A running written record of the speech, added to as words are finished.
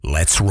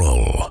Let's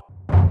roll.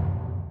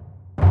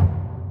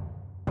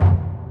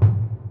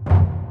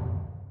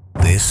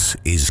 This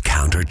is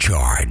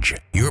Countercharge,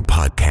 your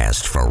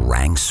podcast for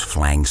ranks,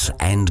 flanks,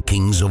 and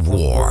kings of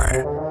war.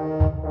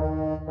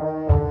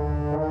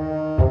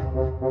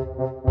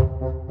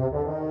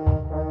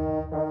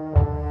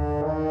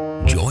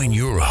 Join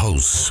your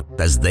hosts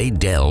as they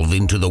delve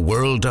into the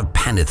world of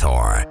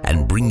Panithor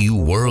and bring you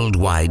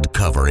worldwide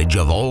coverage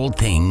of all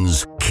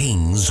things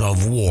Kings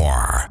of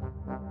War.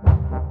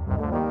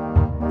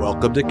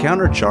 Welcome to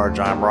Countercharge.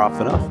 I'm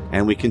Rafina,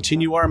 and we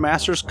continue our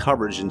Masters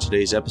coverage in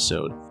today's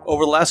episode.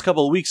 Over the last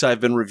couple of weeks, I've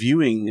been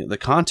reviewing the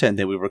content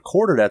that we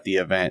recorded at the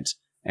event,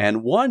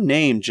 and one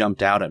name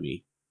jumped out at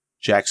me,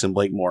 Jackson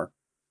Blakemore.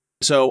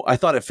 So I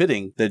thought it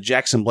fitting that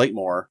Jackson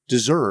Blakemore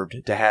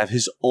deserved to have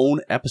his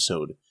own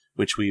episode,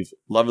 which we've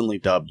lovingly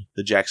dubbed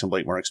the Jackson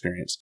Blakemore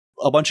Experience.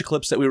 A bunch of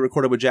clips that we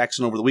recorded with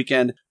Jackson over the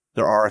weekend.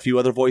 There are a few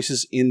other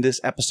voices in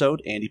this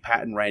episode, Andy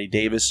Patton, Randy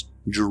Davis,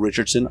 Drew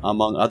Richardson,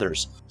 among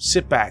others.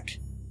 Sit back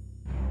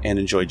and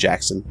enjoy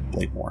Jackson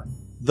Blakemore,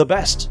 the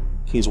best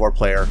Kings of War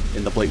player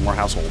in the Blakemore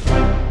household.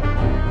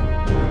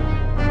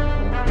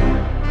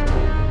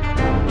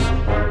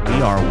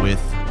 We are with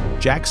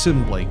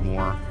Jackson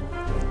Blakemore,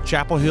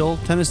 Chapel Hill,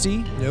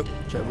 Tennessee. Yep,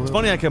 Chapel Hill. It's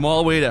funny I came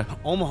all the way to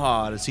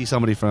Omaha to see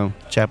somebody from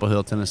Chapel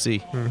Hill, Tennessee.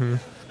 Mm-hmm.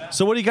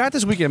 So what do you got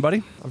this weekend,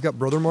 buddy? I've got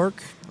Brother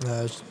Mark.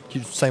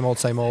 Same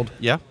old.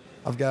 Yeah.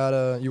 I've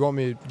got, you want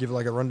me to give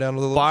like a rundown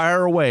of the list?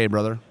 Fire away,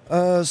 brother.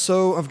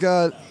 So I've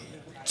got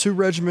 2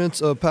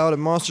 regiments of Paladin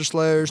Monster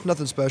Slayers.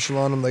 Nothing special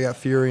on them. They got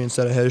Fury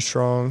instead of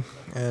Headstrong.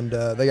 And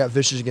they got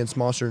Vicious against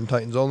Monster and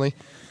Titans only.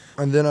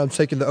 And then I'm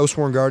taking the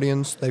Oathsworn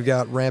Guardians. They've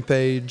got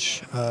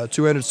Rampage,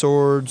 Two-Handed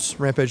Swords,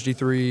 Rampage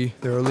D3.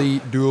 They're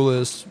elite,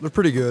 duelists. They're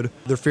pretty good.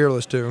 They're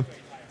fearless too.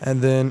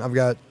 And then I've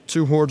got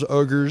 2 Hordes of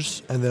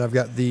Ogres. And then I've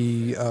got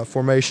the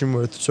formation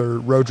with Sir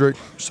Roderick,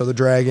 so the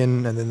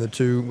Dragon, and then the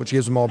 2, which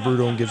gives them all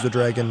Brutal and gives the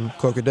Dragon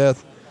Cloak of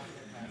Death.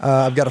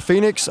 I've got a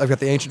Phoenix. I've got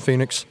the Ancient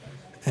Phoenix.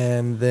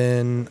 And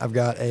then I've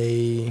got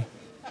a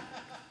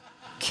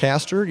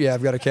Caster. Yeah,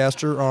 I've got a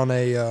Caster on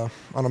a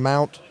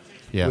mount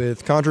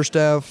with Conjure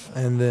Staff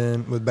and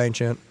then with Bane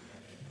Chant.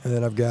 And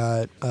then I've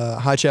got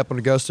High Chaplain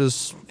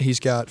Augustus. He's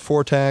got 4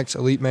 attacks,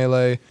 Elite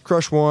Melee,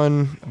 Crush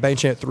 1, Bane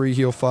Chant 3,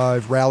 Heal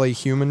 5, Rally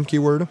Human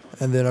keyword.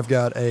 And then I've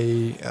got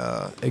a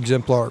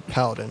Exemplar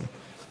Paladin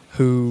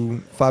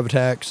who 5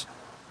 attacks.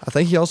 I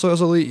think he also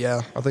has Elite.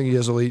 Yeah, I think he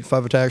has Elite.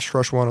 5 attacks,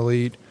 Crush 1,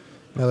 Elite,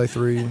 Melee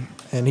 3.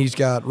 And he's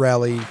got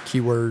Rally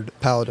keyword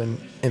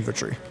Paladin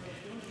Infantry.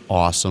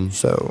 Awesome.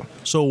 So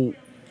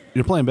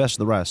you're playing best of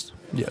the rest.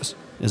 Yes.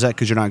 Is that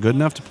because you're not good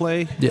enough to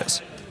play?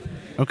 Yes.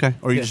 Okay.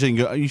 Or you just didn't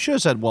go. You should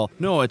have said, well,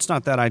 no, it's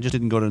not that. I just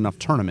didn't go to enough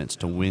tournaments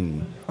to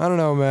win. I don't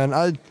know, man.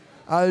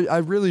 I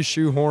really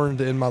shoehorned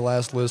in my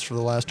last list for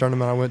the last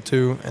tournament I went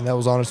to, and that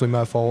was honestly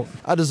my fault.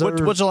 I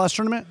deserve. What's the last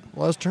tournament?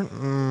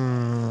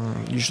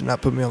 You should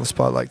not put me on the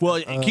spot like that. Well,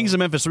 Kings of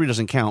Memphis 3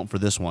 doesn't count for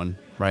this one,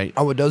 right?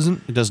 Oh, it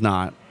doesn't? It does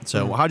not.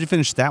 So how'd you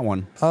finish that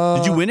one?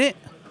 Did you win it?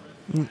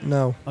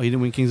 No. Oh, you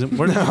didn't win Kings of...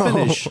 Where did you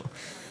finish?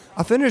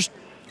 I finished...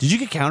 Did you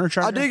get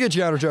countercharged? I did get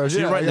countercharged, so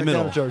you're right in the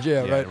middle.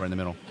 Right in the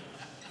middle.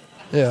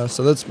 Yeah,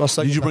 so that's my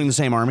second... Did you bring the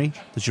same army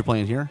that you're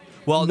playing here?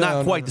 Well, no,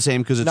 not quite the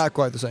same because it's... Not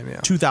quite the same, yeah.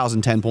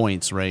 2,010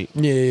 points, right?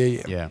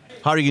 Yeah.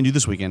 How are you going to do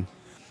this weekend?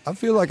 I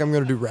feel like I'm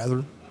going to do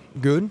rather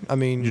good. I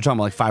mean... You're talking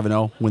about like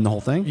 5-0, win the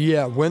whole thing?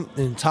 Yeah, win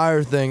the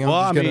entire thing.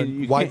 I'm just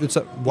going to wipe the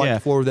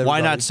floor with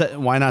everybody.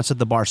 Why not set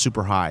the bar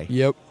super high?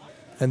 Yep.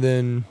 And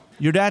then...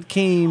 Your dad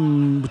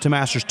came to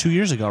Masters 2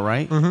 years ago,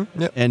 right?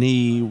 Mm-hmm. Yep. And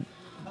he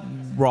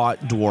brought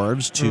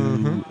dwarves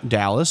to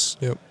Dallas.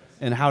 Yep.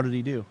 And how did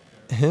he do?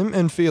 Him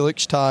and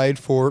Felix tied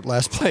for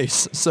last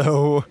place.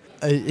 So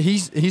he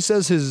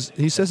says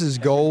his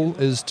goal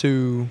is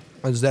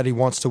that he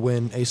wants to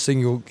win a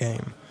single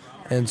game,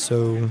 and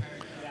so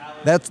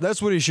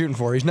that's what he's shooting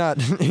for. He's not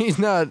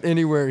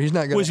anywhere. He's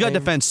not going. Well, he's got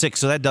defense 6,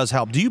 so that does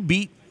help. Do you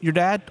beat your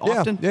dad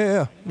often?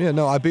 Yeah.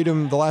 No, I beat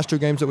him the last 2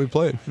 games that we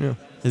played. Yeah.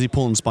 Is he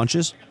pulling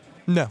sponges?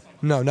 No,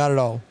 not at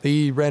all.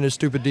 He ran his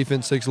stupid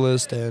defense 6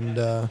 list,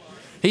 and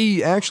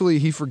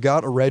he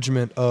forgot a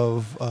regiment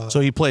of. So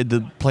he played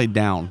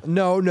down.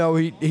 No,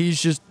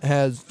 he's just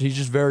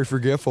very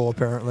forgetful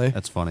apparently.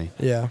 That's funny.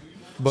 Yeah.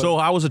 So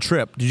how was the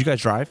trip? Did you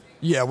guys drive?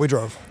 Yeah, we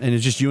drove. And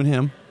it's just you and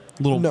him?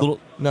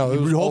 No, it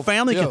was your whole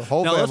family. Yeah,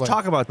 whole now family. Let's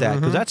talk about that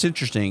because that's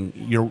interesting.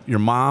 Your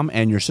mom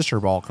and your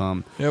sister all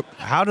come. Yep.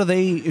 How do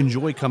they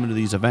enjoy coming to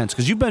these events?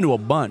 Because you've been to a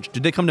bunch.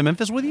 Did they come to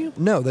Memphis with you?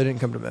 No, they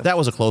didn't come to Memphis. That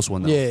was a close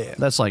one though. Yeah.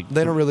 That's like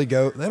they don't really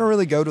go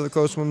to the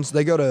close ones.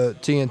 They go to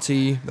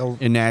TNT.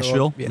 In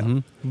Nashville. Yeah.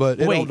 Mm-hmm. But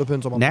it all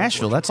depends on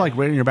Nashville. That's like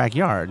right in your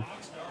backyard.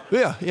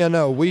 Yeah.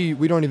 No, we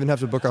don't even have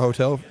to book a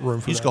hotel room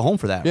for that. You just go home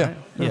for that. Yeah.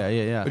 Right?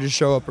 Yeah. We just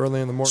show up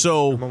early in the morning.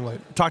 So, come home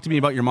late. Talk to me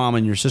about your mom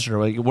and your sister.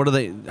 Like, what do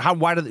they?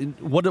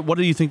 What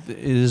do you think it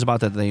is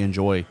about that they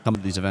enjoy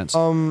coming to these events?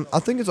 I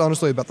think it's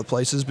honestly about the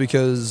places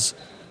because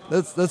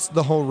that's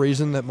the whole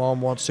reason that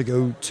Mom wants to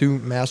go to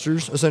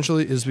Masters.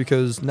 Essentially, is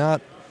because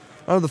not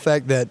of the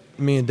fact that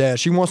me and Dad,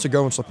 she wants to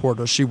go and support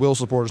us. She will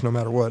support us no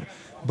matter what.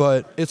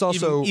 But it's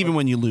also even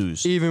when you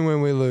lose. Even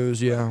when we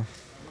lose, yeah.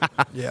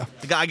 Yeah.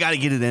 I got to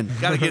get it in.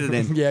 Got to get it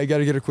in. Yeah, I got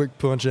to get a quick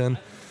punch in.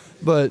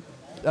 But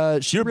by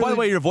the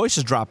way, your voice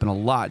is dropping a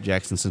lot,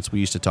 Jackson, since we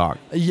used to talk.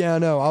 Yeah, I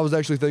know. I was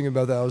actually thinking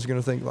about that. I was going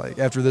to think, like,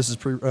 after this is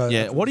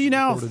yeah. What are you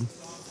now?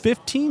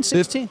 15,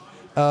 16?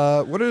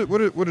 What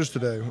is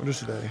today? What is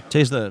today?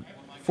 Today's the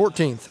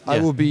 14th. Yeah. I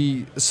will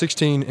be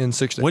 16 in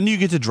 6 days. When do you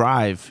get to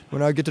drive?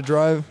 When I get to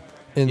drive?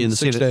 In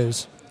 6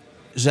 days.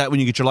 Is that when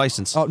you get your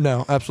license? Oh,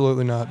 no,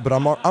 absolutely not. But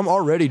I'm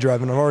already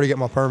driving. I've already got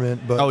my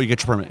permit. But you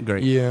get your permit.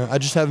 Great. Yeah, I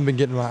just haven't been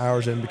getting my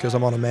hours in because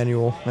I'm on a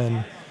manual,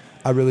 and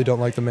I really don't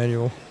like the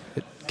manual.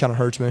 It kind of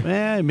hurts me.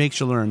 It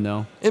makes you learn,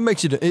 though. It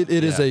makes you. It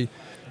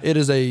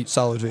is a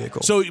solid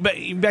vehicle. So back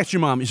to your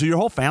mom. So your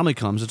whole family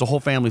comes. It's a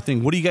whole family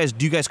thing. What do you guys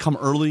do? You guys come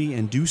early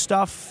and do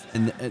stuff?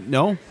 And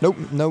no.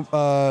 Nope.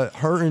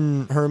 Her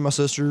and my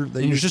sister.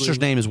 And your sister's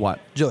name is what?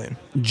 Jillian.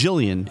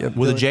 Jillian. Yep,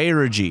 with Jillian. a J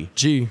or a G?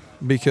 G,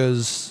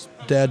 because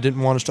Dad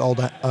didn't want us to all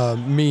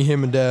me,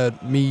 him, and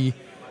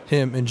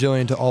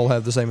Jillian to all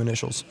have the same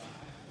initials.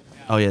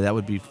 Oh yeah, that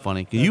would be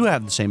funny. You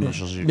have the same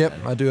initials as your Yep,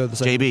 dad. I do have the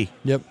same. JB.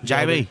 Yep.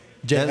 JB.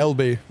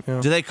 JLB.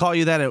 Yeah. Do they call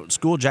you that at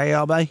school,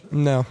 JLB?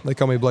 No, they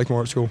call me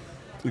Blakemore at school.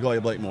 We call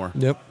you Blakemore.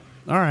 Yep.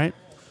 All right.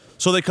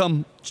 So they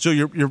come. So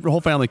your whole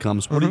family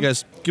comes. What do you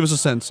guys give us a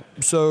sense?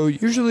 So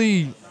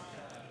usually,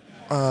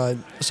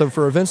 so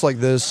for events like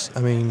this, I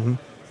mean,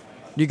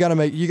 you gotta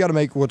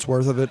make what's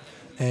worth of it.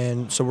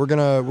 And so we're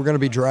gonna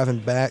be driving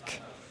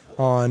back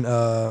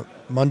on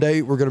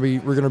Monday. We're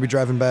gonna be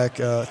driving back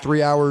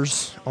 3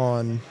 hours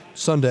on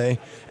Sunday,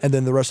 and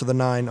then the rest of the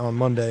 9 on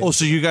Monday. Oh,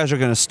 so you guys are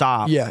gonna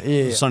stop?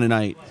 Yeah. Sunday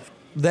night.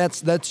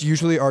 That's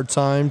usually our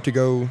time to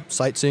go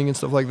sightseeing and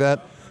stuff like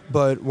that.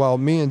 But while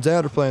me and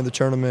Dad are playing the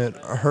tournament,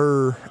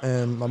 her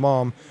and my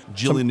mom,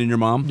 Jillian and your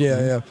mom.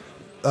 Yeah.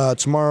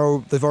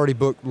 Tomorrow they've already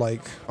booked,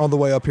 like, on the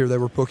way up here they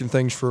were booking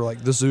things for,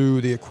 like, the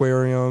zoo, the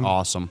aquarium.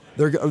 Awesome.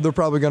 They're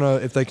probably gonna,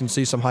 if they can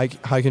see some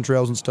hiking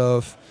trails and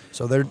stuff.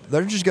 So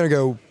they're just gonna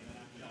go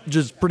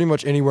just pretty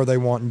much anywhere they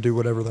want and do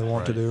whatever they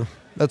want to do.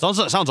 That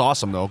sounds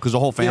awesome though, because the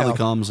whole family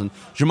comes. And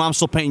is your mom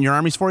still painting your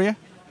armies for you?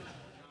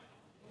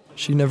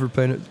 She never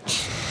painted.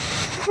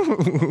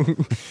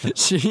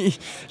 she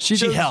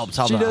helps.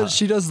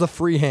 She does the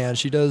freehand.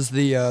 She does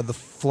the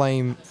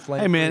flame.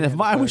 Hey man,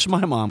 I wish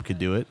my mom could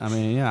do it. I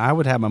mean, yeah, I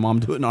would have my mom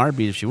do it in a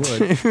heartbeat if she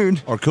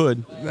would, or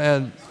could.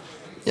 Man,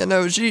 yeah,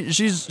 no,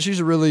 she's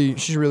a really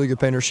good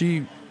painter.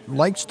 She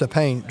likes to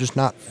paint, just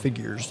not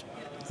figures.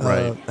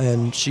 Right.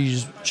 And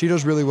she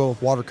does really well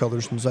with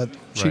watercolors, and so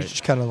she's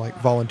just kind of like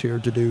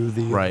volunteered to do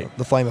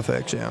the flame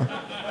effects. Yeah.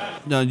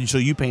 No, so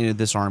you painted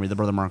this army, the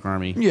Brother Mark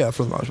army. Yeah,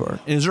 for the most part.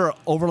 And is there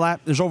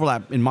overlap? There's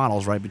overlap in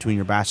models, right, between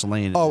your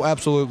Basilean. Oh,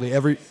 absolutely.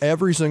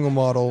 Every single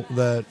model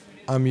that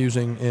I'm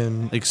using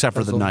in, except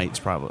for the Knights,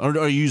 probably. Or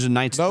are you using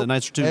Knights? Nope. The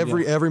Knights too.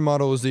 Every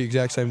model is the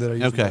exact same that I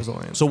use in Okay.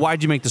 Basileans. So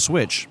why'd you make the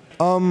switch?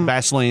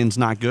 Basilean's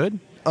not good.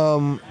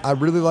 I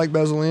really like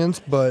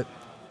Basileans, but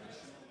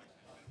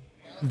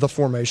the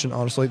formation,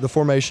 honestly, the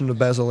formation of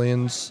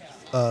Basileans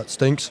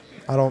stinks.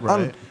 I don't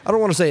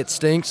want to say it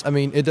stinks. I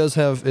mean, it does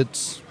have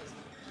its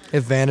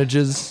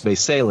advantages.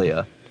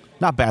 Basalia.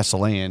 Not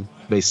Basilean.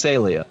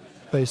 Basalia.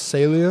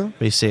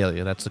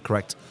 Basalia? That's the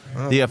correct,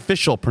 the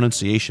official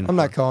pronunciation. I'm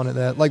not calling it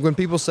that. Like when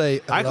people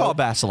say... I call it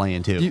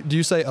Basilean too. Do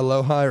you say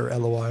Alohi or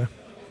Eloi?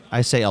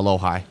 I say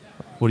Alohi.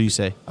 What do you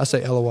say? I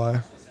say Eloi.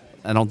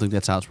 I don't think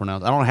that's how it's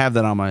pronounced. I don't have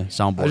that on my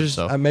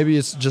soundboard. Maybe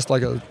it's just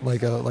like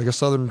a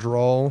southern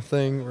drawl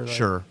thing. Or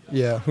Sure.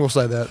 Yeah, we'll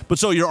say that. But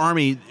so your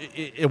army,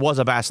 it was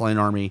a Basilean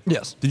army.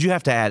 Yes. Did you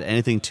have to add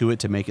anything to it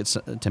to make it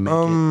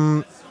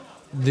it?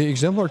 The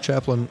exemplar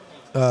chaplain,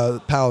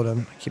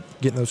 paladin, I keep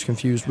getting those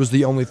confused, was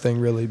the only thing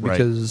really,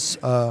 because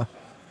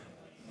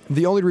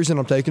the only reason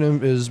I'm taking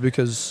him is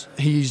because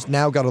he's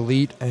now got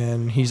elite,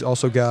 and he's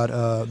also got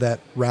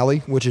that rally,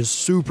 which is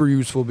super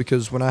useful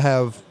because when I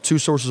have 2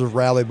 sources of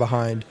rally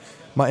behind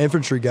my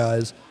infantry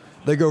guys,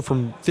 they go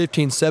from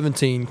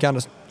 15-17 kind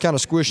of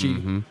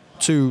squishy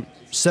to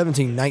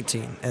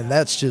 17-19, and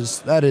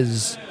that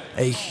is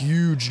a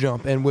huge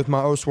jump. And with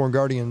my Oathsworn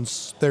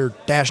Guardians, they're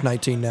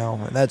 -19 now,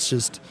 and that's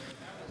just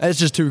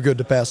too good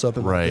to pass up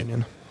in my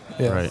opinion.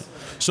 Yeah. Right.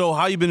 So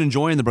how you been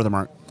enjoying the Brother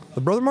Mark?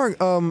 The Brother Mark,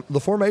 the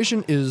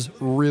formation is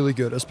really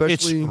good, especially...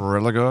 It's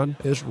really good?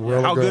 It's really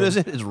good. How good is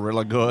it? It's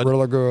really good.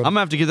 Really good. I'm going to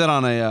have to get that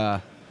on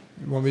a...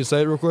 You want me to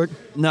say it real quick?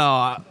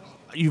 No,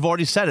 you've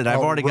already said it. I've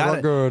already got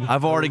it. Good.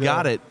 I've already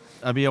got it.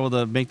 I'll be able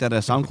to make that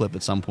a sound clip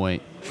at some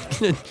point.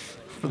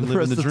 For the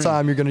rest of the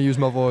time, you're going to use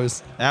my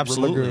voice.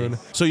 Absolutely. Really good.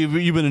 So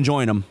you've been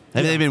enjoying them.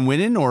 Have they been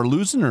winning or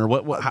losing or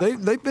what?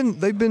 They've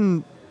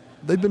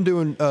been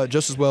doing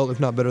just as well, if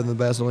not better, than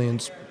the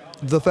Basileans.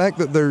 The fact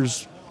that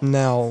there's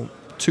now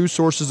 2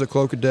 sources of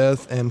Cloak of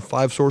Death and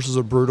 5 sources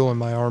of Brutal in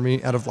my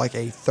army out of like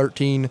a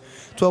 13.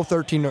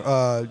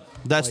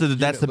 That's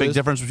the big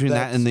difference between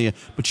that and the.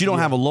 But you don't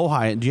have a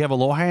Lohi. Do you have a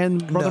Lohi in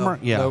Brother Mark?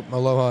 Yeah. Nope, a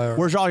Lohi.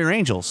 Where's all your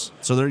angels?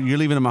 So you're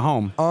leaving them at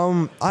home.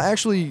 I'm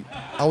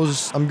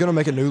gonna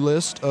make a new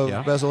list of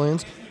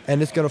Basileans,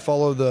 and it's going to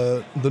follow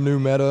the new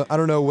meta. I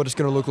don't know what it's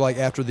going to look like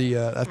after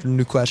the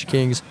new Clash of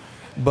Kings,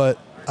 but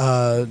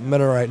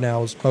meta right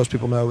now, as most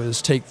people know,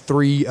 is take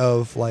 3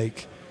 of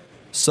like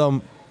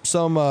some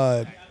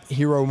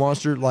hero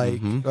monster.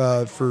 Like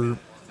for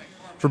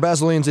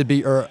Basilians, it'd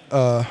be or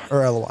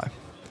LOI.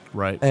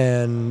 Right.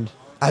 And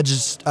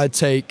I'd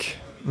take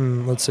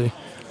let's see,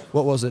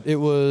 what was it? It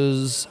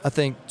was, I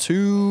think,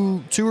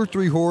 two or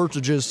 3 hordes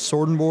of just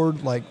sword and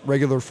board, like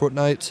regular foot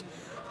knights,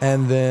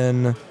 and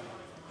then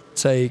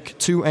take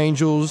 2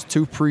 angels,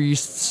 2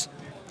 priests,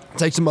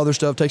 take some other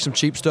stuff, take some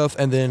cheap stuff,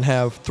 and then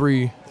have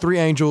three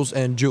angels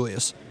and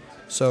Julius.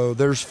 So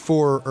there's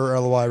 4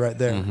 LOI right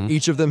there.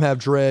 Each of them have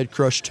Dread,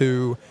 Crush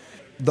 2.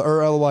 The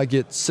LOI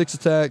gets 6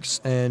 attacks,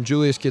 and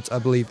Julius gets, I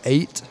believe,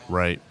 8.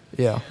 Right.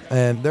 Yeah,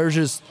 and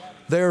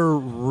they're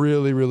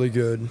really, really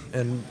good,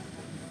 and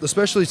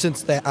especially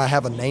since I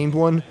have a named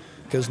one,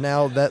 because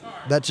now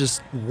that's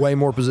just way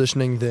more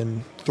positioning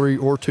than 3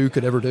 or 2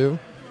 could ever do.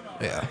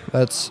 Yeah,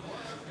 that's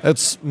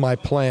my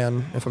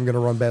plan if I'm going to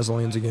run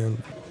Basilians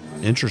again.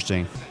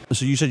 Interesting.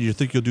 So you said you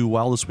think you'll do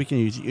well this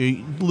weekend.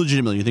 You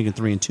legitimately, you're thinking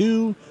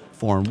 3-2,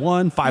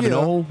 4-1,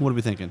 5-0. What are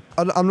we thinking?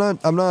 I'm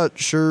not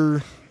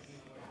sure.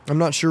 I'm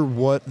not sure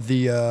what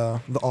the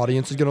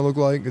audience is going to look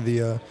like.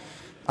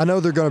 I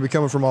know they're going to be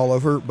coming from all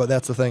over, but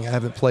that's the thing. I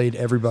haven't played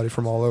everybody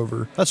from all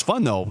over. That's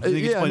fun though.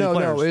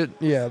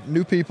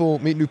 New people,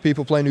 meet new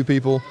people, play new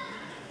people,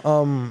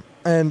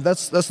 and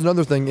that's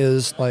another thing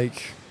is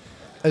like,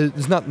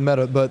 it's not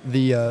meta, but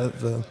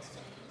the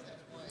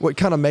what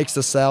kind of makes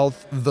the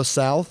South the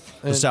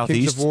Southeast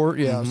Kings of War,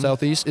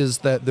 Southeast, is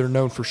that they're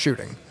known for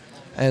shooting,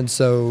 and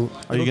so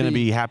are you going to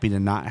be happy to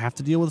not have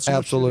to deal with so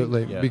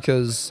absolutely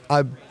because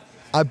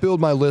I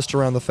build my list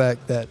around the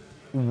fact that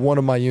one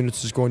of my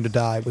units is going to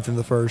die within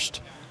the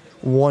first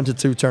 1 to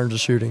 2 turns of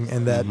shooting,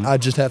 and that I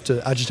just have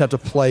to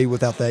play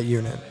without that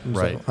unit. And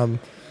right. So I'm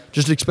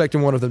just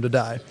expecting one of them to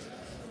die,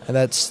 and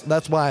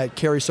that's why I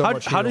carry so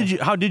much. How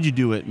did you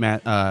do it,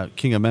 Matt?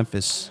 King of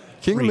Memphis.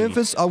 King of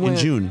Memphis. I went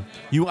in June.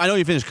 I know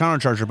you finished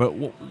Countercharger, but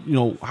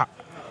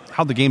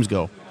how'd the games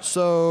go?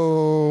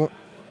 So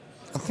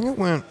I think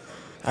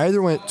I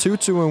either went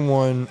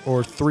 2-2-1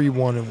 or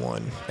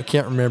 3-1-1. I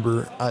can't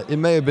remember. It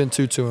may have been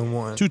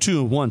 2-2-1.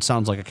 2-2-1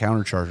 sounds like a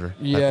countercharger.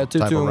 Yeah,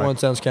 2-2-1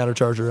 sounds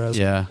countercharger as.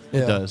 Yeah,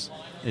 it does.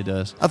 It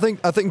does. I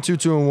think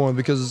 2-2-1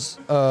 because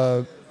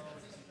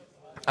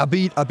I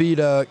beat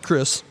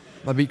Chris.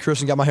 I beat Chris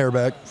and got my hair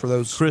back for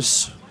those.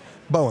 Chris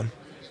Bowen.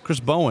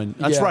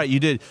 That's right. You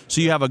did. So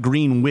you have a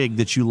green wig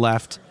that you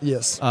left.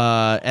 Yes.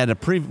 At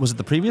was it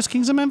the previous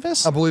Kings of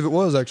Memphis? I believe it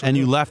was actually. And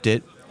you left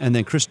it, and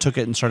then Chris took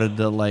it and started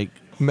to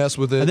mess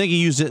with it. I think he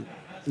used it.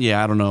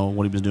 Yeah, I don't know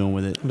what he was doing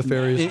with it.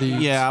 Nefarious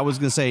deeds. Yeah, I was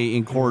gonna say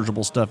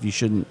incorrigible stuff. You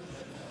shouldn't.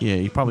 Yeah,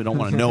 you probably don't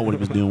want to know what he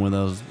was doing with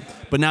those.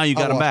 But now you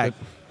got him back.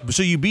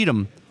 So you beat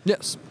him.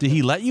 Yes. Did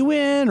he let you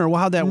in, or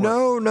how'd that work?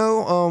 No.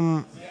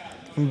 I'm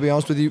gonna be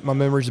honest with you. My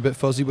memory's a bit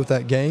fuzzy with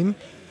that game.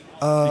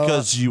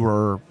 Because you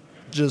were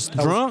just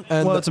drunk.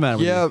 What's the matter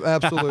with you? Yeah,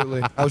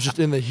 absolutely. I was just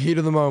in the heat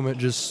of the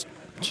moment.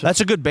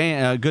 That's a good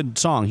band, good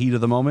song. Heat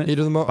of the Moment. Heat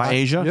of the Moment by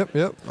Asia.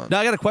 Yep. Now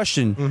I got a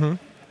question. Mm-hmm.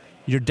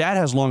 Your dad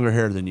has longer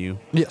hair than you.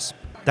 Yes.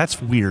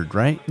 That's weird,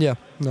 right? Yeah.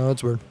 No,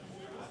 that's weird.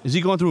 Is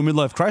he going through a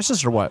midlife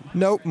crisis or what?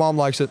 Nope. Mom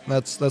likes it.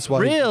 That's why.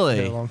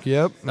 Really?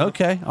 Yep.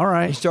 Okay. All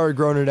right. He started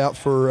growing it out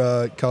for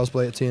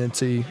cosplay at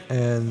TNT,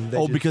 and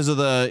because of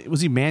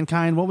was he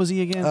Mankind? What was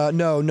he again?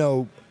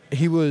 No.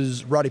 He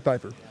was Roddy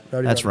Piper.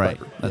 That's right.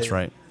 That's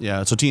right.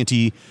 Yeah. So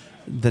TNT,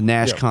 the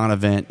NashCon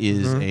event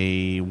is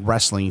a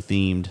wrestling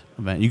themed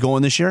event. You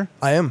going this year?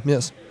 I am.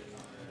 Yes.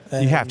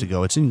 You have to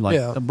go. It's in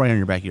right in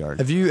your backyard.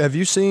 Have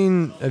you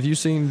seen the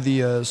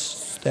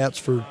stats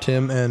for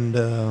Tim and?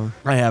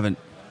 I haven't.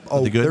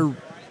 Are they good?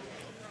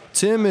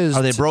 Tim is.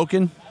 Are they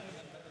broken?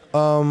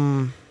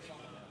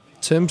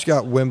 Tim's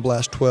got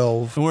Windblast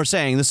 12. And we're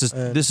saying this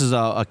is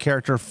a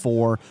character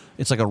for,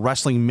 it's like a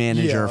wrestling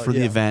manager for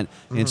the event.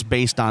 And it's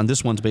based on,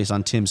 this one's based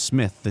on Tim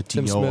Smith, the TO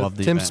of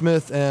the event. Tim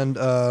Smith and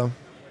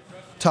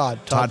Todd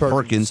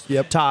Perkins.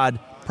 Yep. Todd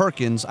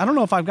Perkins. I don't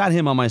know if I've got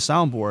him on my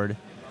soundboard.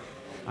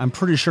 I'm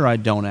pretty sure I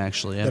don't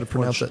actually. Got to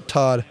pronounce that.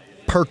 Todd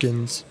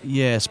Perkins.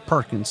 Yes,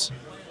 Perkins.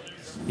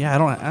 Yeah,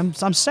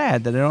 I'm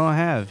sad that I don't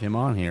have him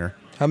on here.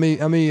 How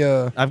many?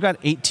 I've got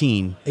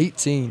 18.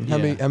 18. How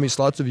many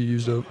slots have you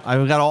used up?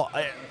 I've got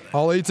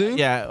all 18.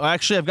 Yeah,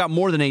 actually, I've got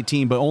more than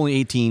 18, but only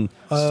 18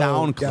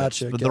 sound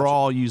clips. Gotcha. They're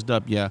all used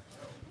up. Yeah,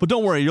 but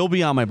don't worry, you'll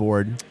be on my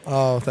board.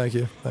 Oh, thank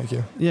you.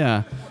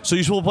 Yeah. So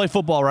you still play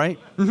football, right?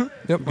 Mm-hmm.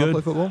 Yep. Good. I'll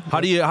play football. How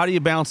do you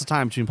balance the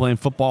time between playing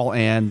football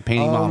and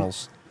painting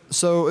models?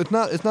 So it's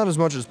not as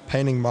much as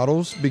painting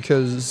models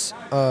because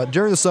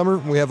during the summer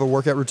we have a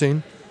workout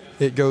routine.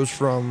 It goes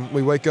from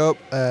I wake up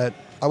at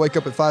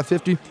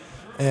 5:50,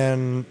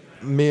 and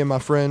me and my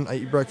friend, I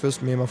eat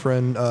breakfast. Me and my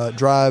friend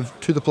drive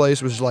to the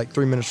place, which is like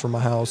 3 minutes from my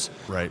house.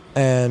 Right.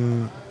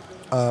 And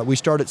we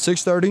start at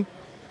 6:30.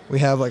 We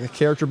have like a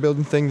character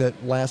building thing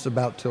that lasts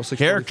about till 6:45.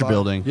 Character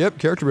building. Yep,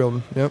 character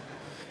building. Yep.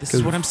 This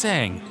is what I'm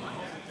saying.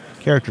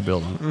 Character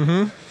building.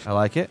 Mm-hmm. I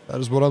like it.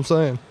 That is what I'm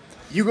saying.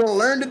 You gonna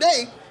learn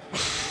today.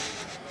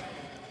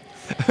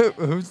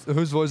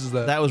 Whose voice is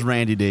that? That was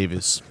Randy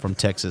Davis from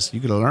Texas. You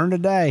could have learned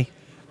today.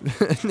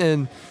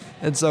 and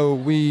so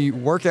we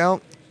work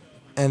out,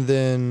 and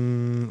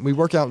then we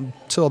work out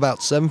till about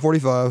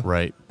 7:45.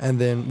 Right. And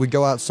then we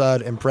go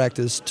outside and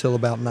practice till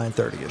about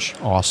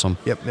 9:30ish. Awesome.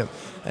 Yep.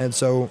 And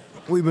so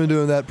we've been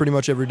doing that pretty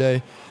much every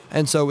day.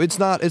 And so it's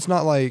not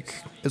like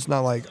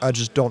I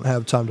just don't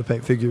have time to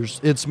paint figures.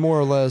 It's more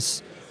or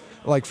less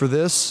like for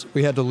this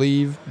we had to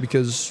leave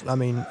because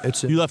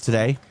it's You left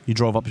today? You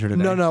drove up here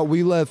today? No,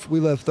 we left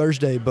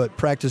Thursday, but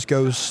practice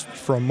goes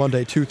from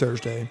Monday to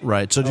Thursday.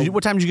 Right. So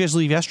what time did you guys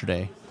leave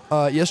yesterday?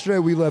 Yesterday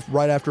we left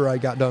right after I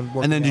got done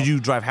working. And then out. did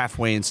you drive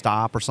halfway and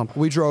stop or something?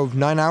 We drove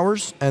 9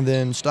 hours and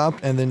then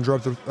stopped and then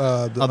drove the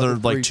other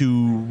like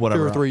two 2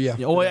 or 3, yeah.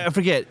 Oh, I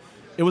forget.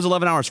 It was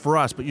 11 hours for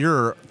us, but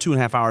you're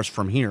 2.5 hours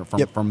from here,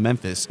 from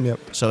Memphis. Yep.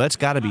 So that's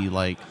got to be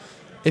like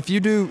if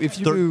you do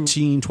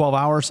 12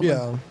 hours. Something?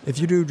 Yeah. If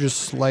you do just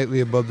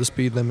slightly above the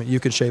speed limit, you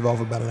could shave off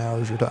about an hour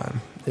of your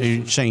time. Are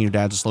you saying your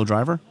dad's a slow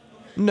driver?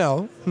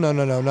 No, not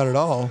at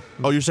all.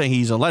 Oh, you're saying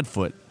he's a lead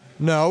foot?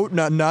 No,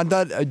 not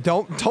that.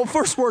 Don't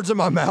force words in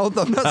my mouth.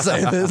 I'm not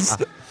saying this.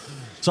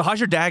 So how's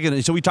your dad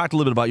gonna? So we talked a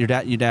little bit about your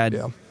dad. Your dad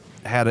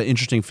had an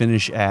interesting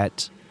finish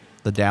at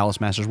the Dallas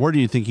Masters. Where do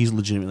you think he's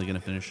legitimately going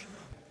to finish?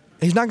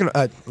 He's not going to.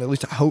 At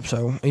least I hope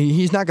so.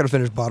 He's not going to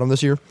finish bottom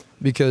this year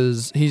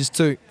because he's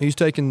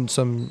taken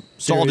some.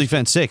 It's all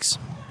defense 6.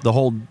 The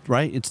whole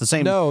right. It's the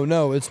same.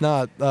 No, it's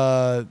not.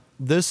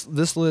 This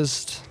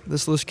list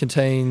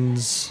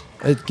contains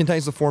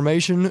the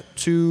formation,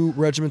 2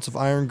 regiments of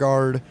Iron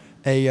Guard,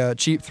 a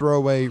cheap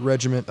throwaway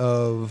regiment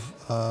of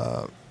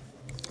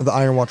the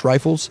Iron Watch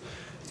rifles,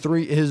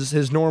 3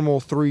 his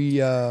normal 3.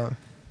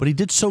 But he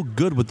did so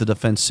good with the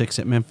defense 6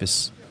 at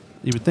Memphis.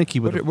 You would think he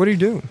would. What did he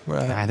do?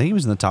 I think he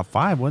was in the top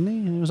 5, wasn't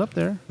he? He was up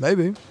there.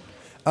 Maybe.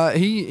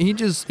 He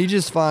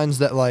just finds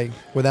that like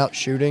without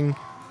shooting,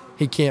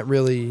 he can't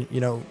really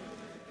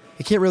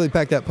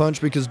pack that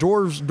punch because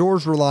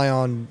doors rely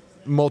on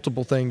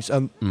multiple things.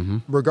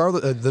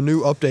 Regardless, the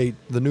new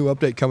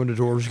update coming to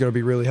doors is going to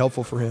be really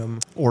helpful for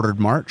him.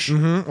 Ordered March.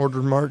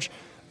 Ordered March.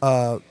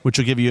 Which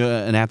will give you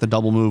an at the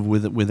double move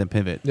with a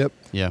pivot. Yep.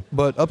 Yeah.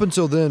 But up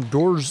until then,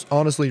 doors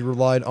honestly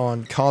relied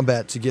on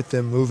combat to get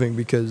them moving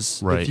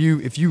because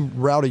if you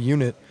route a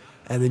unit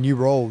and then you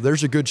roll,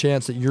 there's a good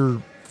chance that you're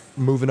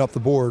moving up the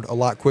board a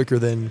lot quicker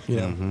than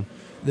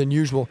than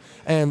usual.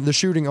 And the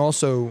shooting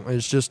also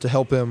is just to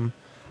help him,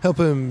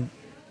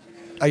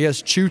 I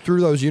guess, chew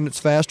through those units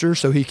faster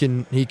so he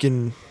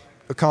can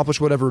accomplish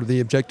whatever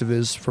the objective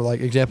is. For like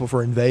example,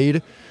 for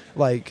invade,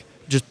 like.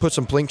 Just put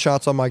some blink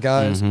shots on my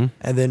guys and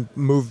then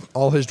move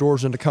all his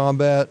doors into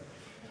combat,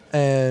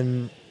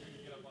 and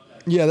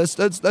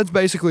that's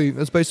basically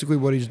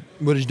what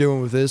he's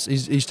doing with this.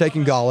 He's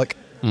taking Gallic,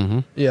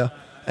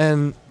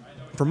 and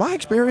from my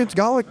experience,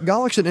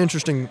 Gallic's an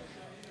interesting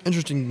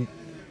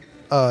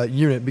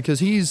unit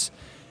because he's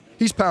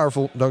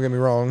powerful. Don't get me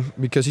wrong,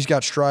 because he's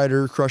got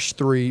Strider, Crush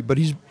 3, but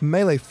he's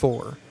melee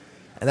 4,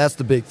 and that's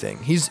the big thing.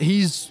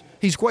 He's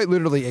quite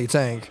literally a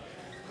tank,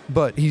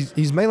 but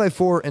he's melee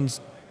 4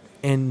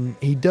 and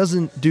he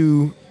doesn't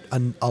do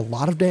a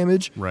lot of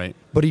damage. Right.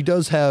 But he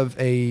does have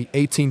a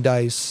 18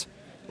 dice,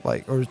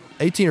 or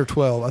 18 or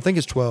 12. I think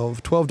it's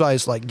 12. 12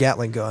 dice like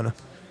Gatling gun.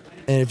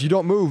 And if you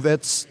don't move,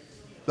 that's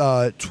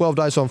 12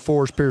 dice on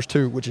 4's Pierce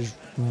 2, which is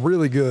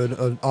really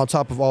good on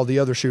top of all the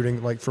other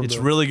shooting.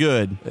 Really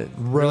good.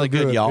 Really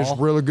good, y'all. It's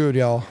really good,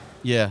 y'all.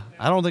 Yeah.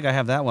 I don't think I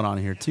have that one on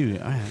here, too.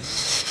 I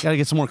got to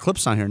get some more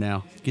clips on here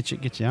now.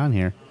 Get you on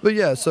here. But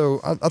yeah, so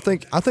I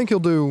think he'll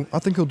do.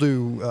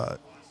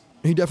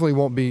 He definitely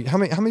won't be. How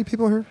many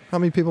people are here? How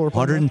many people are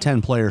playing?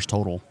 110 players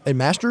total. In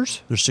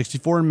Masters? There's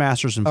 64 in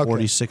Masters and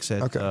 46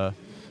 at. Okay.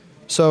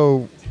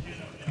 So,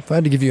 if I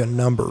had to give you a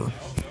number.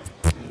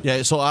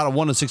 Yeah. So out of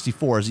 1 to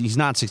 64, he's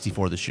not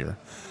 64 this year.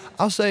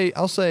 I'll say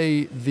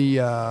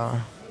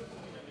the.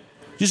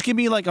 Just give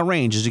me like a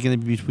range. Is it going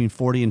to be between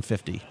 40 and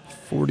 50?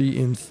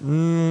 40 and.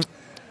 Is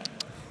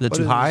that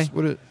too high?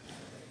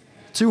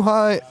 Too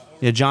high?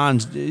 Yeah.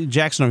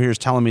 Jackson over here is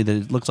telling me that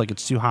it looks like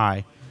it's too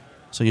high.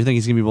 So you think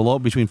he's going to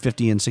be between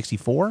 50 and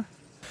 64?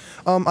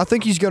 I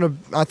think he's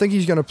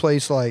gonna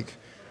place like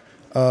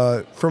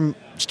from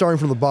starting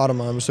from the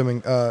bottom. I'm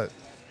assuming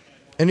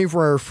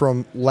anywhere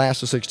from last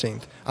to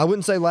 16th. I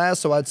wouldn't say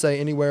last, so I'd say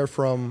anywhere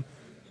from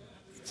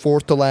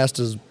 4th to last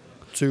is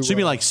to. So you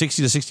mean like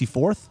 60 to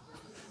 64th?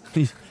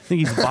 You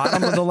think he's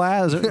bottom of the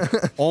last?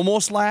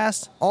 Almost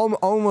last?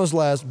 Almost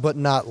last, but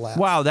not last.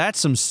 Wow, that's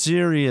some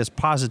serious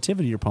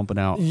positivity you're pumping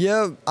out.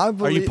 Yeah, I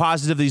believe. Are you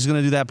positive that he's going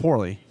to do that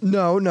poorly?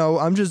 No.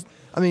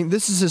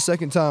 This is his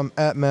second time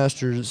at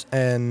Masters,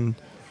 and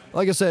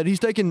like I said, You're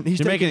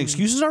making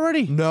excuses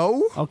already?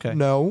 No. Okay.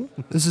 No.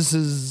 This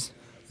is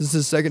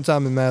his second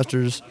time in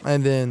Masters,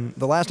 and then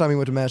the last time he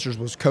went to Masters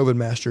was COVID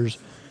Masters,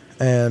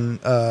 and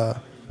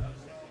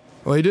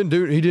he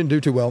didn't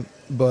do too well,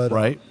 but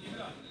right.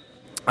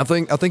 I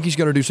think he's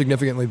going to do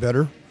significantly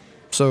better.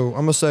 So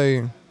I'm gonna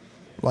say,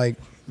 like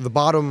the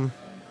bottom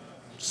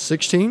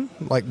 16,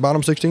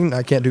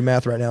 I can't do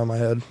math right now in my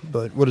head,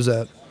 but what is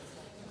that?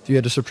 If you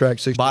had to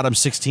subtract 60, Bottom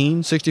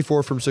 16?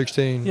 64 from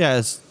 16. Yeah,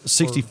 it's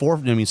 64.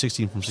 I mean,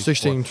 16 from 64.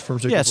 16 from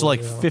 64. Yeah, so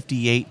like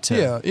 58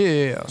 to...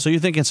 Yeah. So you're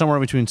thinking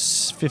somewhere between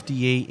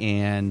 58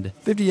 and...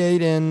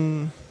 58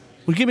 and...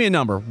 Well, give me a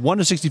number. 1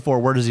 to 64,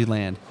 where does he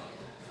land?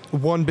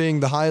 1 being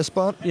the highest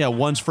spot? Yeah,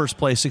 1's first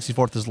place,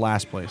 64th is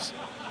last place.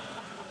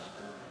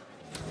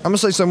 I'm going to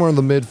say somewhere in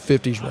the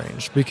mid-50s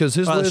range because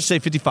his Let's list... say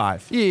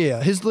 55.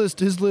 Yeah, his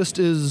list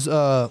is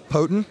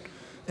potent,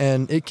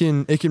 and it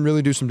can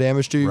really do some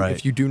damage to you Right.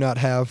 if you do not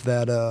have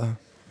that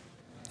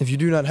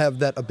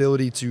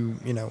ability to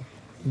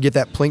get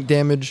that plink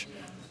damage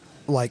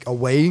like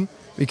away,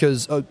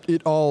 because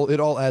it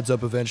all adds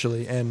up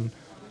eventually. And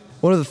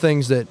one of the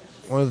things that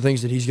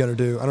he's gonna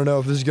do, I don't know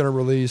if this is gonna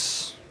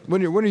release.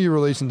 When are you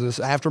releasing this?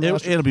 After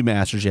Masters? It'll be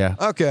Masters, yeah.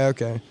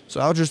 Okay.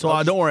 So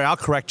Don't worry, I'll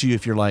correct you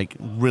if you're like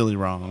really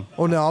wrong.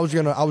 Oh no, I was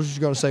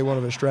just gonna say one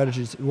of his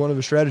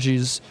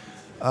strategies.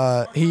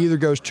 He either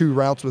goes 2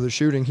 routes with his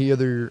shooting. He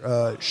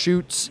either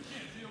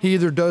he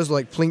either does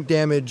like plink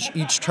damage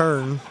each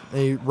turn,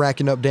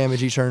 racking up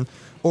damage each turn,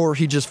 or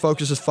he just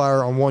focuses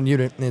fire on one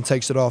unit and then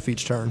takes it off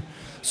each turn.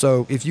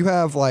 So if you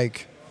have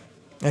like,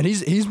 and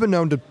he's been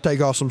known to take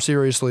off some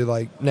seriously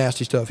like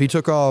nasty stuff. He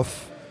took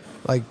off,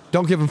 like,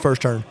 don't give him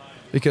first turn,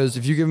 because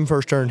if you give him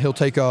first turn, he'll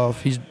take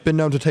off. He's been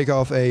known to take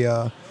off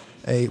a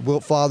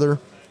Wilt Father.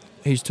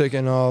 He's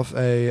taken off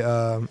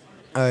a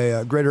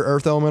Greater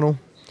Earth Elemental.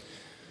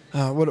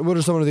 What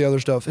are some of the other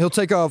stuff? He'll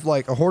take off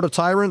like a Horde of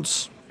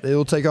Tyrants.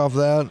 He'll take off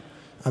that.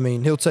 I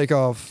mean, he'll take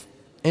off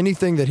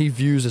anything that he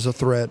views as a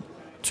threat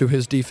to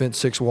his defense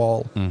 6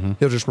 wall. Mm-hmm.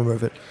 He'll just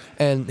remove it.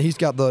 And he's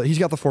got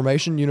the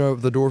formation. You know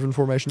what the Dwarven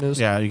formation is?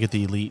 Yeah, you get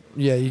the elite.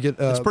 Yeah, you get.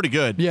 It's pretty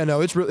good. Yeah,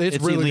 no, it's really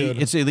elite.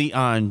 good. It's elite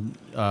on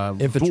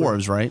infantry.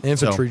 dwarves, right?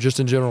 Infantry, just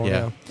in general.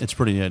 Yeah, it's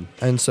pretty good.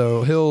 And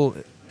so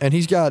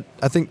he's got,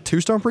 I think,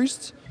 2 Stone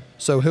Priests.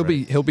 So he'll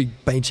be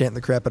bane chanting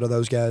the crap out of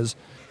those guys.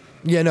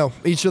 Yeah, no.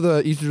 Each of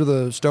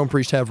the Stone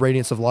Priests have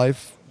Radiance of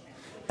Life,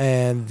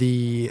 and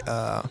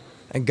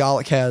and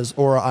Gallic has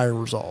Aura Iron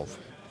Resolve.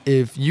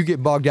 If you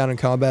get bogged down in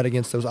combat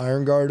against those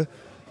Iron Guard,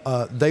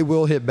 they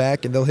will hit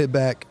back, and they'll hit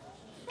back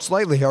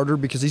slightly harder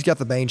because he's got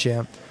the Bane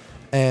Champ.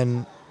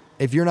 And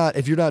if you're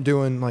not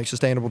doing like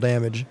sustainable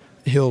damage,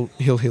 he'll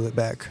heal it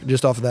back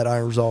just off of that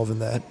Iron Resolve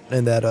and that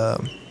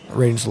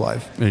Radiance of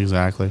Life.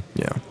 Exactly.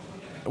 Yeah.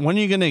 When are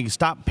you gonna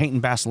stop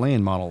painting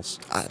Basilean models?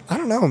 I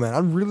don't know, man. I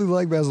really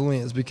like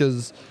Basileans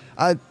because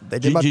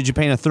did you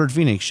paint a 3rd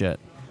Phoenix yet?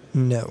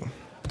 No,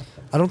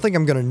 I don't think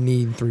I'm gonna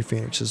need 3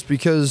 Phoenixes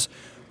because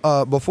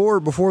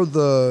before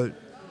the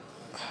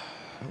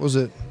was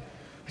it?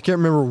 I can't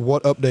remember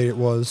what update it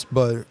was,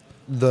 but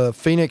the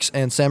Phoenix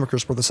and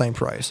Samacris were the same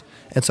price,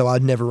 and so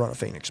I'd never run a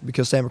Phoenix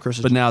because Samacris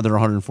is. But now they're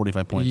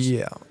 145 points.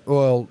 Yeah,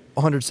 well,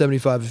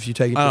 175 if you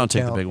take it. I don't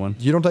take the big one.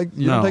 You don't take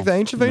the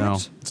ancient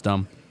Phoenix? No, it's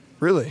dumb.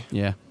 Really?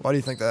 Yeah. Why do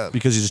you think that?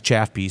 Because he's a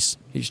chaff piece.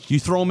 You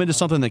throw him into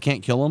something that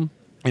can't kill him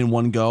in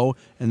one go,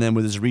 and then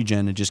with his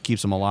regen, it just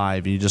keeps him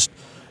alive, and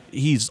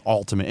he's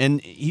ultimate.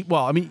 And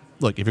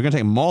look, if you're gonna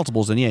take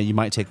multiples, then yeah, you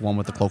might take one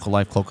with the Cloak of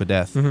Life, Cloak of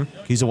Death.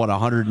 Mm-hmm. He's at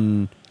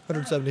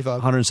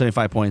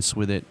 175 points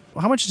with it.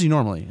 How much is he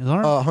normally?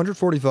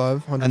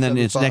 145. And then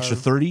it's an extra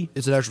 30?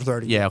 It's an extra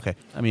 30. Yeah, okay.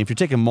 I mean, if you're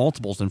taking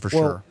multiples, then for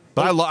sure.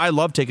 But I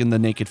love taking the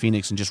Naked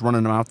Phoenix and just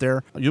running them out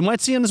there. You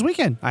might see him this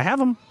weekend. I have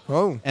them.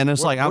 Oh. And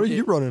it's what are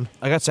you running?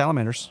 I got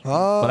Salamanders.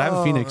 Oh, but I have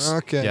a Phoenix.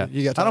 Okay. Yeah.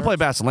 You got I don't play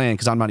Basilean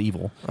because I'm not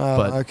evil.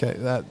 But okay.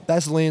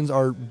 Basileans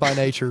are by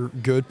nature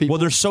good people. Well,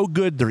 they're so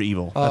good they're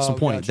evil. That's the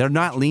point. Gotcha. They're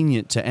not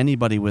lenient to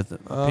anybody with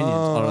opinions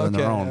other than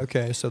their own.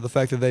 Okay, so the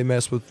fact that they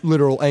mess with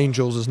literal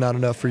angels is not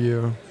enough for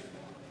you.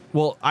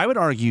 Well, I would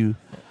argue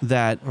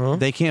that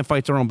they can't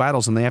fight their own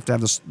battles, and they have to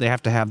have this. They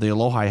have to have the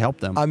Elohai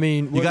help them. I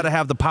mean, you got to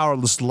have the power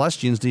of the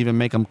Celestians to even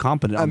make them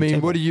competent. I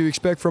mean, what do you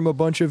expect from a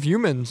bunch of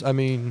humans? I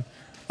mean,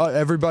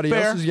 everybody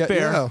else is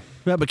fair.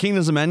 Yeah, but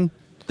Kingdoms of Men,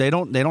 they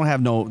don't need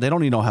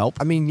no help.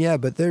 I mean, yeah,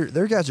 but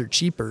their guys are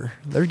cheaper.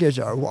 Their guys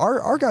are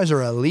our guys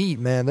are elite,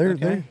 man.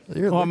 They're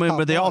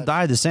but they all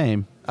die the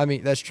same. I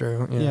mean, that's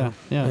true.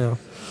 Yeah.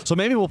 So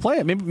maybe we'll play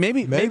it.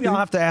 Maybe I'll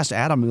have to ask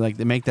Adam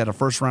to make that a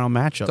 1st round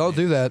matchup. Don't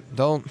do that.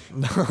 Don't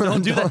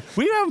do that.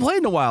 We haven't played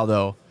in a while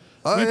though.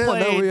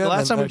 The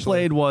last time we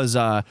played was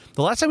the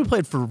last time we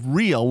played for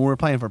real when we were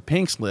playing for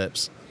Pink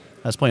Slips.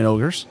 I was playing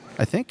Ogres,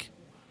 I think,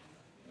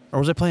 or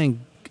was I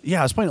playing?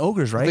 Yeah, I was playing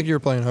Ogres, right? I think you were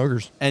playing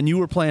Ogres, and you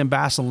were playing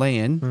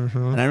Basilean. Mm-hmm.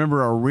 And I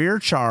remember a rear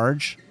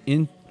charge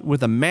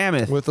with a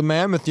mammoth.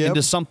 Yeah.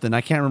 Into something.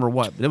 I can't remember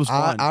what, but it was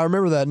fun. I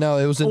remember that. No,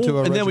 it was into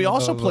a. And then we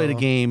also played a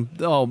game.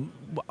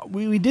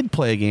 We did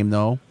play a game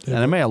though, and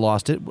I may have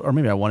lost it, or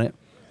maybe I won it.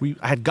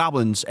 I had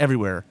goblins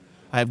everywhere.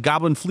 I have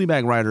goblin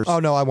Fleabag Riders. Oh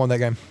no, I won that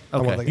game.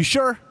 Okay, you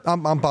sure?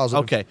 I'm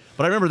positive. Okay,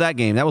 but I remember that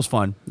game. That was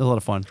fun. That was a lot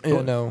of fun.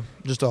 Yeah, no,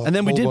 just all. And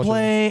then we did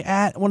play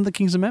at one of the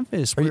Kings of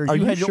Memphis. Are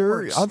you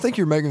sure? I think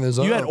you're making this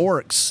up. You had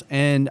orcs,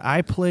 and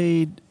I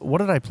played. What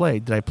did I play?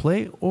 Did I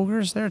play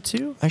ogres there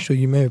too? Actually,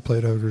 you may have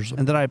played ogres.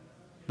 And did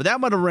But that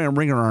might have ran a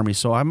ringer army,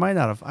 so I might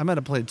have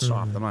played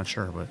soft. I'm not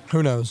sure, but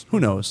Who knows? who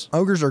knows?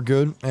 Ogres are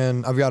good,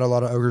 and I've got a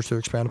lot of ogres to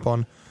expand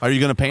upon. Are you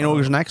going to paint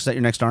ogres next? Is that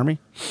your next army?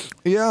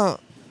 Yeah,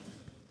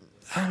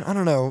 I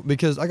don't know,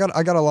 because I got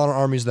a lot of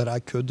armies that I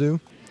could do.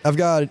 I've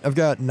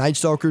got Night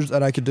Stalkers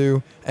that I could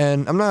do,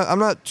 and I'm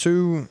not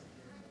too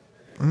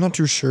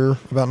sure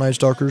about Night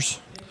Stalkers.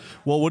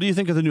 Well, what do you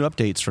think of the new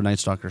updates for Night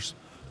Stalkers?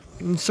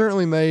 It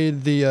certainly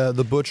made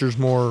the butchers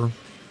more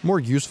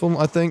useful,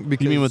 I think.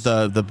 Because You mean with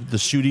the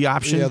shooty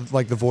option? yeah,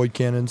 like the void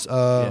cannons.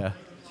 Yeah.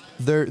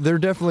 They're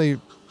definitely.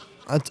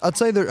 I'd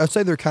say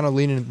they're kind of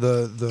leaning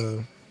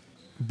the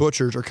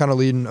butchers are kind of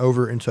leading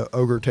over into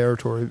ogre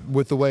territory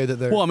with the way that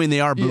they're. Well, I mean, they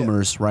are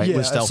boomers, right? Yeah,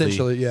 With stealthy.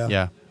 essentially, yeah.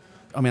 Yeah.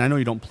 I mean, I know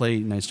you don't play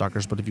Night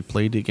Stalkers, but have you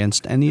played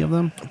against any of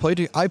them?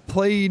 I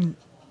played.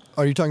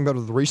 Are you talking about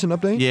the recent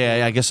update?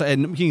 Yeah, I guess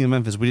in Kings of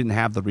Memphis, we didn't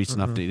have the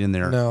recent update in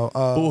there. No.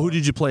 Well, who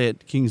did you play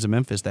at Kings of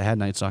Memphis that had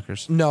Night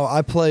Stalkers? No,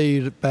 I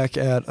played back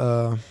at.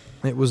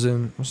 Was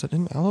it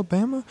in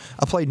Alabama?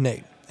 I played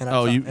Nate, and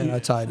I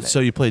tied Nate. So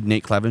you played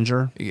Nate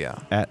Clevenger? Yeah.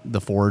 At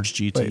the Forge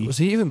GT? Wait, was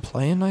he even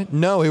playing Night?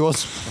 No, he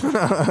wasn't.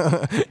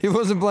 He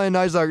wasn't playing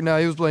Night Stalker. No,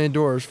 he was playing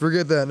Doors.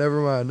 Forget that.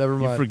 Never mind.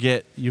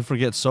 You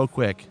forget so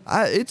quick.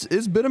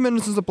 It's been a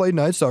minute since I played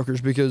Night Stalkers,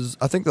 because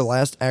I think the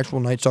last actual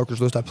Night Stalkers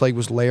list I played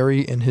was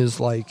Larry and his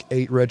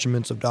 8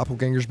 regiments of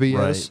doppelgangers BS.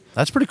 Right.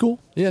 That's pretty cool.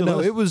 Yeah, Good no,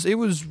 list. it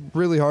was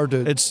really hard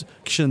to. It's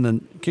kicks you in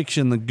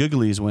the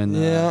googlies when.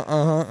 Yeah.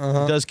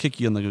 It does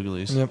kick you in the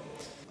googlies. Yep.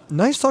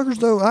 Night Stalkers,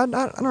 though, I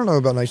don't know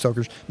about Night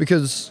Stalkers,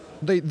 because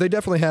they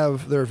definitely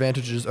have their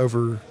advantages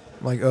over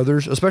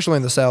others, especially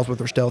in the South with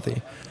their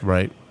stealthy.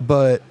 Right.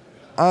 But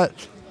I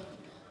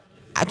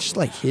just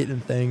like hitting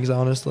things,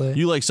 honestly.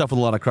 You like stuff with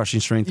a lot of crushing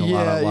strength and a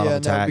lot of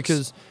attacks. No,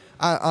 because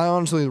I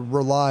honestly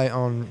rely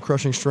on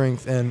crushing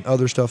strength and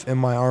other stuff in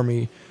my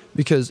army,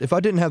 because if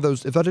I didn't have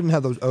those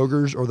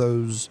ogres or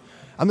those,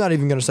 I'm not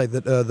even going to say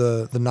that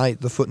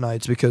the foot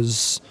knights,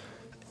 because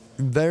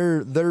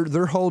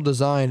their whole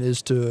design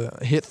is to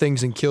hit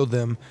things and kill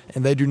them,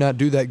 and they do not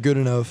do that good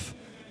enough.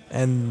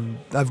 And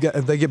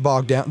if they get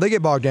bogged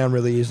down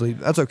really easily.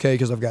 That's okay,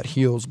 because I've got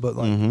heals, but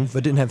if I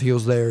didn't have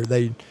heals there,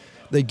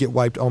 they get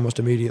wiped almost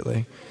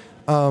immediately.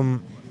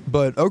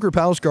 But Ogre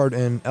Palace Guard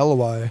and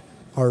LOI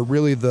are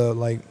really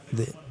the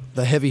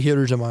heavy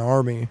hitters in my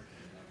army,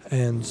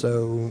 and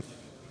so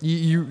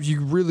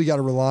you really got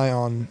to rely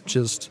on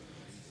just.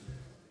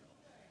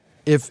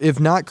 If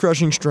not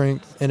crushing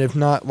strength, and if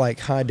not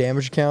high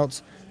damage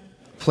counts,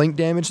 plink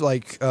damage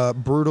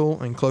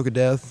Brutal and Cloak of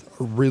Death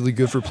are really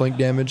good for plink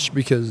damage,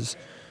 because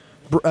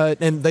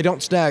and they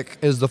don't stack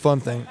is the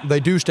fun thing. They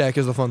do stack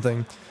is the fun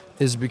thing,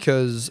 is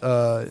because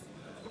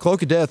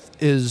Cloak of Death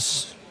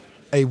is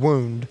a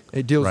wound.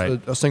 It deals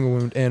a single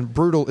wound, and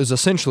Brutal is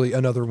essentially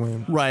another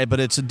wound. Right,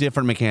 but it's a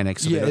different mechanic.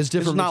 So it's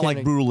different. It's not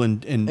like Brutal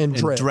and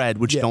Dread,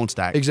 which don't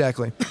stack.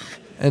 Exactly.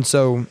 And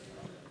so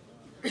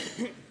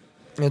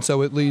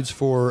it leads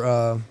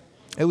for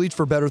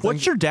better things.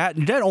 What's your dad?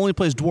 Your dad only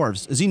plays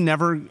dwarves. Is he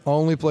never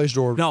only plays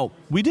dwarves? No,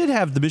 we did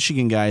have the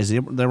Michigan guys. They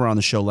were on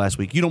the show last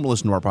week. You don't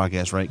listen to our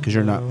podcast, right? Because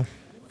you're not.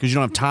 Because you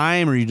don't have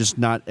time, or you're just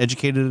not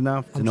educated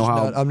enough to know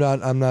how. I'm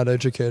not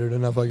educated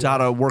enough. How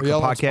to work a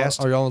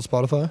podcast. Are y'all on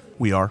Spotify?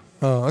 We are.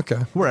 Oh, okay.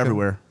 We're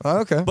everywhere. Oh,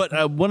 okay.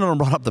 But one of them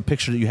brought up the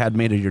picture that you had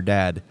made of your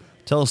dad.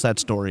 Tell us that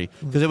story,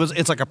 because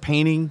it's like a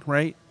painting,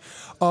 right?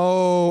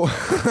 Oh,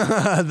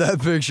 that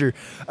picture.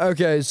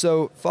 Okay,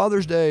 so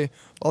Father's Day's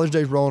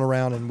rolling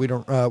around, and we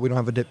don't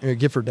have a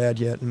gift for Dad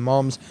yet. And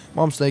Mom's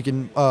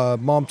thinking.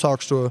 Mom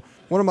talks to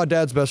one of my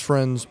dad's best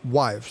friend's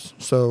wives.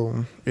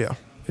 So yeah,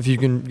 if you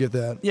can get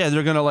that. Yeah,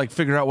 they're gonna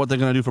figure out what they're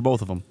gonna do for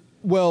both of them.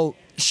 Well,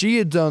 she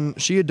had done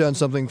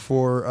something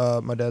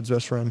for my dad's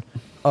best friend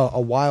a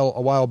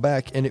while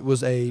back, and it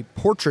was a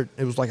portrait.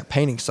 It was like a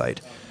painting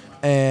site,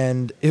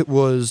 and it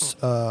was.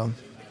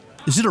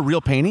 Is it a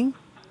real painting?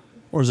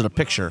 Or is it a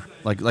picture,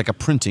 like a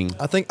printing?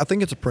 I think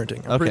it's a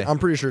printing. I'm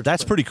pretty sure.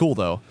 That's pretty cool,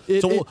 though.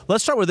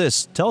 Let's start with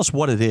this. Tell us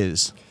what it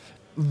is.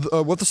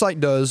 What the site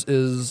does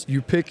is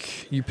you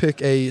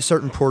pick a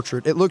certain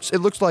portrait. It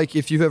looks like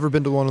if you've ever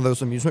been to one of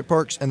those amusement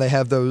parks, and they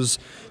have those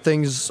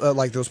things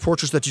like those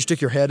portraits that you stick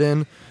your head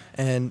in,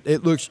 and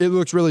it looks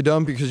really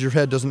dumb because your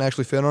head doesn't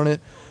actually fit on it.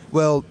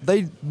 Well,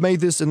 they made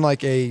this in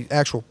a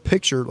actual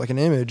picture, like an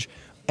image,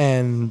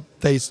 and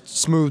they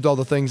smoothed all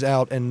the things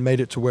out and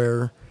made it to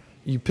where.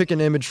 You pick an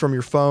image from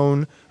your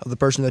phone of the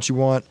person that you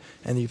want,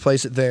 and you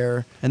place it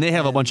there. And they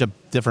have a bunch of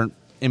different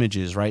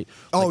images, right?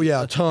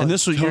 Yeah, tons. And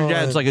this was your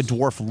dad's like a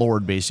dwarf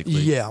lord, basically.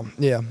 Yeah.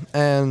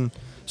 And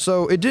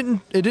so it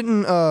didn't.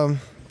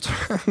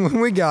 When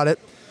we got it,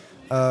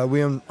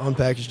 we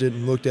unpackaged it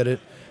and looked at it,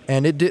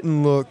 and it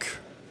didn't look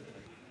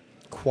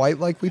quite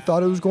like we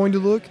thought it was going to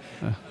look.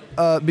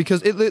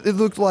 Because it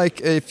looked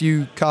like if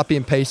you copy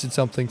and pasted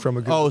something from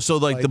a Google. Oh, so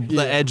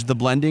the edge, the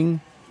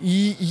blending.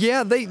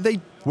 Yeah, they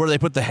where they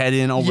put the head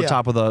in over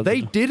top of the.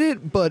 They did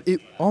it, but it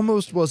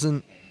almost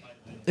wasn't.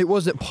 It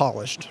wasn't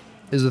polished.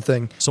 is the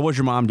thing. So what'd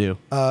your mom do?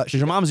 'Cause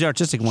your mom's the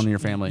artistic one in your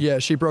family. Yeah,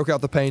 she broke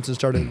out the paints and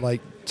started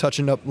like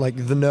touching up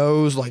like the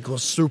nose, like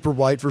was super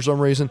white for some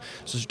reason.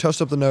 So she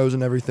touched up the nose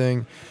and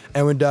everything.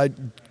 And when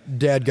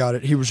Dad got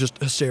it, he was just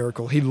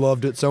hysterical. He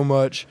loved it so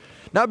much.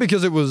 Not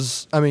because it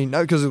was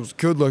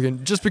good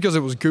looking, just because it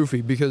was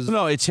goofy. Because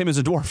No, it's him as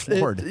a dwarf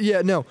lord.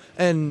 yeah, no.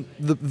 And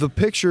the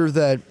picture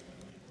that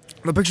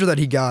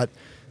he got,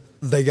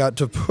 they got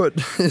to put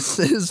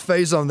his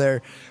face on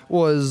there,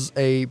 was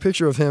a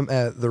picture of him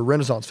at the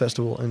Renaissance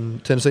Festival in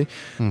Tennessee,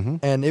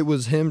 and it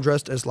was him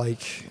dressed as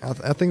like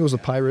I think it was a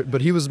pirate,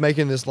 but he was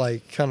making this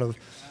like kind of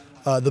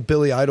the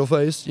Billy Idol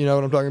face. You know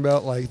what I'm talking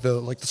about? Like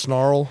the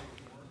snarl.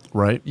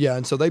 Right. Yeah,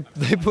 and so they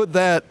put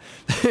that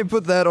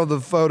on the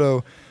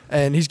photo,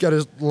 and he's got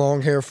his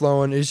long hair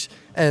flowing.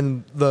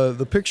 And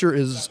the picture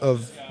is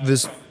of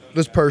this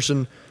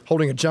person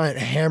holding a giant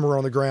hammer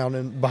on the ground,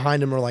 and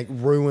behind him are like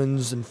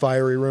ruins and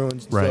fiery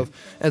ruins and stuff.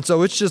 And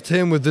so it's just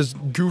him with this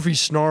goofy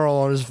snarl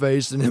on his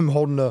face, and him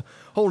holding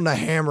a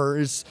hammer.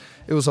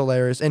 It was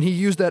hilarious, and he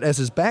used that as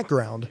his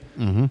background,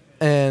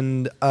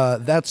 and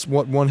that's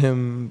what won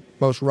him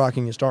most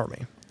rockingest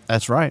army.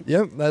 That's right.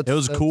 Yep, it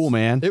was cool,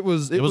 man. It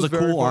was a very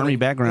cool funny. army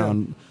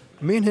background.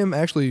 Yeah. Me and him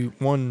actually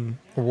won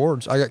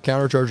awards. I got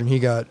countercharge, and he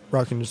got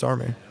rockingest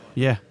army.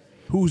 Yeah.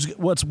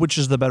 Which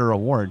is the better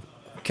award?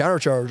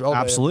 Countercharge, all day.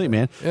 Absolutely,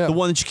 man. Yeah. The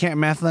one that you can't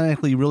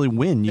mathematically really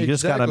win. You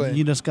just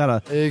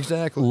gotta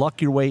exactly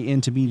luck your way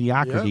into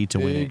mediocrity to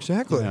win it.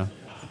 Exactly. Yeah.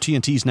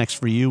 TNT's next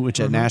for you, which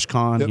at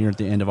NashCon here at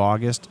the end of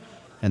August,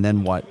 and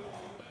then what?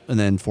 And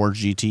then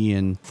Forge GT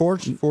and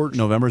Forge.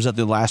 November. Is that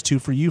the last two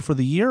for you for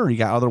the year, or you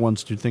got other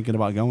ones you're thinking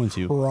about going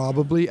to?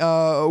 Probably.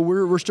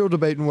 We're still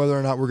debating whether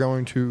or not we're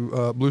going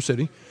to Blue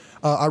City.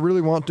 I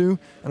really want to,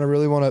 and I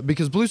really want to,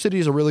 because Blue City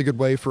is a really good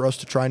way for us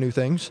to try new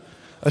things,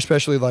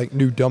 especially like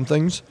new dumb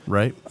things.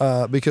 Right.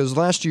 Because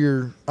last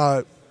year,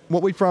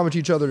 what we promised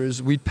each other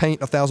is we'd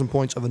paint 1,000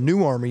 points of a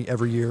new army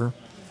every year,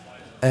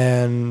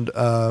 and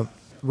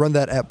run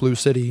that at Blue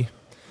City,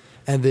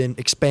 and then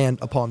expand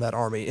upon that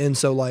army. And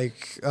so,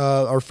 like,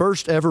 our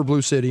first ever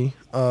Blue City,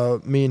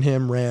 me and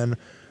him ran.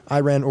 I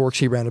ran Orcs,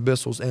 he ran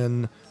Abyssals,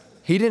 and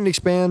he didn't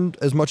expand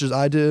as much as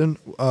I did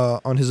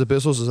on his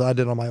Abyssals as I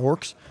did on my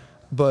Orcs,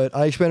 but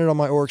I expanded on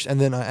my Orcs, and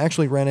then I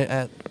actually ran it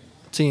at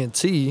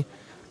TNT,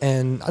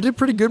 and I did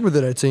pretty good with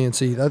it at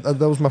TNT.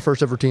 That was my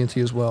first ever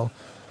TNT as well.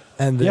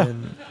 And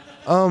then...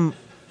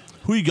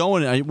 Who are you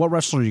going? What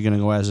wrestler are you going to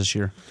go as this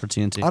year for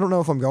TNT? I don't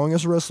know if I'm going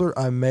as a wrestler.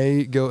 I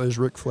may go as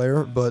Ric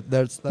Flair, but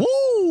that's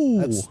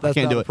Woo! I can't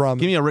not do a it. problem.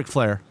 Give me a Ric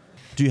Flair.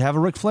 Do you have a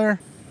Ric Flair?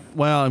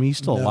 Well, I mean, he's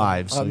still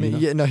alive. So,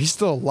 he's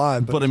still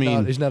alive, but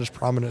he's not as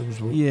prominent as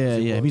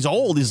He's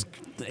old. He's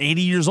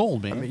 80 years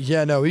old, man.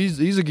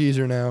 He's a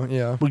geezer now.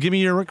 Yeah. Well, give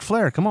me your Ric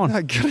Flair. Come on. I'm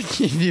not gonna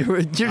give you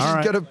it. You're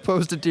just gonna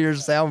post it to your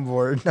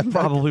soundboard.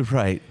 Probably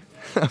right.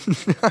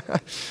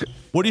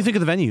 What do you think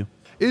of the venue?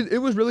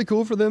 It was really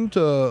cool for them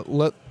to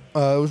let.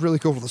 It was really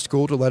cool for the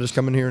school to let us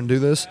come in here and do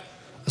this,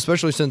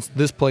 especially since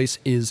this place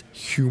is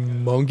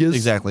humongous.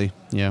 Exactly.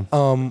 Yeah.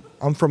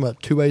 I'm from a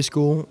 2A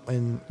school,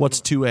 and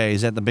what's 2A?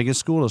 Is that the biggest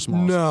school or the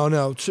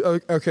smallest?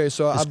 No. Okay,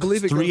 so I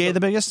believe it 3A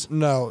the biggest?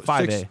 No,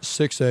 5A.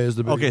 6A is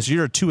the biggest. Okay, so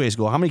you're a 2A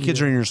school. How many kids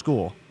are in your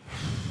school?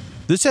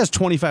 This has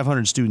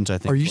 2,500 students, I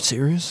think. Are you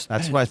serious?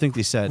 That's what I think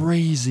they said.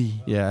 Crazy.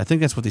 Yeah, I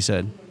think that's what they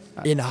said.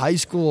 In high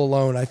school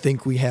alone, I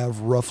think we have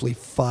roughly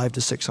 500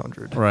 to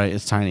 600. Right,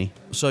 it's tiny.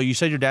 So you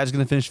said your dad's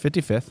going to finish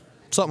 55th.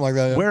 Something like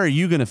that. Yeah. Where are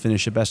you going to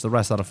finish the best of the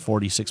rest out of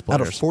 46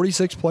 players? Out of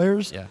 46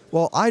 players? Yeah.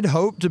 Well, I'd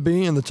hope to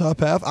be in the top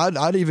half.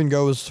 I'd even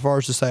go as far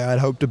as to say I'd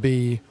hope to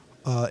be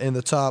in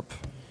the top,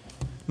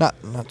 not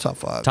top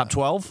 5. Top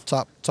 12?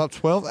 Top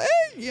 12?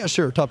 Yeah,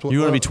 sure. Top 12.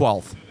 You want to be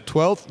 12th?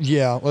 12th?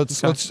 Yeah.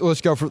 Let's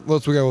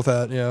go with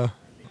that. Yeah.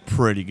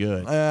 Pretty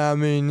good. I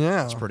mean,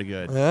 yeah. That's pretty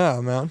good. Yeah,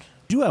 man.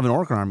 You do have an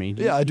orc army.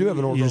 Yeah, I do have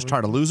an orc You just army.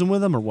 try to lose them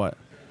with them or what?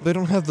 They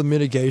don't have the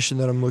mitigation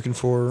that I'm looking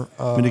for.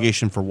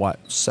 Mitigation for what?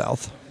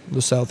 The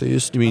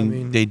southeast. You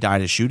mean they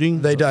died of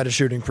shooting? They died of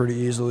shooting pretty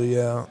easily.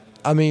 Yeah.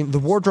 I mean, the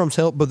war drums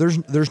help, but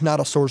there's not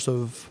a source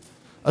of,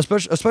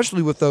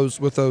 especially with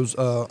those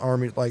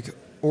armies like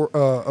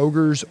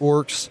ogres,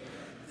 orcs.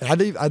 I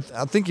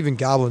think even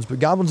goblins, but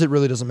goblins it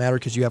really doesn't matter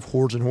because you have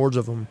hordes and hordes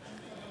of them.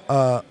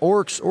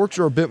 Orcs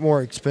are a bit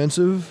more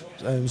expensive,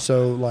 and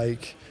so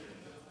like.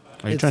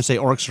 Are you trying to say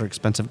orcs are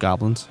expensive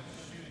goblins?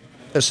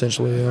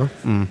 Essentially, yeah.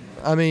 Mm.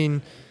 I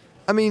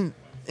mean,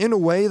 in a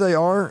way they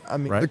are. I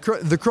mean, Right.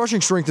 the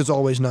crushing strength is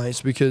always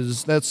nice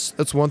because that's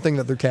one thing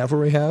that their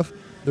cavalry have.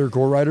 Their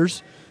gore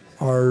riders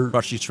are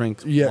Crushing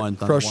strength. yeah, 1,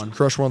 thunder 1.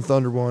 crush 1,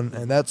 thunder 1,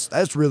 and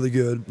that's really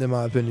good in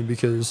my opinion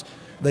because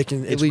they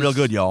can. It's real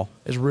good, y'all.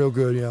 It's real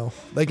good,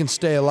 They can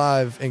stay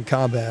alive in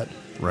combat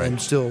Right.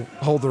 and still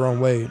hold their own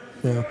weight.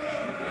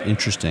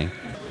 Interesting.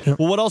 Yeah.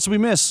 Well, what else did we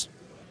miss?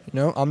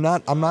 I'm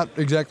not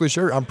exactly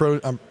sure.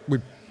 We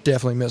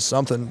definitely missed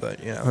something, but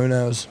who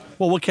knows?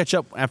 Well, we'll catch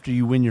up after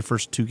you win your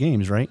first 2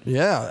 games, right?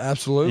 Yeah,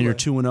 absolutely. And you're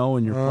 2-0,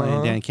 and you're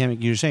playing Dan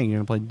Kamek. You're saying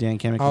you're going to play Dan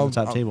Kamek on the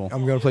top table.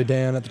 I'm going to play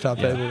Dan at the top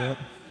table. Yeah.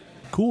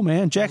 Cool,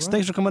 man. Jax,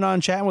 thanks for coming on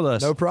and chatting with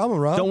us. No problem,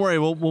 Rob. Don't worry,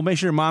 we'll make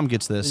sure your mom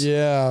gets this.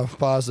 Yeah,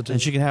 positive.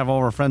 And she can have all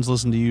of her friends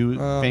listen to you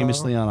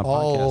famously on a podcast.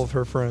 All of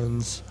her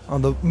friends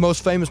on the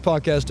most famous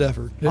podcast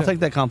ever. Yeah. I'll take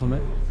that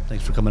compliment.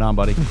 Thanks for coming on,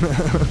 buddy.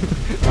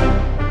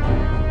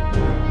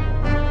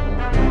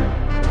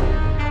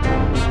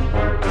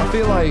 I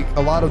feel like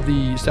a lot of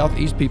the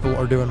Southeast people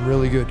are doing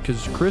really good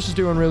because Chris is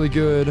doing really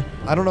good.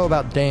 I don't know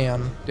about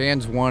Dan.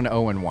 Dan's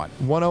 1-0-1.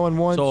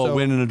 1-0-1. So a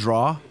win and a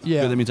draw?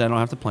 Yeah. Good, that means I don't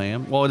have to play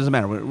him. Well, it doesn't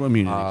matter. We're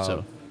immunity,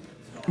 so.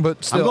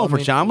 But still, I'm going for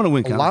John. I'm going to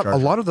win a counter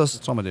charge. lot of those.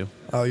 That's what I'm going to do.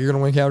 Oh, you're going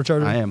to win counter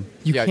charge? I am.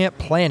 You Yeah. can't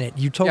plan it.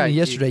 You told Yeah, me you-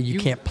 yesterday you you-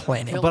 can't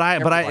plan it.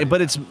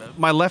 But it's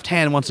my left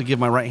hand wants to give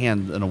my right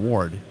hand an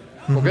award.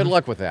 Well, good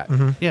luck with that.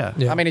 Yeah.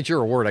 Yeah. I mean, it's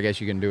your award. I guess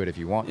you can do it if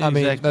you want. I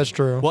mean, Exactly. that's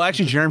true. Well,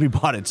 actually, Jeremy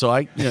bought it, so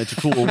it's a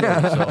cool award.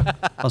 So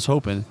I was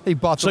hoping. He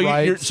bought the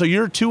rights. So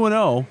you're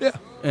 2-0. Yeah.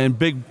 And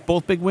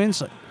both big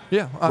wins.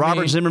 Yeah.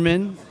 Robert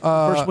Zimmerman,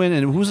 first win,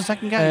 and who was the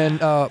second guy?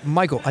 And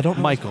Michael. I don't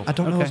know. Michael. I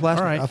don't know Okay, his last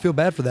all name. right. I feel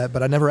bad for that,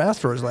 but I never asked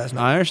for his last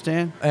name. I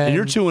understand. And And-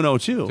 you're 2-0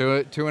 too.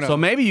 2-0. So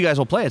maybe you guys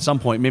will play at some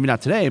point. Maybe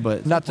not today,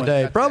 but Not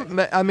today.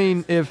 Probably. I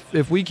mean,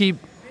 if we keep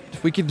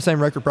the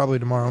same record, probably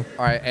tomorrow.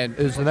 All right, and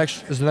Is the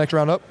next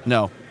round up?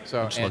 No.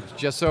 so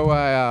just so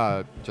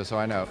I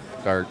know,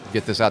 or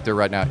get this out there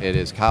right now, it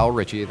is Kyle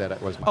Ritchie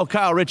that was my. Oh,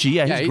 Kyle Ritchie.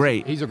 Yeah, he's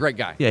great. He's a great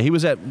guy. Yeah, he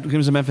was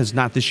in Memphis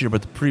not this year,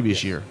 but the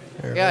previous year.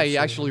 Yeah, he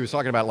actually was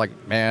talking about like,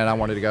 man, I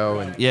wanted to go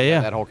and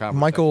Yeah. that whole conversation.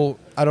 Michael,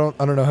 I don't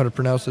know how to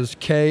pronounce this.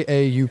 Kaup.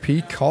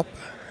 Kaup.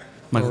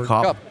 Michael Or-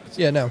 Kopp. Cup.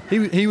 Yeah, no.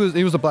 He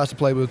was a blast to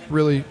play with.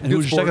 Really. And good who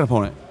was your sport. second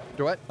opponent?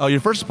 Do what? Oh, your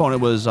first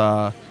opponent was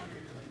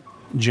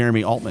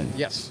Jeremy Altman.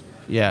 Yes.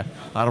 Yeah,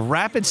 out of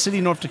Rapid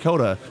City, North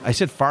Dakota. I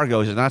said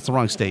Fargo. He said, that's the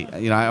wrong state.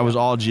 I was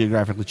all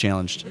geographically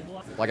challenged.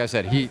 Like I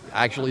said, he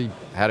actually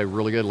had a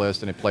really good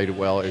list and it played it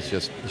well. It's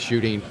just the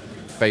shooting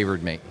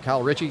favored me.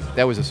 Kyle Ritchie,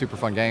 that was a super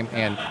fun game,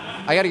 and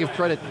I got to give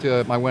credit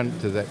to my win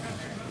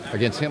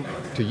against him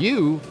to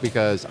you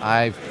because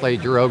I've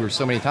played your ogre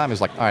so many times.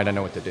 It's like, all right, I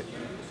know what to do.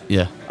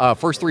 Yeah.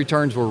 First 3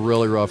 turns were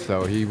really rough,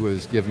 though. He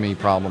was giving me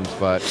problems,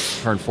 but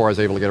turn 4 I was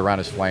able to get around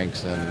his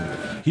flanks.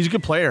 And He's a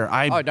good player.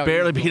 I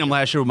barely beat him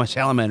last year with my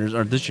Salamanders,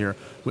 or this year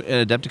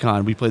at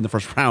Adepticon. We played in the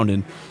first round,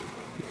 and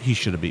he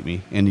should have beat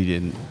me, and he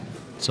didn't.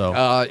 So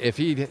if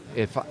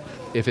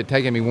it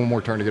taken me one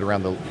more turn to get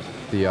around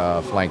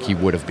the flank, he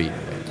would have beaten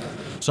me.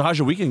 So how's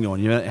your weekend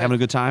going? You having a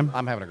good time?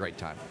 I'm having a great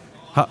time.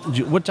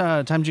 What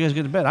time did you guys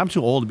get to bed? I'm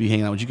too old to be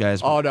hanging out with you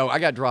guys. Oh, no, I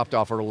got dropped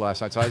off early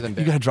last night, so I was in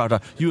bed. You got dropped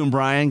off. You and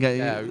Brian got.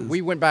 Yeah,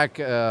 we went back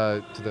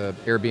to the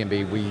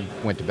Airbnb. We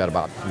went to bed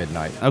about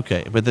midnight.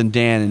 Okay, but then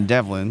Dan and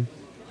Devlin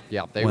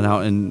Yeah, they went were,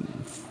 out, and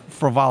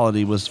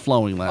frivolity was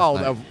flowing last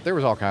night. Oh, there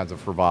was all kinds of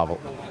frivolity.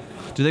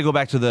 Did they go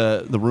back to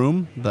the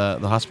room, the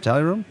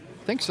hospitality room?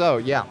 I think so,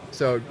 yeah.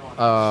 So,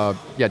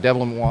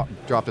 Devlin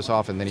dropped us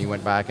off, and then he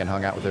went back and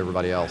hung out with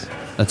everybody else.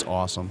 That's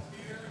awesome.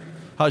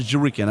 How's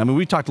your weekend? I mean,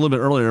 we talked a little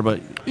bit earlier, but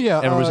Yeah.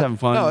 everybody's having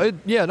fun. Having.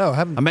 I met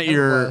having a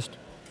your- blast.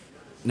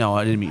 No,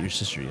 I didn't meet your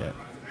sister yet.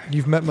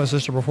 You've met my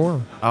sister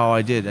before. Oh,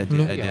 I did.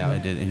 Yeah. I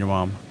did. And your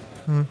mom.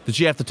 Did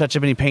she have to touch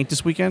up any paint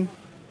this weekend?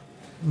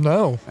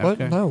 No.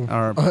 What? Okay. No.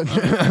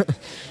 Or-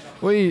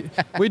 We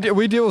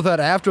deal with that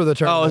after the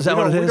tournament. Oh, is that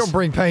what it We is? don't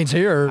bring paints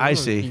here. I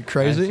see. You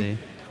crazy? I see.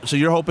 So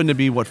you're hoping to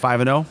be what,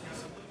 5-0?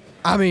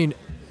 I mean,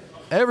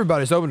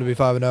 everybody's hoping to be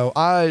 5-0.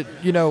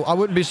 I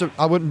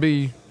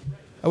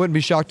wouldn't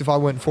be shocked if I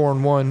went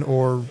 4-1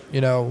 or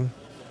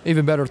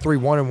even better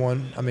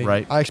 3-1-1. I mean,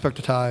 Right. I expect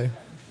a tie.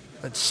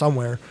 It's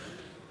somewhere.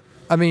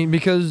 I mean,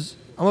 because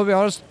I'm gonna be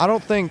honest, I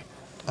don't think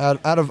out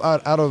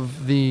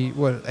of the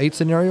 8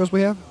 scenarios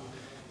we have,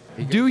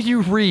 do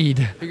you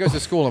read He goes to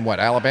school in what,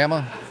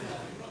 Alabama?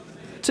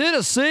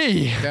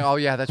 Tennessee? Oh,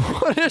 yeah, that's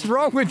What is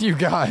wrong with you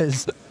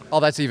guys? Oh,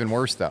 that's even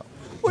worse, though.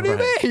 What do you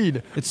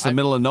mean? It's the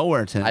middle of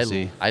nowhere,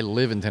 Tennessee. I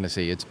live in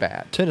Tennessee. It's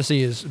bad.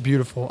 Tennessee is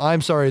beautiful.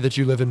 I'm sorry that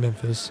you live in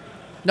Memphis.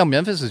 No,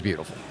 Memphis is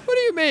beautiful. What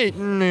do you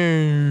mean?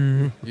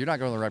 No. You're not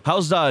going the right.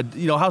 How's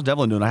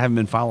Devlin doing? I haven't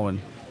been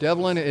following.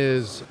 Devlin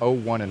is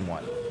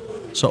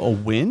 0-1-1. So a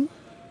win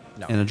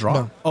No. and a draw.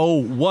 No.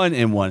 Oh,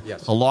 1-1.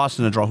 Yes. A loss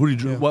and a draw.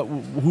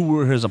 Who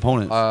were his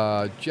opponents?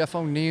 Jeff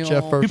O'Neill.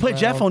 Jeff first you played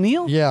round. Jeff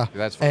O'Neill? Yeah.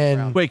 That's first and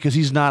round. Wait, because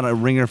he's not a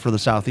ringer for the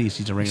Southeast.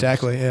 He's a ringer.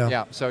 exactly. Yeah.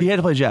 Yeah, so He had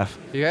to play Jeff,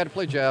 he had to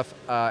play Jeff.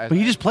 but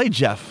he just played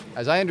Jeff.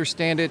 As I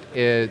understand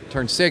it,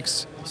 turn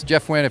 6, it's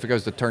Jeff win. If it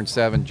goes to turn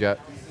 7,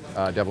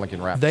 Devlin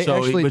can wrap. They So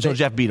actually so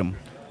Jeff beat him.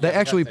 they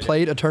actually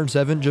played a turn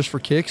 7 just for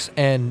kicks,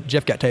 and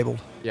Jeff got tabled.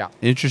 Yeah.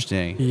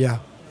 Interesting. Yeah.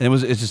 And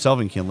it's a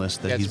Selvin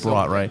list that Yeah, he's it's a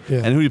brought, Selvin. right? Yeah.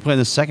 And who do you play in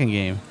the second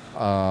game?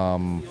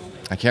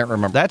 I can't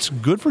remember. That's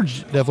good for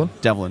Devlin.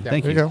 Devlin.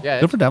 Thank there you. you go. Yeah,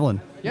 Good for Devlin.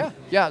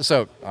 Yeah.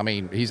 So, I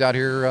mean, he's out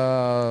here.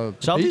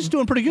 Southeast is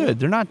doing pretty good.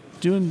 They're not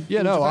doing.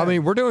 Yeah, doing no, too I bad.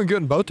 mean, we're doing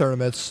good in both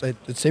tournaments.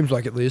 It seems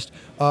like, at least.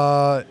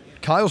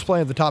 Kyle's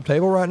playing at the top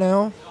table right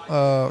now.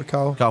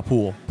 Kyle. Kyle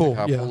Poole. Poole,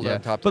 Kyle yeah. Poole, Yeah.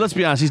 top But let's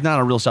be honest, he's not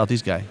a real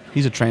Southeast guy.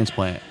 He's a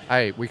transplant.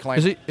 Hey, we claim.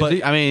 Is he?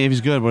 But I mean, if he's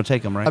good, we'll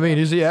take him, right? I mean,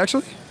 is he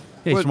actually? yeah,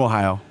 he's what- from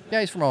Ohio.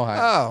 Yeah, he's from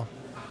Ohio. Oh.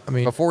 I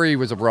mean, Before he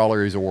was a brawler,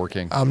 he was a war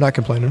king. I'm not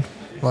complaining.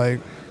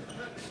 Like,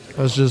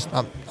 It's just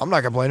I'm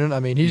not complaining. I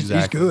mean, he's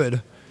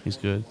good. He's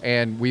good.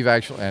 And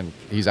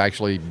he's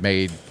actually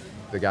made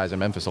the guys in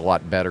Memphis a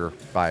lot better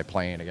by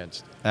playing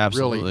against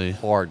really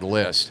hard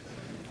list.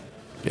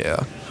 Yeah.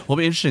 Well, it'll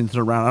be interesting to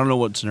throw around. I don't know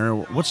what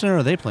scenario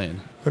are they playing?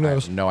 Who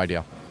knows? No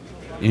idea.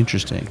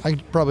 Interesting. I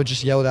could probably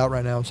just yell it out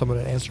right now and someone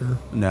would answer.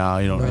 No,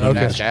 you don't. No, You okay.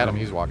 can Ask Adam,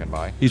 he's walking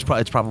by. It's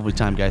probably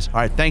time, guys. All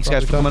right, thanks,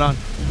 guys, for coming on.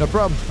 No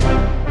problem.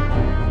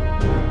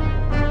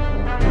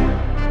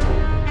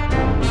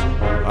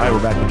 All right,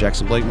 we're back with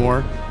Jackson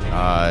Blakemore.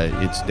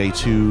 It's day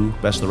 2.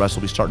 Best of the Rest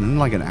will be starting in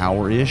like an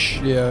hour-ish.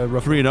 Yeah,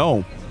 roughly.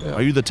 3-0. Yeah.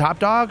 Are you the top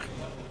dog?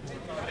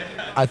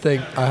 I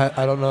think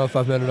I don't know if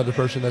I've met another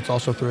person that's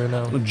also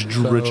 3-0.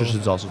 Drew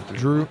Richardson's also 3.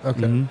 Drew.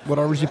 Okay. What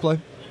hour does he play?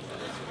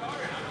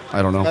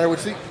 I don't know.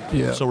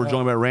 Yeah. So we're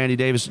joined by Randy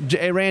Davis.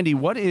 Hey, Randy,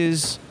 what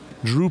is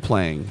Drew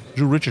playing?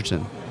 Drew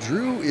Richardson.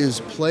 Drew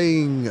is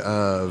playing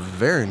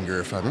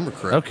Varinger, if I remember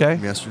correctly.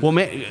 Okay.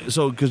 Yesterday. Well,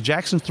 so because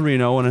Jackson's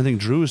 3-0, and I think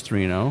Drew is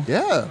 3-0.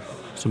 Yeah.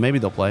 So maybe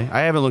they'll play.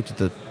 I haven't looked at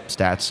the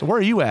stats. Where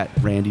are you at,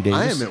 Randy Davis?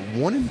 I am at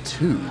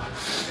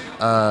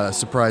 1-2.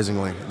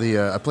 Surprisingly,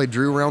 I played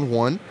Drew round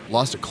 1,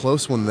 lost a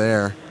close one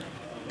there,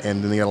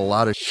 and then they got a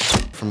lot of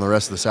from the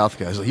rest of the South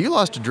guys. Like, you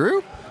lost to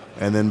Drew,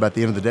 and then by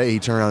the end of the day, he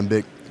turned around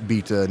and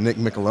beat Nick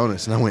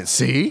Michelonis, and I went,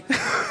 see?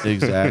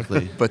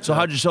 Exactly. But so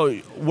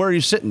where are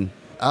you sitting?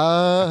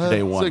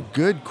 Day 1. It's a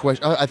good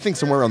question. I think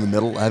somewhere around the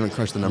middle. I haven't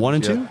crunched the numbers 1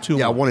 and 2? yet. 2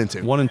 Yeah, and 1 and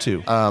 2. 1 and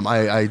 2.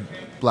 I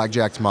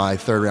blackjacked my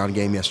third round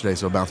game yesterday,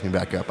 so it bounced me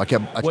back up. I tried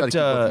to keep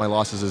up with my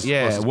losses as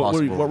close as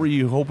possible. What were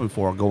you hoping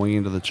for going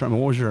into the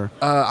tournament? What was your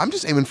I'm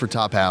just aiming for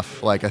top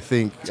half. Like, I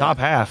think top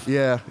half?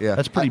 Yeah.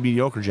 That's pretty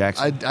mediocre,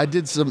 Jackson. I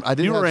did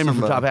You were aiming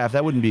for top half.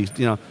 That wouldn't be,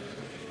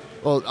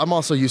 Well, I'm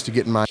also used to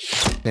getting my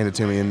handed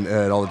to me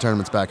at all the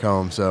tournaments back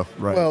home. So,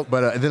 right. Well,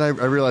 but then I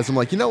realized, I'm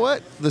like, you know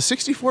what? The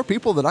 64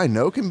 people that I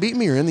know can beat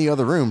me are in the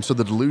other room. So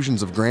the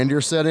delusions of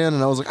grandeur set in,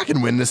 and I was like, I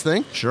can win this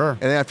thing. Sure.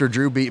 And after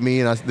Drew beat me,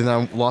 and then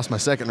I lost my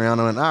second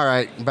round, I went, all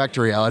right, back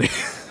to reality.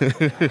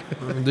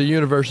 The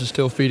universe is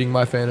still feeding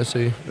my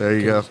fantasy. There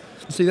you go.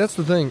 See, that's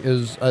the thing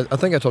is, I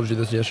think I told you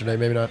this yesterday,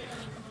 maybe not.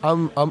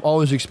 I'm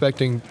always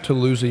expecting to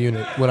lose a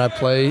unit when I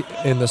play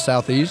in the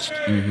Southeast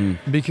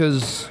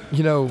because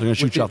they're gonna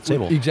shoot you off the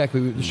table.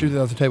 Exactly, shoot it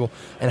off the table,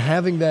 and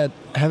having that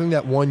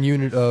one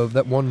unit of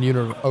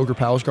Ogre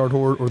Palace Guard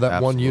Horde or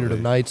that one unit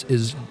of Knights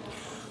is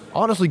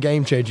honestly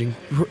game changing.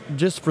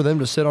 Just for them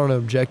to sit on an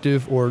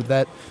objective or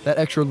that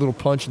extra little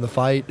punch in the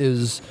fight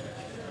is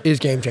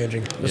game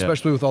changing,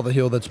 especially with all the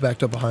heal that's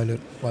backed up behind it.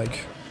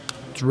 Like,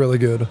 it's really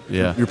good.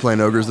 Yeah. You're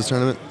playing Ogres this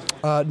tournament?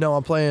 No,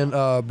 I'm playing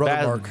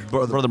Brother Mark.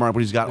 Brother Mark, but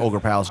he's got Ogre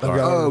Palace Guard.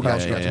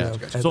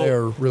 And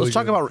they're really let's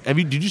talk good. about.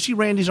 Did you see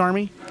Randy's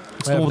army?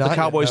 It's the I have one with the not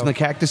yet, Cowboys no. and the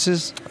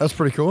cactuses. That's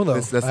pretty cool, though.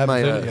 That's I haven't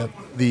my seen it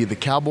yet. the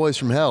Cowboys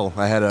from Hell.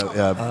 I had the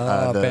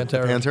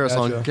Pantera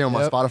song Gotcha. came on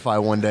my Yep.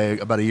 Spotify one day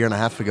about a year and a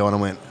half ago, and I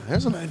went,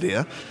 "There's an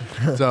idea."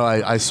 So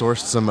I sourced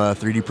some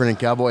 3D printed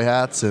cowboy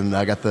hats, and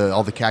I got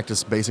all the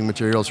cactus basing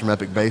materials from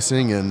Epic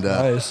Basing, and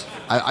Nice.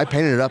 I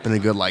painted it up in a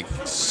good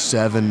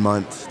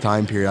 7-month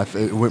time period.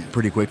 It went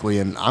pretty quickly,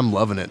 and I'm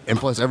loving it. And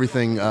plus,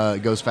 everything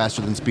goes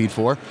faster than Speed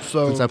 4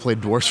 since I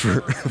played Dwarfs for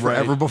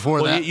forever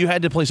before that. You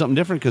had to play something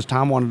different because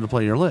Tom wanted to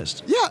play your list.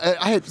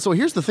 Yeah, so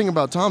here's the thing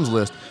about Tom's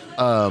list.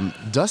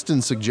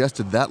 Dustin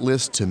suggested that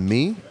list to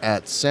me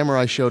at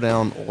Samurai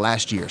Showdown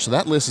last year. So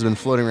that list has been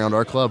floating around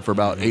our club for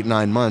about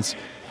 8-9 months.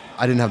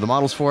 I didn't have the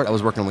models for it. I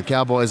was working on the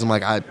Cowboys. I'm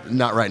like,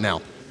 not right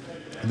now.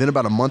 Then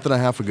about a month and a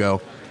half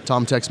ago,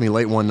 Tom texted me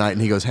late one night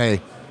and he goes,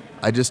 hey,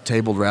 I just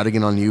tabled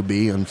Radigan on UB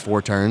in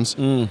 4 turns.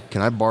 Can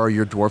I borrow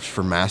your dwarfs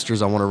for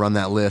Masters? I want to run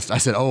that list. I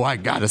said, I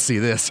got to see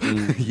this.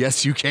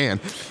 Yes, you can.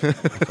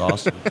 That's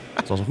awesome.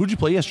 Who'd you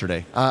play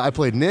yesterday? I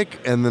played Nick,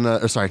 and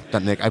then, sorry,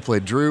 not Nick. I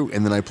played Drew,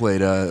 and then I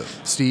played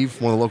Steve,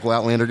 one of the local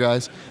Outlander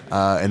guys.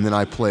 And then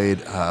I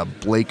played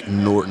Blake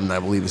Norton, I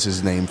believe is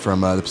his name,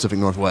 from the Pacific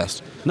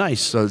Northwest.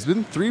 Nice. So it's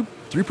been three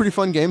pretty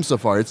fun games so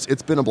far.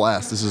 It's been a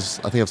blast.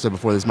 I think I've said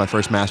before, this is my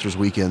first Masters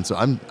weekend, so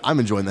I'm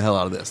enjoying the hell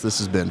out of this. This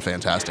has been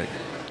fantastic.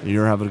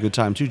 You're having a good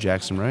time too,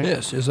 Jackson, right?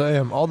 Yes, I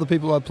am. All the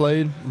people I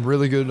played,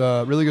 really good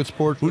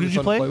support. Who did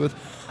you play? With?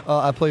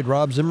 I played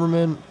Rob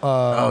Zimmerman,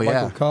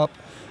 Michael Kopp,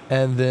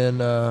 and then...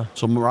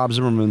 so Rob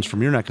Zimmerman's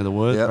from your neck of the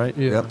woods, right?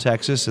 Yeah.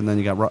 Texas, and then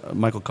you got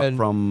Michael Kopp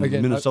from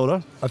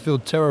Minnesota. I feel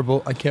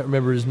terrible. I can't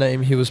remember his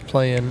name. He was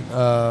playing...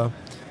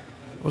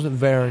 wasn't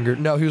Varinger.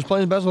 No, he was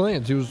playing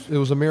Basilians. It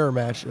was a mirror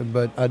match,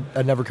 but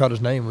I never caught his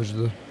name, which is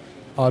the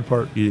odd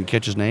part. You didn't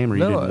catch his name, or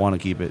you didn't want to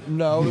keep it?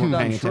 No, it's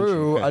not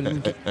true. I'm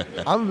going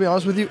to be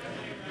honest with you.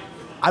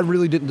 I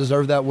really didn't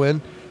deserve that win.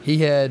 He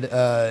had...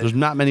 There's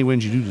not many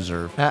wins you do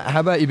deserve. How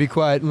about you be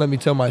quiet and let me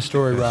tell my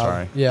story, Rob?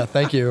 Sorry. Yeah,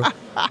 thank you.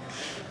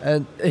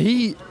 And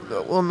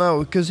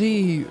because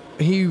he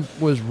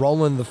was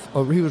rolling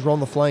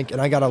the flank, and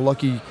I got a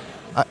lucky...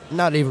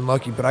 not even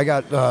lucky, but I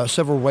got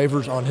several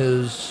waivers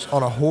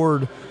on a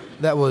horde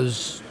that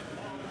was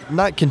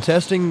not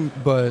contesting,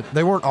 but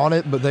they weren't on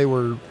it, but they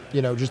were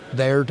just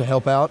there to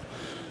help out.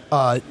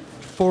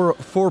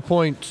 4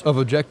 points of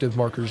objective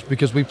markers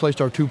because we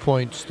placed our 2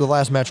 points. The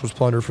last match was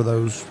plunder for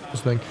this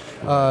thing.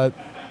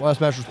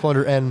 Last match was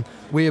plunder, and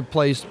we had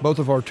placed both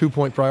of our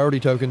 2-point priority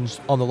tokens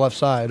on the left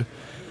side.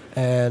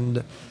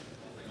 And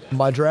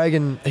my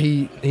dragon,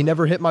 he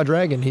never hit my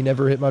dragon. He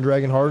never hit my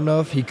dragon hard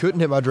enough. He couldn't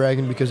hit my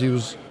dragon because he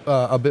was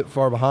a bit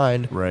far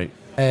behind. Right.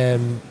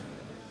 And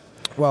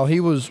while he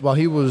was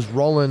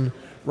rolling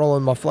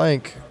my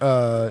flank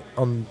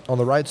on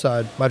the right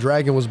side, my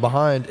dragon was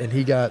behind, and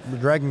the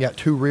dragon got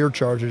 2 rear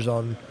charges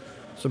on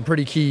some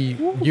pretty key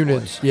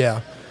units. Boy.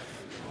 Yeah,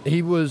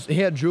 he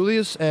had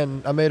Julius,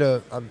 and I made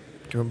a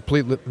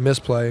complete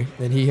misplay,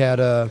 and he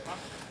had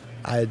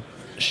I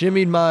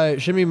shimmied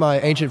my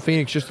Ancient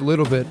Phoenix just a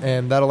little bit,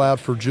 and that allowed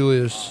for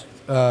Julius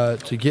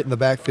to get in the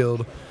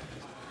backfield.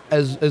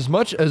 As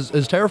much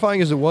as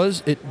terrifying as it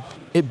was,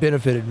 it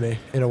benefited me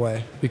in a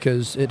way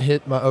because it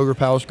hit my Ogre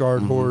Palace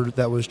Guard horde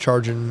that was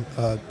charging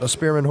a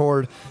Spearman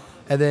horde,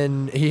 and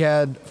then he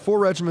had 4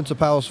 regiments of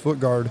Palace Foot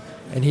Guard,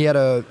 and he had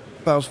a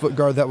Palace Foot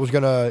Guard that was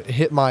going to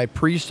hit my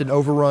priest and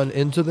overrun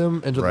into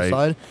the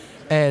side,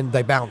 and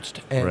they bounced,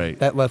 and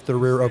that left the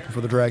rear open for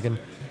the dragon,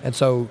 and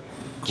so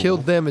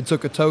killed them and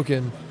took a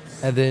token.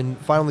 And then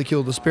finally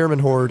killed the Spearman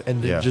horde,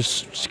 and then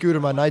just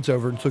scooted my knights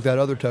over and took that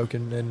other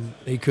token, and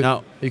he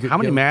couldn't. Now, how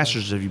many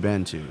masters have you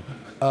been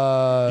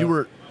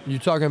to? You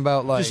talking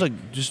about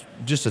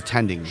just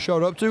attending?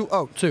 Showed up to?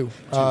 Oh, 2.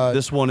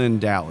 This one in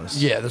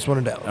Dallas. Yeah, this one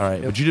in Dallas. All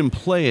right, but you didn't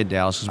play at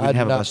Dallas because we didn't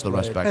have a rest of the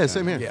rest back. Yeah,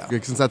 same here. Yeah.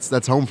 Since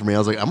that's home for me, I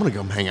was like, I'm gonna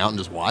go hang out and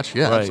just watch.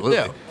 Yeah, absolutely.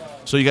 Yeah.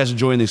 So you guys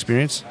enjoying the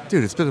experience?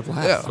 Dude, it's been a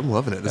blast. Yeah. I'm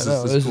loving it. This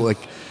is cool.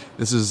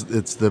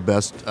 It's the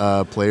best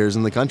players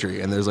in the country,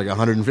 and there's like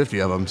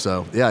 150 of them.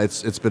 So yeah,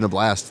 it's been a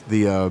blast.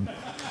 The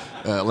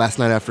last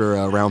night after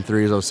round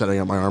 3, as I was setting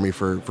up my army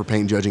for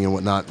paint judging and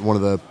whatnot, one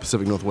of the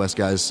Pacific Northwest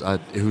guys,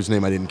 whose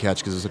name I didn't catch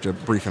because it was such a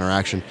brief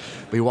interaction,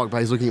 but he walked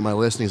by, he's looking at my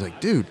list, and he's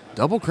like, "Dude,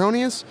 double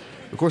Cronius?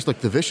 Of course, like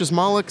the Vicious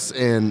Molochs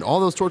and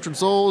all those Tortured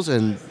Souls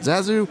and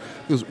Zazu."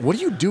 He goes, "What are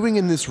you doing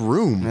in this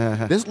room?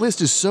 This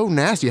list is so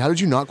nasty. How did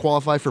you not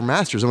qualify for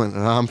Masters?" I went,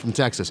 "I'm from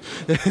Texas."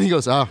 And he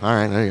goes, "Oh, all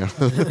right, there you go."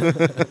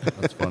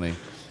 That's funny.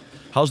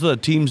 How's your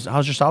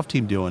South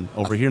team doing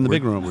over here in the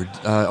big room?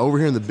 Over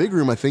here in the big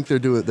room, I think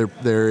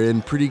they're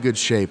in pretty good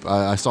shape.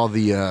 I saw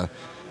the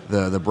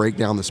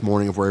breakdown this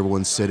morning of where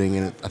everyone's sitting,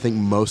 and I think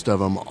most of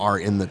them are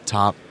in the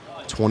top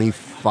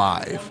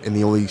 25, and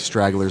the only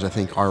stragglers I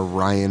think are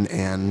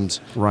Ryan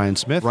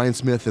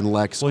Smith and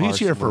Lex. Well, he's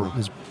here for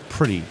his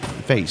pretty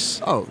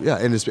face. Oh yeah,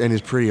 and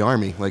his pretty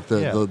army. Like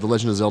the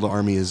Legend of Zelda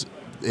army is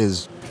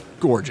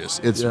gorgeous.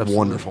 It's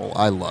wonderful.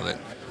 I love it.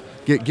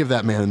 Give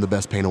that man the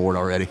best paint award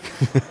already.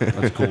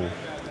 That's cool.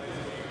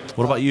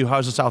 What about you?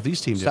 How's the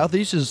Southeast team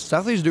doing?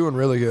 Southeast doing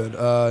really good.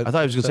 I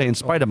thought he was going to say in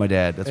spite of my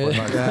dad. That's what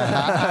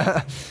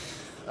I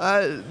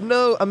thought.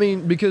 No, I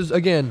mean, because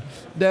again,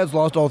 Dad's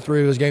lost all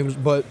 3 of his games,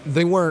 but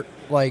they weren't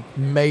like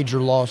major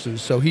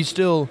losses. So he's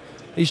still.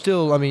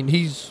 I mean,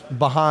 he's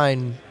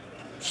behind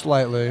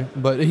slightly,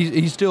 but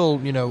he's still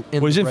in.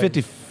 Well, he's in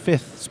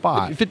 55th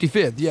spot.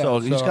 55th, yeah. So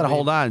he's got to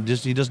hold on.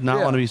 He does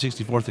not want to be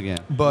 64th again.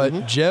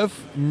 But Jeff,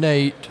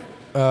 Nate.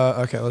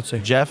 Okay, let's see.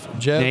 Jeff,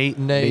 Nate,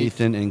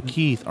 Nathan, and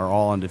Keith are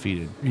all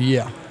undefeated.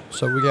 Yeah.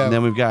 So and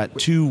then we've got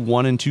 2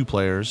 1 and 2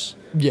 players.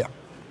 Yeah.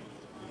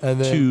 And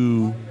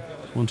then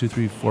 1, 2,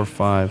 3, 4,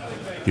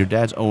 5. Your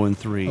dad's 0 and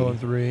 3. 0 and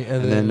 3.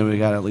 And then we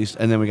got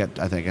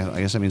I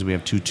guess that means we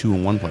have 2 2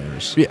 and 1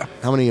 players. Yeah.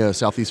 How many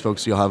Southeast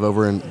folks do y'all have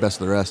over in Best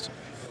of the Rest?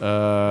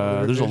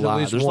 There's a lot.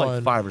 There's one.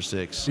 like 5 or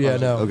 6. Yeah,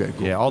 no. Okay,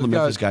 cool. Yeah, all the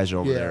Memphis guys are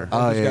over there.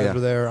 Memphis guys are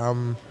there.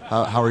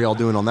 How are y'all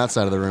doing on that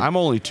side of the room? I'm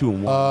only 2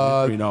 and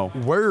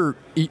 1. We're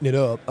eating it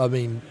up. I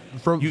mean,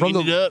 from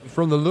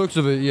the looks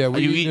of it, yeah. We're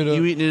eating it up.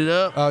 You eating it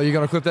up? Oh, you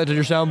gonna clip that to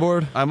your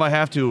soundboard? I might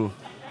have to.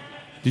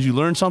 Did you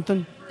learn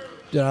something?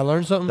 Did I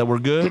learn something? That we're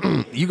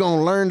good? You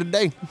gonna learn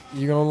today.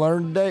 You gonna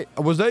learn today.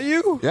 Was that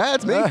you? Yeah,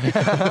 it's me.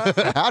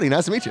 Howdy,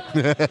 nice to meet you.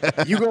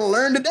 You gonna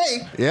learn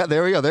today. Yeah,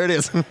 there we go. There it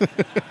is.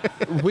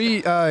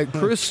 We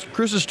Chris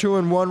is 2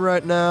 and 1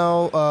 right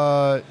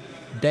now.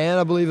 Dan,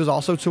 I believe, is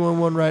also 2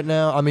 and 1 right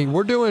now. I mean,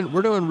 we're doing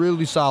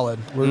really solid.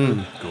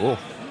 Cool.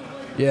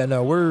 Yeah,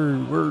 no,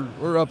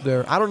 we're up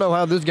there. I don't know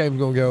how this game's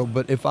gonna go,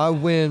 but if I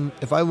win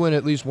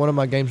at least one of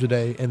my games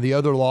today, and the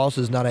other loss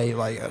is not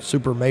a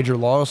super major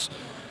loss,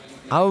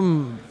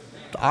 I'm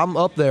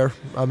up there.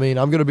 I mean,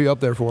 I'm gonna be up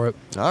there for it.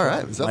 All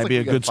right, might be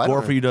a good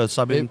score for you to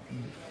sub in.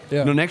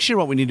 Yeah. Next year,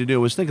 what we need to do, I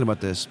was thinking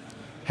about this.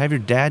 Have your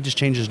dad just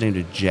change his name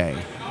to Jay.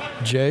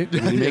 Jay. He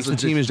makes the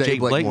team as Jake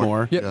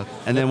Blakemore. Yeah.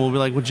 And then we'll be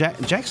like, well,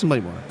 Jackson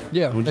Blakemore.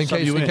 Yeah. We'll in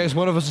case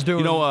one of us is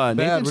doing.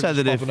 Nathan said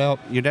that if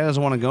your dad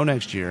doesn't want to go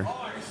next year,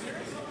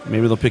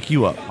 maybe they'll pick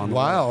you up.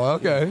 Wow.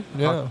 Okay.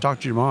 Yeah. Talk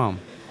to your mom.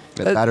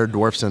 That battered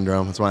dwarf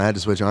syndrome. That's why I had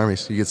to switch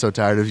armies. You get so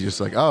tired of it, you're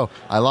just like, oh,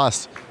 I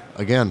lost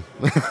again.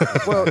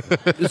 Well,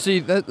 you see,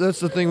 that's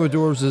the thing with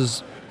dwarves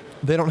is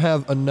they don't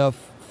have enough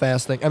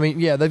fast thing. I mean,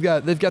 yeah, they've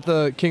got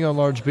the King on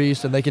Large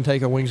Beast, and they can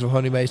take a Wings of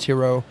Honey Mace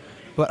hero,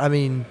 but I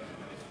mean,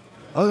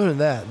 Other than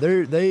that,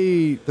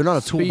 they're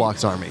not a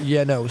toolbox army.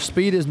 Yeah, no,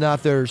 speed is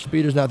not their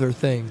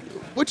thing.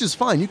 Which is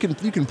fine. You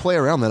can play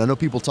around that. I know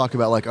people talk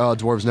about like, oh,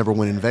 dwarves never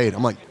win invade.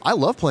 I'm like, I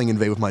love playing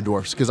invade with my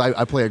dwarves because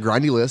I play a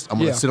grindy list. I'm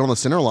going to sit on the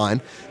center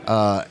line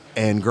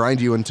and grind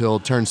you until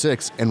turn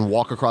 6 and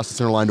walk across the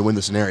center line to win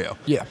the scenario.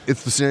 Yeah.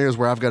 It's the scenarios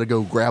where I've got to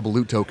go grab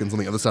loot tokens on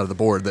the other side of the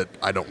board that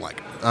I don't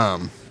like.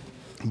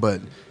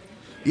 But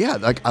yeah,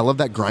 like I love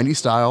that grindy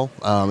style,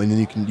 and then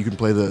you can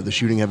play the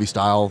shooting heavy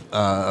style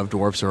of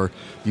dwarfs, or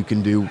you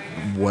can do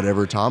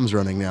whatever Tom's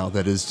running now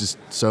that is just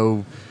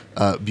so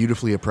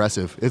beautifully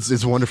oppressive.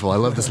 It's wonderful. I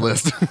love this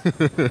list.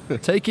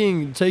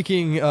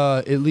 taking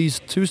at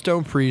least 2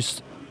 Stone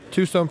Priests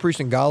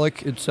and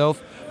Gallic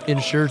itself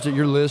ensures that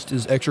your list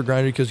is extra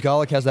grindy because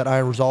Gallic has that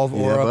Iron Resolve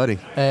aura. Yeah, buddy.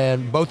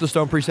 And both the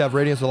Stone Priests have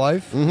Radiance of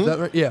Life. Is that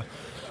right? Yeah.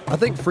 I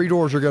think free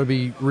doors are going to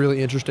be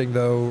really interesting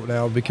though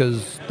now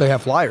because they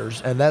have flyers,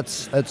 and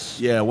that's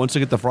yeah. Once they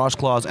get the Frost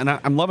Claws, and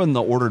I'm loving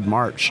the ordered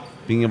march,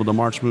 being able to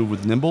march move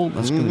with nimble.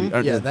 That's going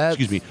to be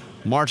excuse me,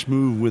 march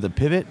move with a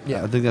pivot.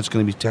 Yeah, I think that's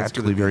going to be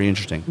tactically very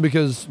interesting.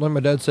 Because like my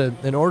dad said,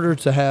 in order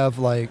to have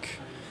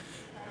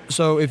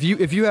so if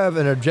you have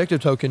an objective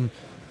token,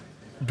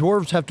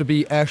 dwarves have to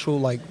be actual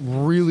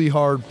really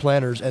hard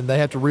planners, and they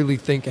have to really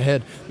think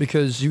ahead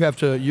because you have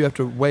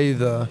to weigh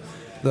the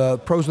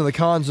pros and the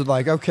cons of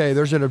okay,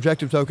 there's an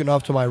objective token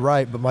off to my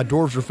right, but my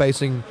dwarves are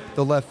facing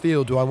the left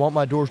field. Do I want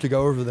my dwarves to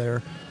go over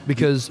there?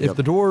 Because if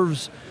the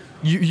dwarves,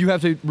 you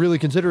have to really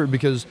consider it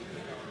because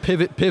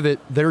pivot,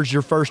 there's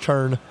your first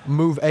turn,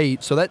 move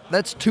 8. So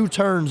that's 2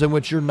 turns in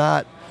which you're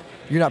not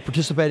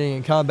participating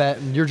in combat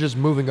and you're just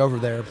moving over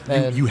there.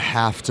 And you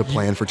have to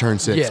plan for turn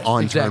 6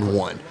 on turn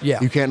 1.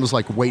 Yeah. You can't just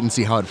wait and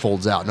see how it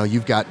folds out. No,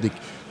 you've got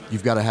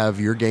to have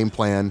your game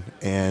plan,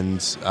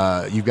 and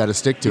you've got to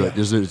stick to it.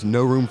 There's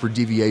no room for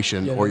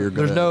deviation, or you're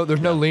gonna. There's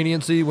no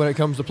leniency when it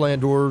comes to playing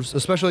dwarves,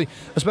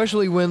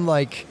 especially when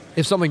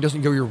if something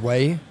doesn't go your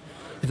way.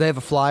 If they have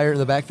a flyer in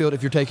the backfield,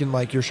 if you're taking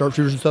your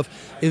sharpshooters and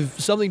stuff, if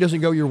something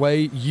doesn't go your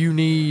way, you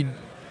need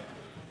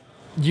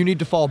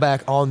to fall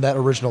back on that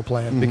original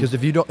plan because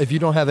if you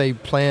don't have a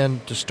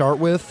plan to start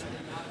with,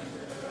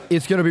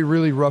 it's going to be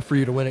really rough for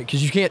you to win it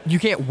because you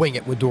can't wing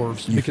it with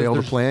dwarves. You fail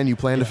to plan, you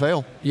plan to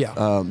fail. Yeah.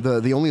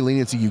 The only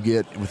leniency you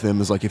get with them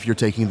is if you're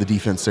taking the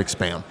defense 6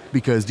 spam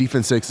because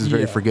defense 6 is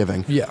very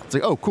forgiving. Yeah. It's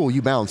oh cool,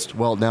 you bounced.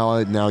 Well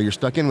now you're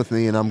stuck in with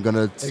me, and I'm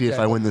gonna see if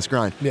I win this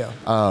grind. Yeah.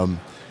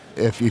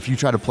 If you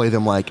try to play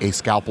them like a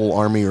scalpel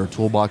army or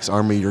toolbox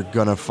army, you're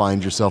gonna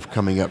find yourself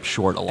coming up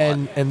short a lot.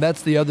 And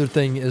that's the other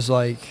thing is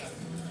they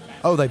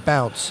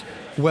bounce.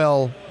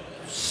 Well,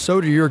 so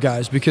do your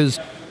guys because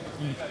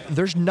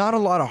there's not a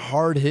lot of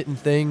hard-hitting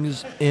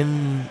things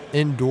in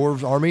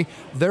Dwarves Army.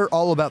 They're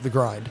all about the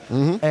grind.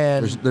 Mm-hmm.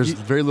 And there's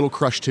very little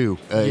crush, too,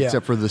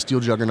 except for the Steel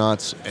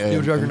Juggernauts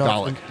and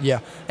Dalek.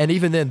 Yeah, and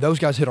even then, those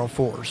guys hit on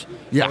 4s.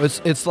 Yeah.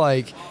 So it's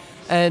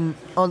and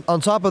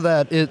on top of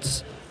that,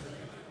 it's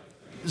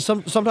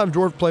sometimes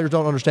Dwarf players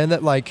don't understand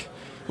that,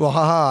 well,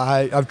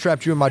 haha, I've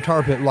trapped you in my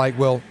tar pit.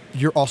 Well,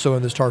 you're also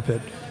in this tar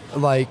pit.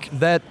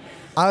 That,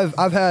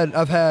 I've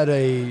had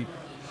a...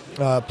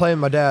 playing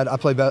my dad, I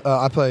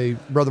play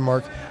Brother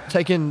Mark,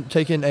 taking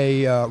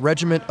a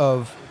regiment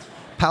of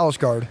Palace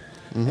Guard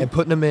and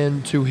putting them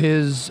into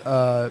his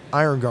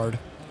Iron Guard,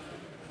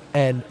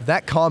 and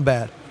that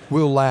combat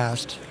will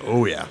last.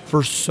 Oh yeah,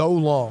 for so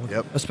long.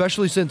 Yep.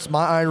 Especially since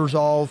my Iron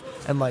Resolve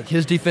and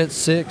his defense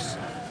 6,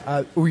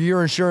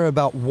 you're ensuring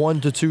about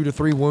 1 to 2 to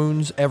 3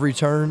 wounds every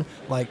turn.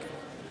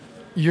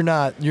 You're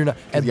not,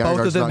 and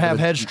both of them have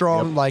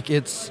headstrong.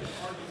 It's.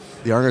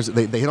 The Iron Guards,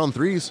 they hit on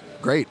 3s.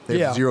 Great. They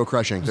have 0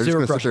 crushing. They're just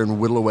going to sit there and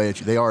whittle away at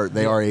you. They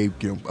are a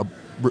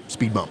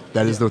speed bump.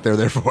 That is what they're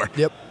there for.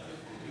 Yep.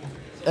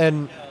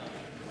 And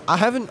I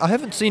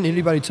haven't seen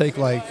anybody take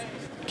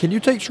can you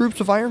take troops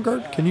of Iron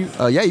Guard? Can you?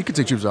 Yeah, you can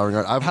take troops of Iron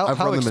Guard.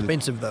 How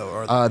expensive though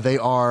are they? They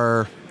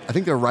are. I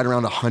think they're right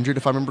around 100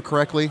 if I remember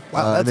correctly.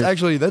 Wow,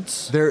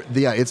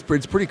 it's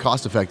pretty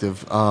cost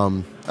effective.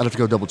 I'd have to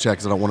go double check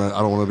because I don't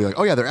want to be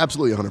oh yeah, they're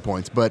absolutely 100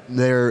 points, but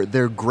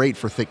they're great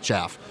for thick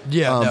chaff.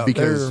 Yeah,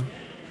 because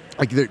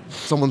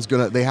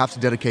they have to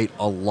dedicate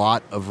a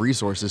lot of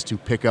resources to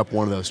pick up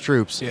one of those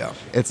troops. Yeah,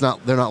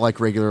 they're not like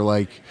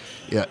regular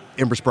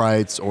Ember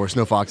Sprites or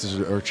Snow Foxes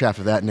or chaff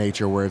of that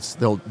nature where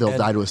they'll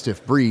die to a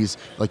stiff breeze.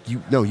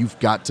 You've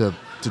got to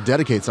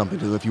dedicate something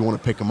to them if you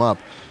want to pick them up.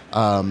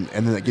 And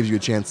then that gives you a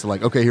chance to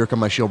okay, here come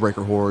my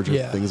Shieldbreaker hordes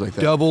or things like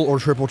that. Double or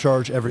triple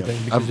charge everything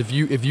because if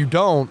you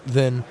don't,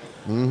 then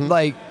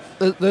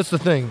that's the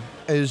thing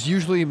is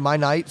usually my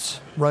knights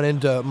run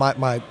into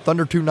my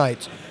Thunder 2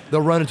 knights.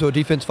 They'll run into a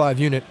defense 5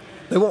 unit.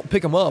 They won't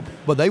pick them up,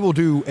 but they will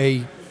do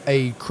a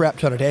crap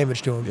ton of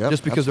damage to them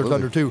just because they're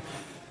Thunder 2.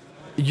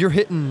 You're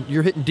hitting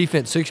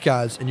defense 6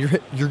 guys and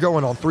you're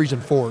going on 3s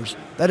and 4s.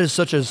 That is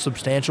such a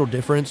substantial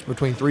difference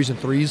between 3s and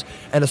 3s,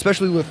 and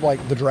especially with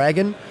the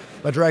dragon.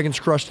 My dragon's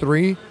crushed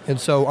 3, and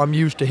so I'm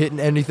used to hitting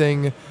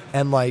anything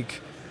and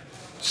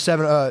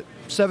 7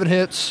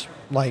 hits,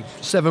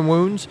 7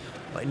 wounds.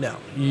 Like no,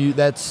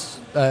 that's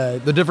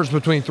the difference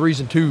between 3s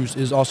and 2s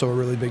is also a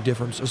really big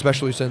difference,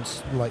 especially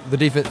since like the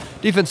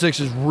defense 6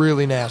 is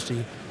really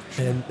nasty.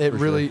 And it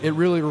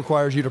really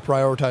requires you to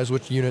prioritize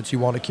which units you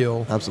want to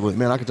kill. Absolutely,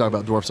 man. I could talk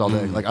about dwarfs all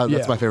day.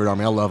 That's my favorite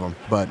army. I love them,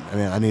 but I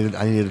mean,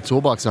 I needed a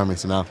toolbox army.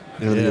 So now,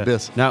 the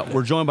abyss. Now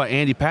we're joined by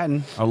Andy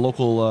Patton, our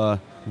local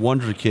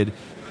Wonder Kid.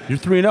 You're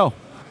 3-0.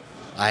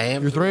 I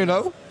am. You're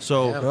 3-0.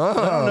 So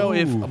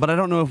I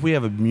don't know if we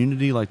have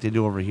immunity like they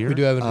do over here. We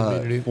do have an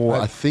immunity.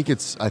 I think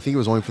it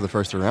was only for the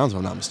first 3 rounds, if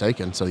I'm not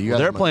mistaken. So you guys,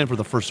 they're playing for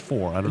the first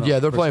 4. I don't know. Yeah,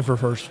 they're playing for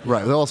first.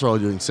 Right. They're also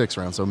only doing 6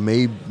 rounds. So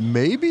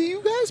maybe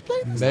you guys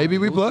play. Maybe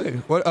we play.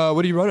 What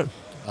are you running?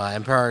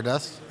 Empire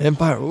Dust.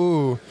 Empire.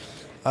 Ooh.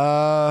 You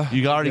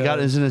already got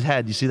it in his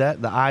head. You see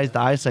that? The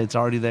eyesight's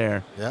already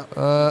there. Yeah.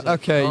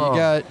 Okay.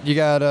 You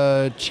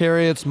got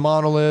chariots,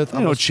 monolith.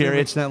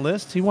 Chariots in that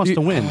list. He wants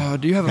to win.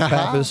 Do you have a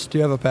Paphos? Do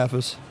you have a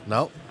Paphos?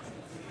 Nope.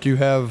 Do you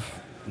have?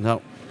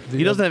 No.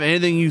 He doesn't have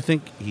anything you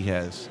think he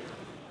has.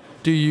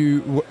 Do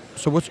you?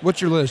 So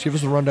what's your list? Give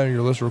us a rundown of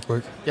your list real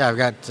quick. Yeah, I've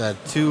got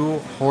 2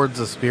 hordes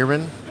of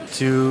spearmen,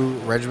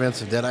 2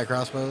 regiments of Deadeye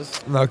crossbows.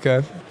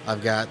 Okay.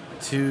 I've got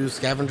 2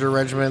 scavenger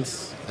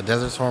regiments, a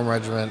Desert Storm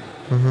regiment,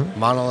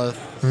 monolith,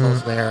 soul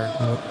snare,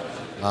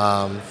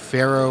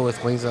 pharaoh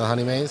with wings of the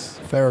honey maze.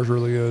 Pharaoh's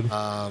really good.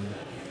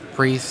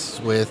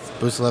 Priest with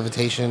boost of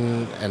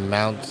levitation and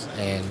mount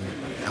and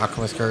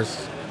alchemist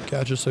curse.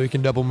 Gotcha. So you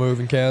can double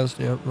move and cast.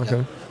 Yep. Okay.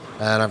 Yep.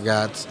 And I've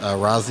got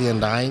Razi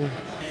Undying.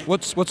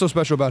 What's so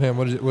special about him?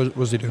 What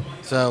does he do?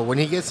 So when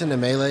he gets into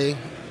melee,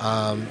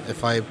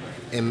 if I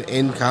am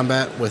in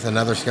combat with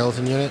another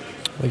skeleton unit,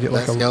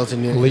 that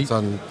skeleton unit hits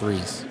on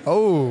 3s.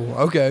 Oh,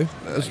 okay.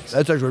 That's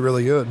actually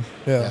really good.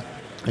 Yeah.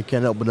 I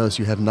can't help but notice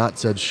you have not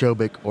said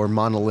Shobik or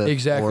Monolith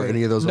exactly. or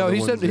any of those no, other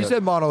he ones. He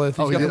said Monolith.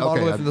 He's got the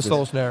Monolith and the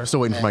Soul Snare.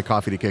 Still waiting for my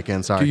coffee to kick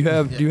in. Sorry.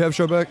 Do you have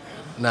Shobek?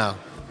 No,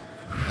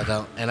 I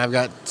don't. And I've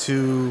got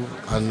 2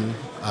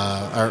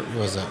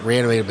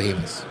 reanimated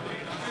behemoths.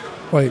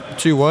 Wait,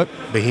 2 what?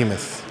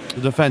 Behemoths.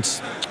 The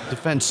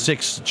defense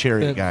 6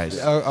 chariot guys.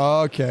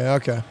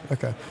 Okay.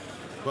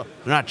 Well,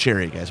 they're not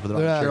chariot guys, but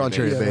They're on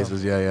chariot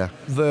bases. Yeah.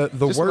 The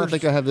Just when I worst.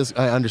 think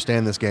I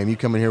understand this game. You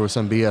come in here with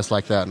some BS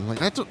like that, and I'm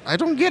like, I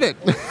don't get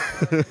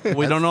it.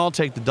 We don't all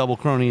take the double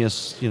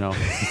Cronius,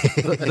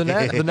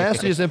 the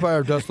nastiest Empire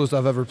of Dust list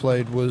I've ever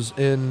played was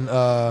in.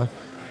 It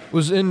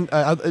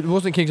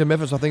wasn't Kings of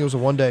Memphis. I think it was a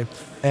 1-day,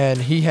 and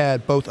he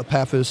had both a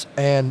Paphos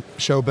and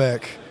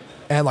Shobek,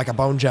 and like a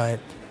Bone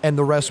Giant, and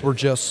the rest were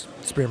just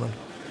spearmen.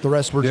 The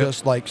rest were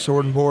just like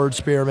sword and board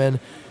spearmen,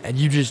 and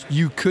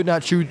you could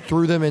not shoot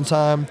through them in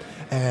time.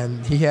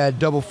 And he had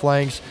double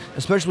flanks,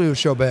 especially with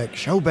Shobek.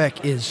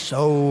 Shobek is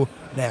so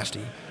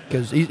nasty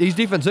because he's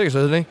defense 6,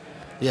 isn't he?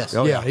 Yes.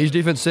 Yeah, he's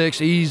defense 6.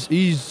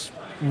 He's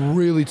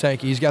really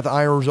tanky. He's got the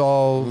iron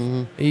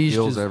resolve.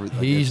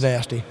 He's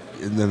nasty.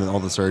 And then all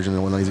the surge and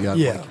whatnot he's got.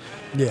 Yeah.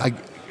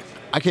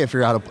 I can't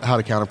figure out how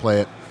to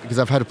counterplay it because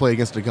I've had to play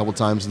against it a couple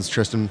times since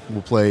Tristan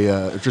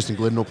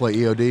Glidden will play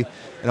EOD,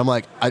 and I'm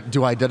like,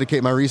 do I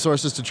dedicate my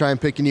resources to try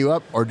and picking you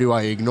up, or do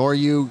I ignore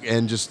you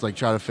and just like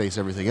try to face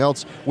everything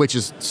else, which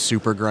is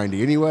super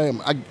grindy anyway?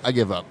 I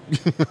give up.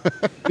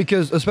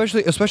 Because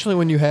especially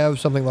when you have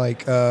something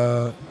like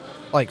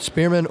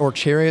spearmen or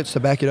chariots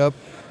to back it up,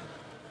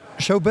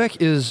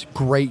 Shobek is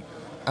great.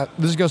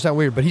 This is gonna sound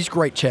weird, but he's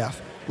great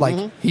chaff.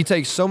 Like he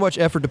takes so much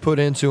effort to put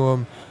into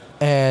him,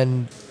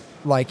 and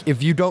like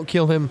if you don't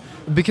kill him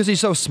because he's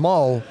so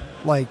small,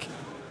 like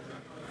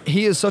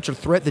he is such a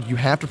threat that you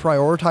have to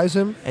prioritize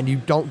him, and you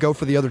don't go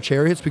for the other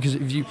chariots because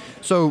if you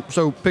so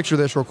picture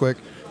this real quick.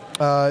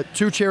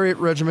 2 chariot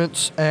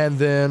regiments, and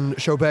then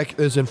Shobek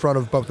is in front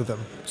of both of them.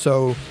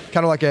 So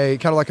kind of like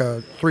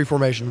a 3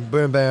 formation,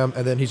 boom, bam,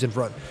 and then he's in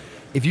front.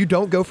 If you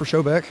don't go for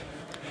Shobek,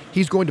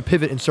 he's going to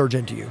pivot and surge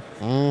into you.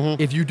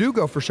 If you do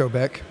go for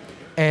Shobek,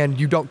 and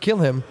you don't kill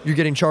him, you're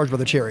getting charged by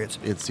the chariots.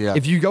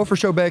 If you go for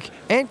Shobek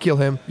and kill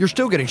him, you're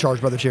still getting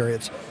charged by the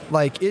chariots.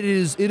 Like it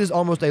is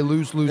almost a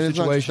lose-lose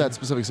situation. Not just that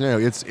specific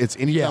scenario. It's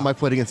any time I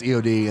played against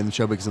EOD and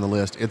Shobek is in the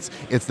list.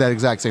 It's that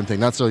exact same thing.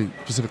 Not so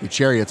specifically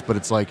chariots, but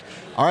it's like,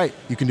 all right,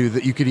 you can do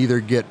that. You could either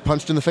get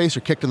punched in the face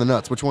or kicked in the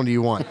nuts. Which one do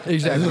you want?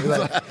 Exactly.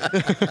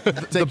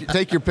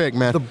 Take your pick,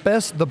 man. The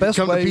best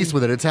Come way to peace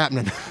with it. It's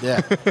happening.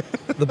 Yeah.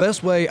 The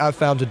best way I've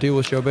found to deal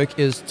with Shobek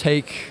is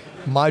take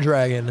my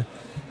dragon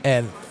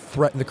and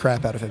threaten the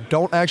crap out of him.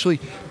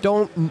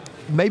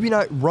 Maybe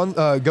not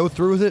go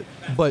through with it,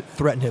 but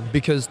threaten him,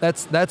 because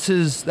that's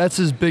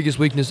his biggest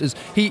weakness. Is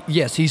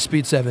he's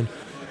speed 7,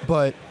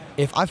 but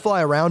if I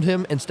fly around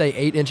him and stay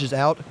 8 inches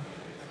out,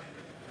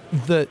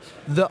 the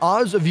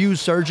odds of you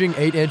surging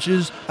 8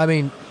 inches, I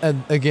mean,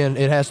 and again,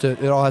 it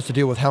all has to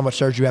deal with how much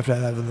surge you have to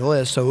have in the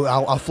list. So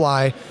I'll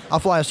fly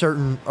a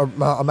certain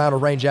amount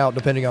of range out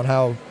depending on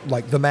how,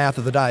 like, the math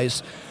of the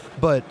dice,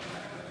 but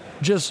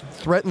just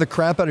threaten the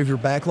crap out of your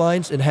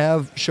backlines and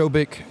have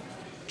Shobek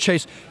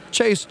chase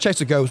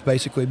a ghost,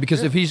 basically,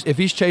 because if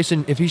he's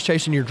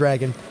chasing your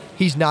dragon,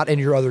 he's not in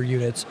your other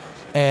units,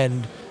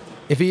 and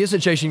if he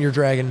isn't chasing your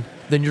dragon,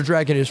 then your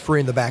dragon is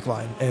free in the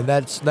backline, and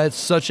that's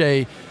such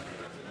a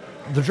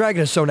The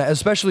dragon is so nice,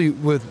 especially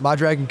with my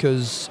dragon,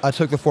 because I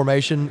took the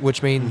formation,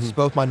 which means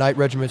both my knight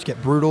regiments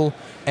get brutal,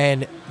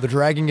 and the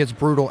dragon gets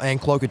brutal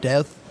and cloak of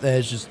death. And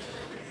it's just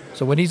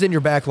so when he's in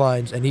your back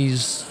lines and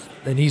he's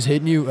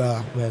hitting you,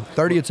 man,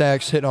 30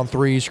 attacks, hitting on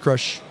 3s,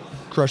 crush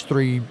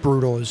 3,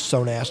 brutal is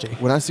so nasty.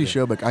 When I see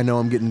Shobik, I know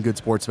I'm getting good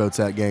sports votes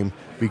that game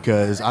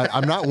because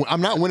I'm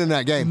not winning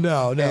that game.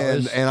 No,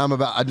 and I'm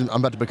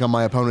about to become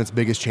my opponent's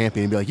biggest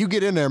champion and be like, you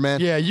get in there, man.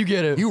 Yeah, you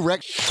get it. You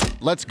wreck.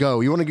 Let's go.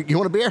 You want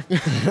a beer?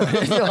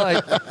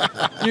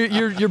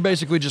 you're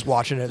basically just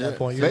watching it at that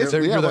point. You're there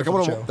for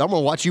the show. I'm gonna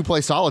watch you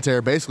play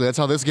solitaire. Basically, that's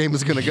how this game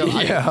is gonna go.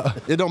 Yeah.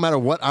 It don't matter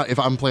if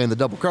I'm playing the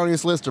double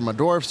Cronius list or my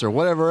dwarfs or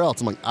whatever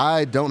else. I'm like,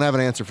 I don't have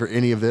an answer for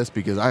any of this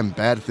because I'm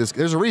bad at this.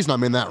 There's a reason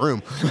I'm in that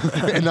room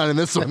and not in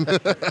this one.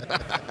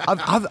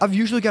 I've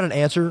usually got an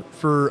answer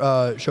for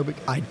Shobik.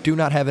 I do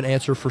not have an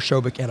answer for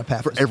Shobik and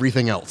Apophis. For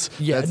everything else.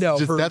 Yeah,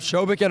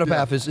 Shobik and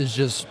Apophis is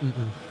just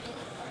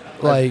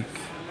like.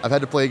 I've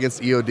had to play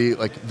against EOD,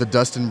 like the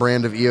Dustin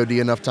brand of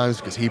EOD enough times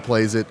because he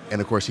plays it, and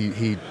of course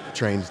he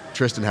trained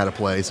Tristan how to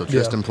play, so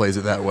Tristan plays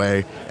it that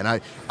way. And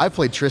I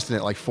played Tristan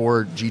at like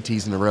 4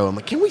 GTs in a row. I'm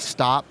like, can we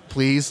stop,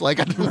 please? Like,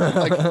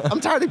 I'm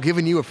tired of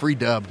giving you a free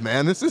dub,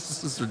 man. This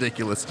is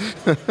ridiculous.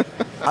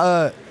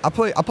 I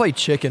play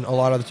chicken a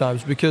lot of the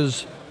times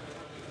because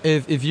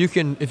if you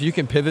can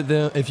pivot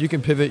them, if you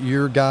can pivot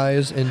your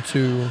guys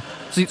into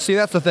see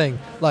that's the thing,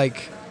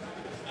 like.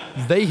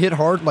 They hit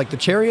hard, like the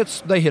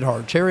chariots. They hit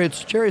hard.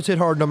 Chariots hit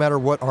hard no matter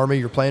what army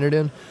you're playing it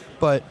in,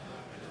 but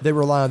they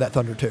rely on that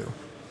thunder too.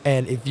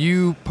 And if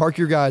you park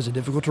your guys in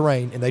difficult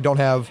terrain and they don't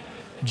have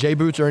J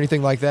boots or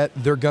anything like that,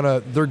 they're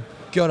gonna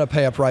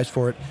pay a price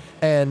for it.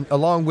 And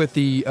along with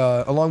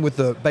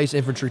the base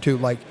infantry too,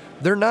 like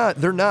they're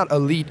not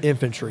elite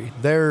infantry.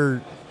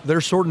 They're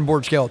sword and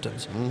board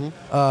skeletons.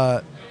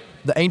 The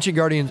ancient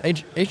guardians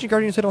hit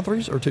on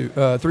 3s or 2,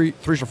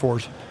 3s or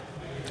 4s.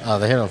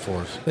 They hit on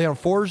 4s. They hit on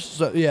 4s?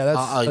 So, yeah,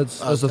 that's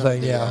the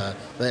thing, yeah.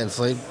 The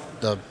enslaved,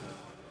 the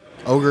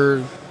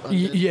ogre.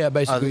 Yeah,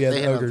 basically,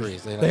 they hit ogres. on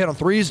 3s. They hit on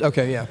 3s?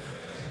 Okay, yeah.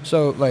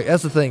 So, like,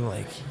 that's the thing.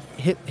 Like,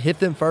 hit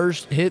them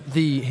first. Hit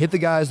the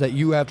guys that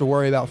you have to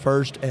worry about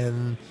first,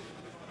 and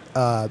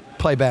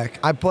play back.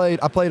 I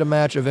played a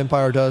match of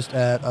Empire Dust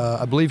at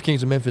I believe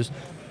Kings of Memphis.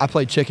 I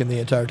played chicken the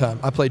entire time.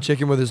 I played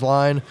chicken with his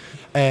line,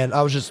 and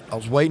I was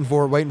waiting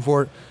for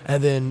it,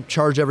 and then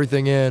charge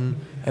everything in,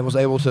 and was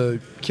able to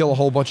kill a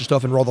whole bunch of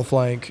stuff and roll the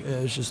flank.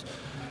 And it's just,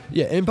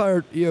 yeah,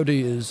 Empire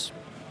EOD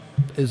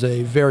is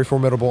a very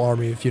formidable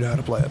army if you know how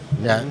to play it.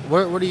 Yeah.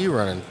 What are you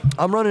running?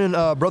 I'm running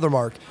Brother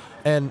Mark,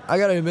 and I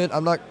gotta admit,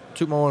 I'm not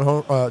toot my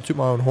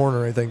own horn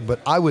or anything, but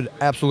I would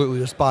absolutely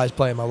despise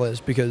playing my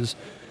list because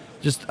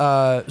just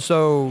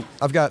so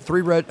I've got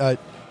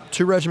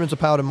 2 regiments of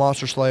Paladin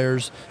Monster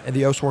Slayers and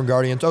the Oathsworn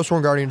Guardians.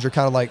 Oathsworn Guardians are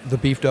kind of like the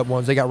beefed up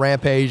ones. They got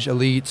Rampage,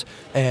 Elites,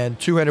 and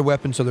 2-handed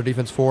weapons, so they're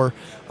defense 4.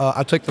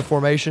 I took the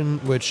formation,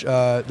 which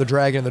the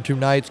Dragon and the 2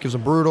 Knights gives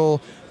them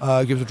Brutal,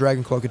 gives the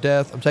Dragon Cloak of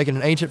Death. I'm taking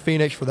an Ancient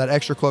Phoenix for that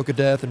extra Cloak of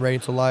Death and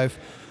Radiance of Life.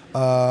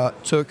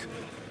 Took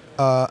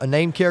a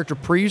named character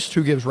Priest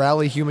who gives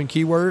Rally Human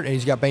Keyword, and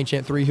he's got Bane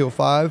Chant 3, Heal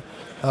 5.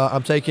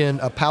 I'm taking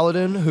a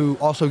Paladin who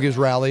also gives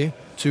Rally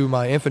to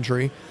my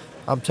infantry.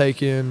 I'm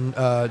taking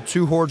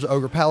 2 hordes of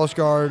Ogre Palace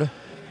Guard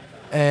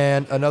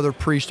and another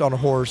priest on a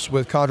horse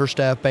with Conjure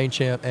Staff, Bane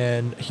Chant,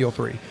 and Heal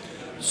 3.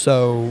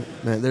 So,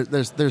 man,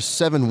 there's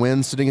 7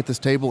 wins sitting at this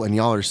table, and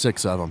y'all are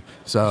 6 of them.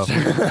 So,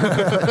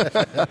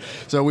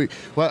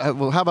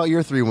 well, how about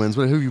your 3 wins?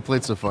 Who have you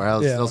played so far?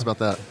 Tell us about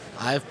that.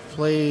 I've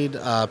played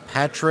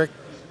Patrick.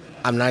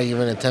 I'm not even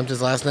gonna attempt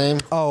his last name.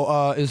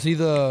 Oh, is he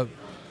the?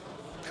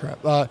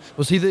 Crap.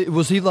 Was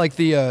he like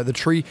the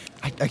tree?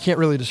 I can't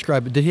really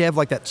describe it. Did he have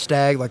like that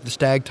stag, like the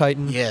stag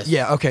titan? Yes.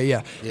 Yeah. Okay.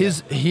 Yeah.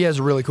 He has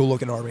a really cool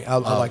looking army. I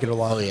like it a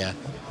lot. Oh yeah.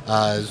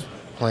 I was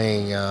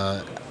playing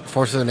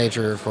Forces of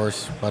Nature, of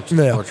course, a bunch of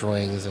Scorch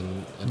Wings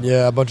and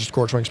yeah, a bunch of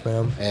Scorch Wing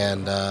spam.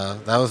 And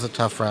that was a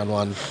tough round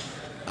one.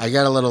 I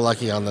got a little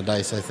lucky on the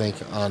dice, I think,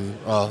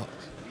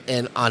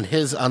 and on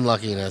his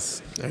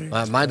unluckiness.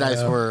 My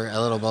dice were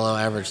a little below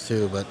average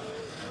too, but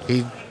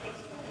he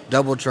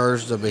double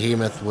charged the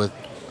behemoth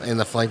in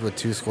the flank with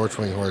 2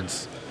 Scorchwing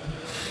hordes,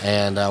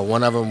 and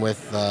one of them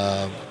with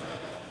the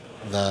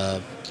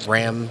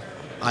ram.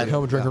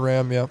 Helmet Drinker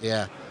Ram, yeah.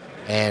 Yeah,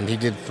 and he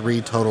did 3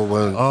 total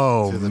wounds.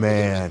 Oh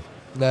man,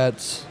 that'll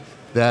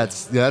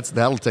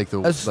take the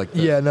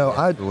wind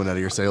out of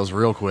your sails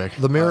real quick.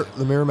 The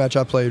mirror match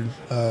I played,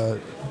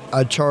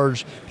 I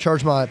charged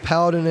my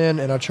Paladin in,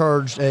 and I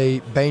charged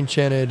a Bane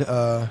Chanted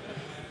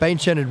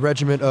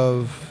regiment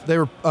of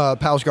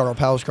Palace Guard on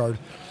Palace Guard.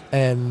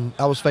 And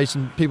I was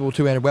facing people with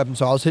 2-handed weapons,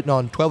 so I was hitting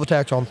on 12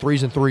 attacks on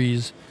 3s and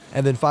 3s,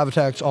 and then 5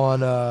 attacks on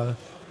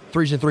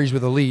 3s and 3s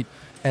with Elite,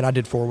 and I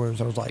did 4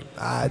 wounds. I was like,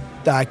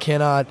 I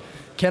cannot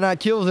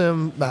kill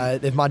them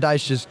if my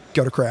dice just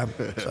go to crap.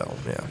 So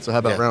yeah. So how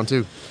about round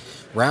 2?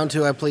 Round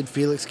 2, I played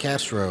Felix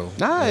Castro.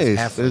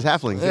 Nice. It was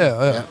halflings.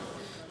 Yeah.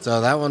 So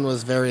that one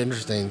was very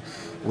interesting.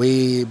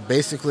 We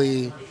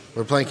basically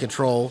were playing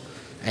control,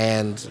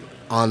 and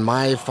on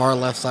my far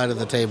left side of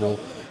the table,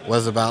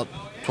 was about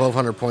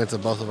 1,200 points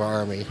of both of our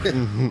army,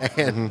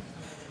 and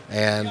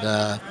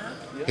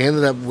he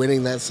ended up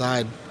winning that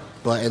side.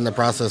 But in the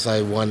process,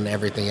 I won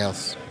everything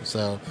else.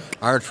 So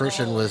our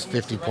attrition was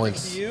 50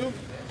 points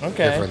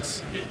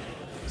difference.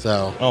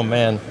 So. Oh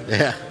man.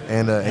 Yeah.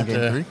 And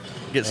game 3.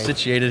 Get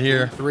situated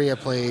here. Game 3, I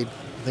played.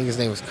 I think his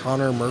name was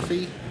Connor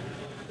Murphy.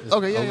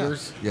 Okay. Yeah.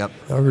 Ogres. Yep.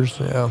 Ogres,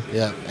 yeah.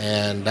 Yep.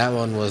 And that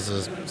one was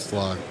a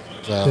slog.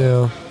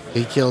 So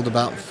he killed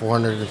about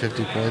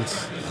 450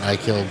 points. I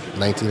killed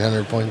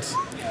 1,900 points.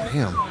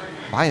 Damn.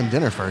 Buy him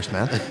dinner first,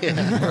 man.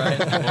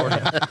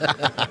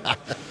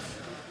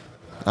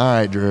 All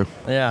right, Drew.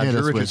 Yeah, Hit Drew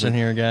us with Richardson it.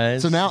 here,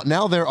 guys. So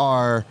now there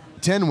are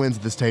 10 wins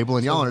at this table,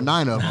 and y'all are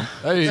 9 of them.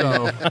 Hey,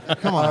 So,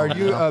 come on. are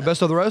you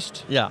best of the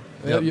rest? Yeah.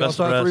 You best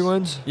also of have the 3 rest.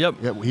 wins? Yep.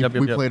 Yeah, we Yep.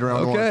 played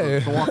around Okay.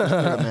 one. So walk us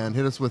through it, man.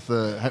 Hit us with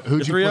the.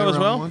 Who'd you play 3-0 as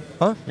around well? one?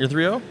 Huh? You're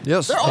 3-0?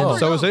 Yes. all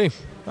So is he.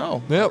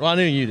 Oh. Yep. Well, I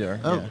knew you there.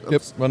 Oh, Yeah.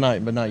 Yep. But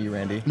not you,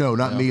 Randy. No,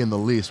 not me in the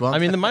least. Well, I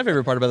mean, my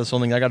favorite part about this whole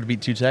thing, I got to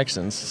beat 2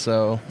 Texans,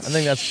 so I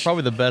think that's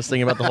probably the best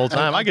thing about the whole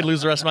time. I could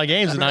lose the rest of my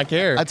games and not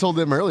care. I told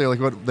them earlier, like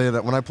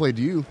when I played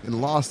you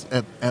and lost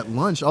at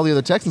lunch, all the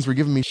other Texans were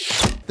giving me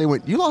shit. They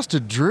went, "You lost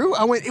to Drew?"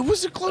 I went, "It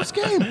was a close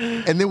game."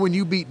 And then when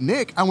you beat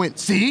Nick, I went,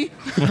 "See?"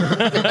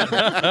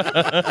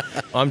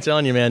 I'm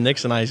telling you, man,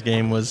 Nick's and I's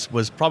game was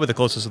probably the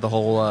closest of the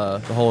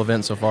whole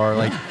event so far.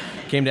 Like,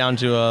 came down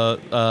to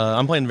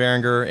I'm playing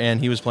Varinger and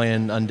he was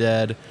playing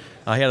Undead.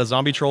 He had a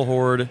zombie troll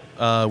horde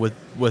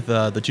with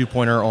the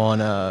 2-pointer on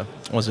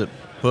was it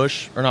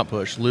push or not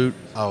push loot?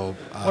 Oh,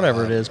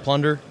 Whatever it is,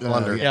 plunder.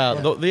 Plunder. Yeah,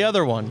 the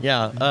other one.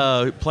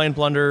 Yeah, playing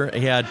plunder.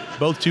 He had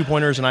both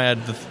 2-pointers and I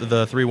had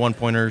the 3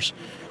 1-pointers.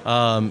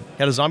 Had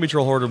a zombie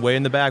troll horde way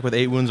in the back with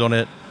 8 wounds on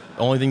it.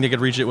 The only thing that could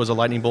reach it was a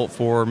lightning bolt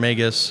for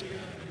Magus.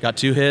 Got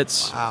 2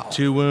 hits,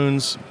 2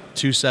 wounds,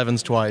 2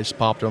 7s twice.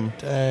 Popped them.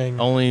 Dang.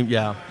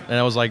 And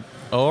I was like,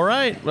 all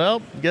right,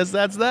 well, guess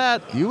that's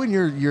that. You and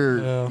your My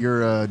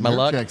nerd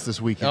luck checks this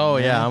weekend. Oh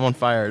man. yeah, I'm on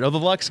fire. Oh, the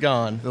luck's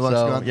gone. The luck's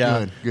gone?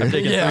 Yeah, Good. I'm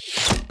taking Yeah.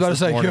 Gotta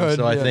say morning, good.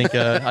 So I yeah. think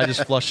I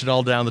just flushed it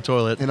all down the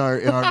toilet. In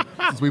our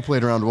since we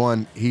played around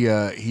one, we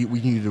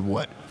needed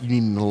what? You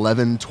needed an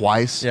 11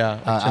 twice. Yeah,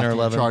 10 or after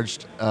 11. You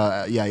charged.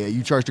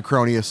 You charged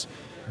Acronius.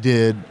 I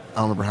don't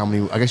remember how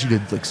many. I guess you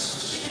did like.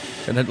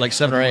 And then like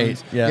 7 or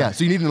 8. Yeah. Yeah.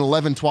 So you needed an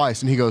 11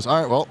 twice, and he goes,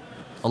 "All right, well,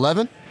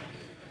 11."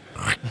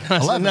 I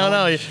said, 11.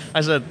 no.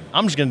 I said,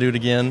 I'm just gonna do it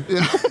again. And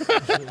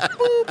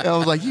I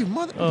was like, "You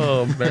mother."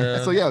 Oh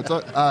man. So yeah.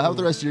 So how about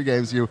the rest of your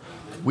games?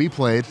 We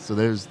played. So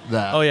there's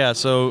that. Oh yeah.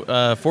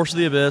 So Force of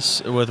the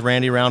Abyss with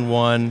Randy round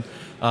 1.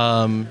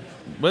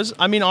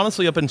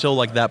 Honestly, up until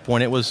like that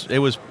point, it was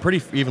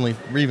pretty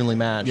evenly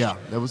matched. Yeah,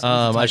 that was.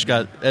 I just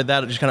got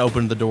that just kind of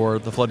opened the door.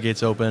 The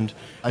floodgates opened,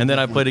 and then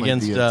I played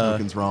against the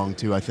tokens wrong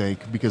too. I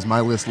think because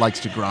my list likes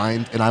to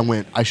grind, and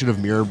I should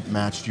have mirror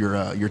matched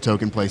your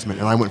token placement,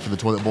 and I went for the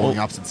toilet bowl on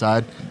the opposite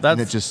side, and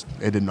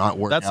it did not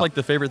work. That's out. like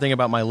the favorite thing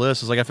about my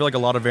list is like I feel like a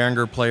lot of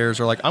Varinger players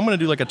are like I'm going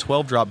to do like a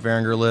 12-drop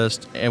Varinger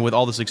list, and with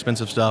all this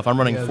expensive stuff, I'm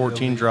running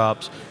 14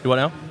 drops. Do what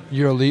now?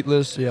 Your elite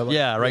list? Yeah.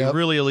 Yeah, right. Yep.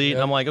 Really elite.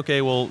 Yep. I'm like,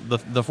 okay, well,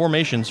 the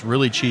formation's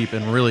really cheap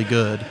and really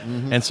good.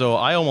 Mm-hmm. And so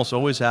I almost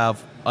always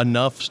have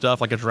enough stuff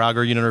like a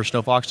Draugr unit or a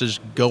Snow Fox to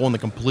just go on the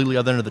completely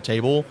other end of the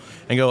table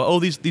and go, oh,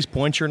 these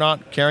points you're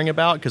not caring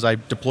about because I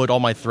deployed all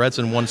my threats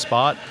in one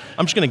spot.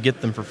 I'm just going to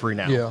get them for free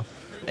now. Yeah.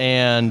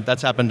 And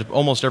that's happened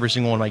almost every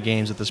single one of my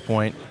games at this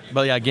point.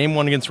 But yeah, game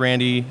 1 against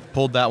Randy,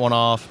 pulled that one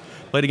off.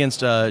 Played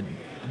against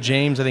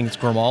James, I think it's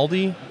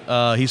Grimaldi.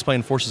 He's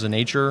playing Forces of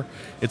Nature.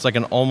 It's like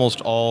an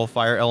almost all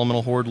Fire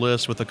Elemental Horde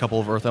list with a couple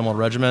of Earth Emerald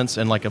regiments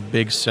and like a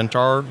big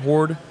Centaur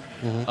Horde.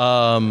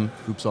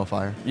 Mm-hmm. Oops, all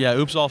fire. Yeah,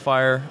 Oops All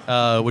Fire,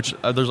 which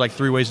there's like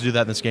 3 ways to do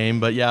that in this game,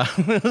 but yeah,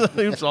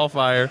 Oops All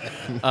Fire.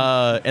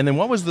 And then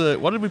what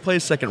did we play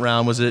second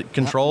round? Was it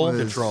Control?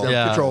 Control.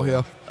 Yeah. Control,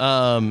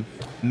 yeah.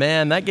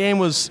 Man, that game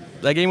was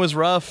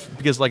rough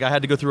because like I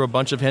had to go through a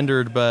bunch of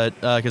hindered, but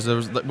because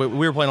we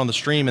were playing on the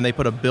stream and they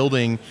put a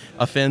building,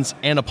 a fence,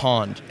 and a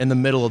pond in the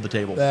middle of the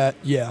table.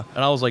 Yeah.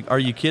 And I was like, "Are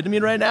you kidding me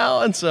right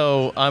now?" And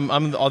so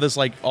I'm all this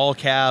like all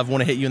cav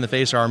want to hit you in the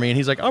face army, and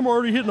he's like, "I'm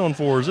already hitting on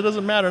 4s. It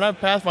doesn't matter." And I have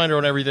Pathfinder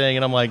on everything,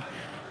 and I'm like,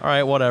 "All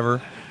right,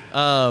 whatever."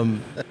 I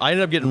ended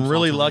up getting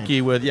really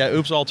lucky with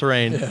Oops All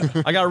Terrain.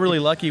 Yeah. I got really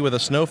lucky with a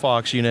Snow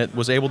Fox unit.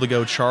 Was able to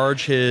go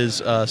charge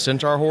his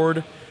Centaur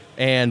Horde.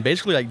 And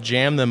basically, like,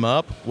 jam them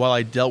up while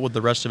I dealt with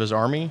the rest of his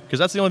army. Because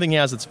that's the only thing he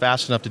has that's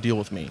fast enough to deal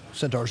with me.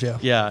 Centaurs, yeah.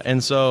 Yeah,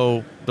 and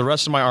so the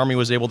rest of my army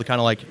was able to kind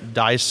of, like,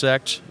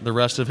 dissect the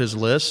rest of his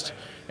list.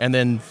 And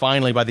then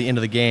finally, by the end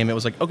of the game, it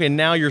was like, okay,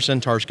 now your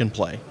Centaurs can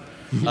play.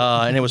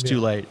 And it was too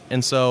late.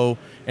 And so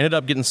ended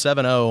up getting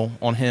 7-0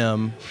 on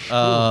him.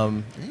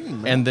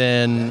 And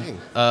then,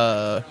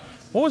 what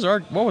was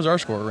our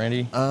score,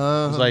 Randy? It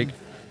was like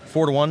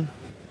 4-1.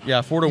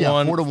 Yeah,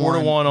 4-1.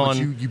 4-1 on.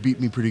 You beat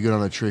me pretty good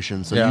on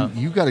attrition, so Yeah.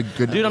 you got a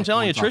good. Dude, I'm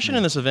telling you, attrition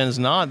in this event is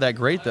not that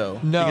great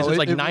though. No, because it's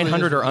like it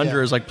 900 really or under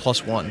yeah. is like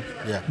 +1.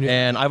 Yeah.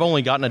 And I've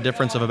only gotten a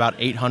difference of about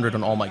 800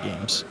 on all my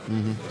games.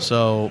 Mm-hmm.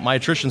 So my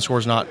attrition score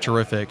is not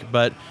terrific,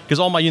 but because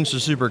all my units are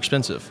super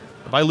expensive.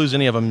 If I lose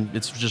any of them,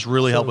 it's just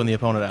really helping the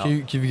opponent out.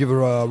 Can you give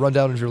a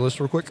rundown of your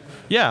list real quick?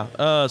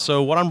 Yeah.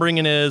 So what I'm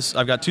bringing is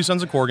I've got 2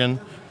 Sons of Korgan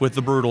with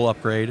the Brutal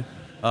upgrade.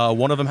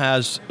 One of them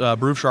has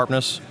Brew of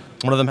Sharpness.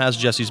 One of them has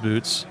Jesse's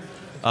Boots.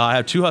 I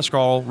have 2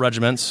 Huskarl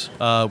regiments,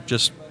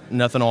 just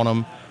nothing on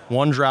them.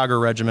 1 Draugr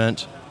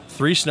regiment,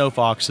 3 Snow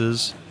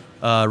Foxes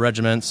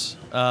regiments,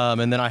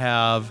 and then I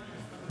have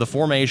the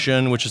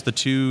Formation, which is the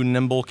 2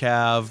 Nimble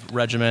Cav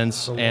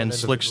regiments, and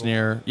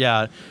Slicksneer.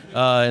 Yeah,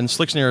 and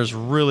Slicksneer is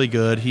really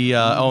good.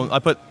 I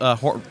put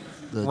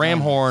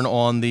Ramhorn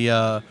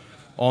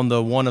on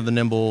the one of the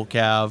Nimble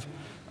Cav,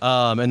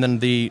 and then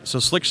so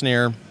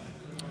Slicksneer.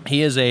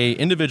 He is a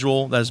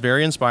individual that is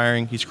very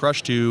inspiring. He's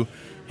crush 2,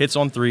 hits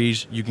on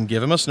 3s. You can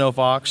give him a Snow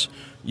Fox.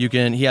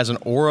 He has an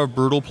Aura of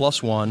Brutal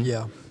 +1.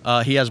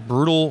 Yeah. He has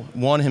Brutal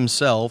 1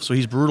 himself, so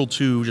he's Brutal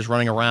 2 just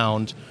running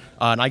around.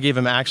 And I gave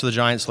him Axe of the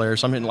Giant Slayer,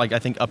 something like I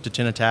think up to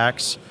 10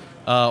 attacks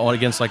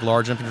against like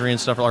large infantry and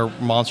stuff, or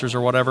monsters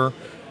or whatever.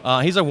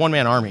 He's a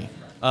one-man army.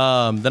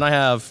 Then I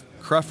have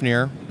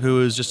Krufnir,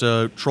 who is just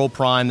a Troll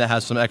Prime that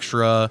has some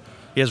extra.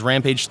 He has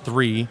Rampage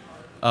 3,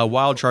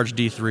 Wild Charge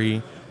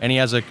D3. And he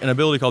has an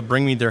ability called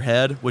Bring Me Their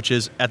Head, which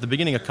is at the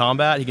beginning of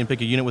combat, he can pick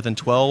a unit within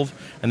 12,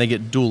 and they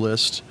get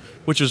Duelist,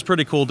 which is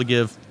pretty cool to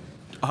give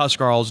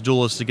Huskarls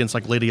Duelist against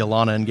like Lady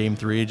Alana in Game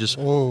 3. Just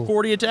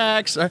 40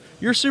 attacks.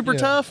 You're super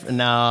tough.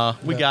 Nah,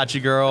 we got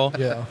you, girl.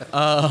 Yeah.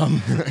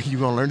 You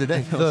gonna learn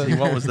today.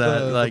 What was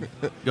that?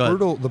 Go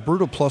ahead. The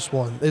Brutal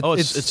 +1.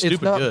 It's stupid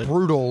it's not good.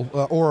 Brutal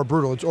Aura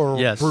Brutal. It's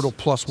Aura Brutal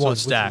 +1. So it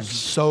stacks. Which is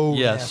so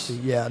nasty.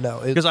 Yeah, no.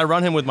 Because I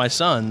run him with my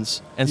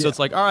sons, and so it's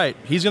like, all right,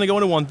 he's going to go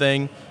into one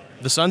thing.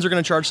 The Sons are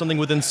going to charge something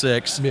within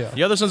 6. Yeah.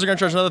 The other Sons are going to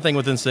charge another thing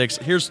within 6.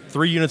 Here's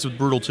 3 units with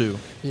Brutal 2.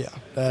 Yeah.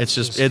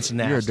 It's nasty.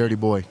 You're a dirty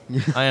boy.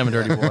 I am a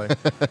dirty boy.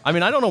 I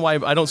mean, I don't know why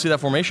I don't see that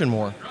formation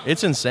more.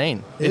 It's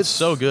insane. It's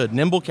so good.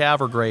 Nimble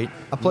Cav are great.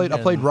 I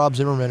played Rob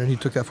Zimmerman, and he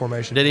took that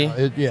formation. Did he?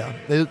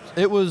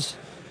 It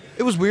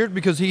was weird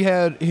because he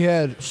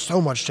had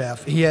so much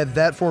chaff. He had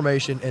that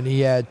formation, and he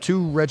had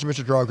 2 regiments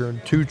of Draugr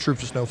and 2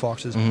 troops of Snow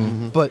Foxes.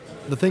 Mm-hmm. But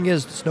the thing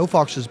is, Snow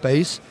Fox's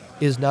base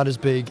is not as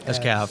big as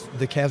Cav.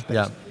 The Cav's base.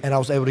 Yeah. And I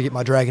was able to get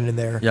my dragon in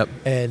there. Yep.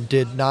 And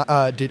did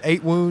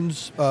 8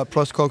 wounds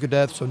plus Cloak of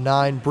Death, so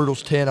 9,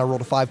 Brutal's 10. I rolled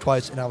a 5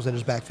 twice, and I was in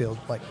his backfield.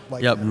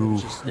 Yep.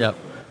 Yep.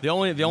 The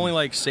only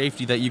like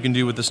safety that you can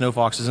do with the Snow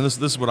Foxes, and this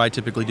is what I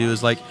typically do,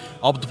 is like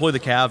I'll deploy the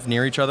Cav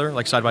near each other,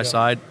 like side by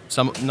side.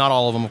 Some, not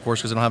all of them, of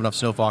course, because I don't have enough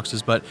Snow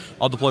Foxes, but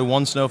I'll deploy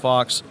 1 Snow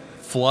Fox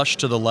flush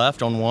to the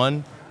left on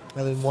one,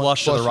 and then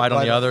flush to the right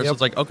on the other. Yep. So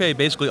it's like, okay,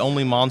 basically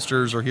only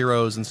monsters or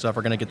heroes and stuff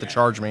are going to get to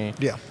charge me.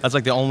 Yeah. That's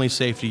like the only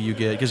safety you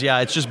get. Because,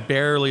 it's just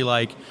barely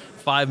like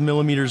 5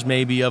 millimeters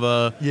maybe of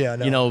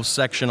a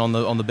section on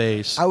the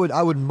base. I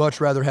would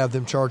much rather have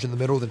them charge in the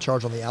middle than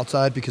charge on the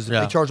outside, because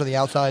if they charge on the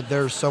outside,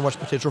 there's so much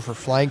potential for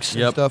flanks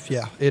and stuff.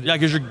 Yeah.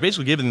 Because you're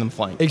basically giving them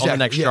flank on the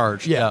next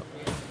charge. Yeah.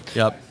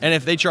 Yep. And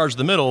if they charge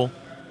the middle,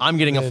 I'm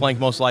getting a flank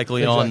most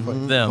likely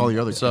on them. All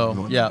your other So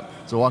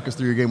walk us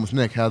through your game with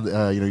Nick.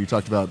 How you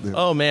talked about.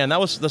 Oh man,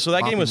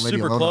 that game was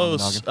super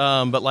close.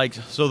 But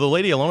so the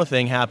Lady Alona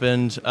thing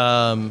happened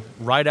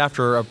right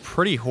after a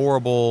pretty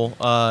horrible.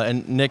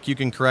 And Nick, you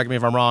can correct me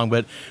if I'm wrong,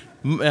 but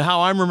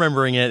how I'm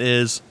remembering it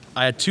is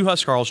I had 2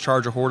 Huskarls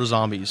charge a horde of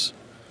zombies.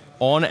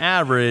 On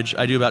average,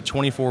 I do about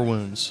 24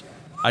 wounds.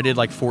 I did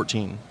like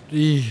 14.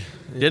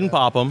 Didn't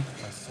pop them.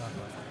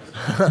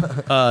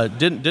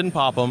 Didn't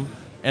pop them.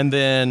 And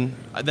then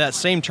that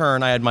same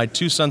turn, I had my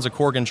 2 Sons of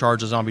Korgan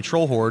charge a zombie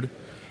troll horde.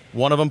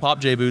 One of them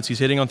popped J-Boots. He's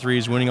hitting on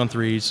 3s, winning on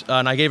 3s.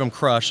 And I gave him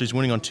Crush, so he's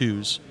winning on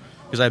 2s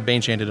because I Bane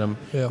Chanted him.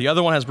 Yeah. The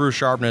other one has Brew of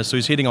Sharpness, so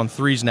he's hitting on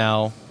 3s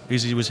now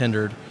because he was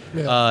hindered.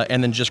 Yeah.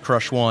 And then just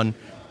Crush 1.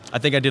 I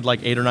think I did like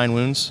 8 or 9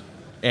 wounds,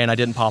 and I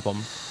didn't pop him.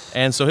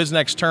 And so his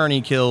next turn,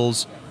 he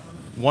kills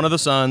one of the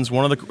Sons,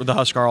 one of the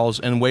Huskarls,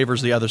 and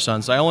wavers the other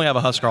Sons. So I only have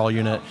a Huskarl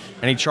unit,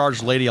 and he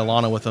charged Lady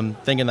Alana with him,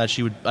 thinking that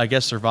she would, I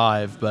guess,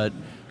 survive, but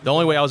the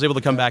only way I was able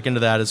to come back into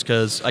that is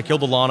because I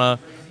killed Alana,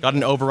 got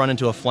an overrun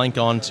into a flank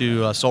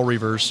onto Soul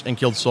Reavers, and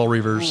killed Soul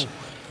Reavers.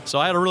 So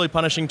I had a really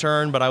punishing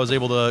turn, but I was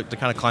able to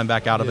kind of climb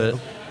back out of it.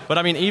 But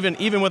I mean,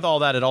 even with all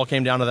that, it all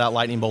came down to that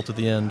lightning bolt at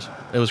the end.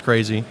 It was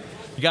crazy.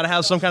 You got to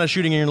have some kind of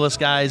shooting in your list,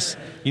 guys.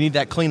 You need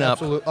that cleanup.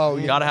 Absolutely. Oh,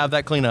 yeah. You got to have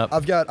that cleanup.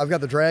 I've got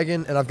the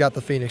Dragon and I've got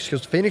the Phoenix,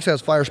 because Phoenix has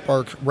Fire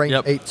Spark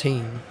ranked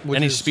 18.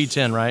 And he's speed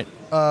 10, right?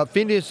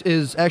 Phoenix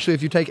is actually,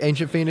 if you take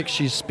Ancient Phoenix,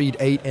 she's speed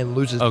 8 and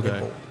loses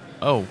Nimble.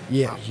 Oh.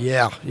 Yeah.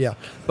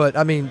 But,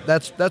 I mean,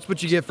 that's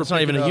what you get for. It's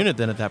not even a unit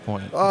then at that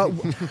point.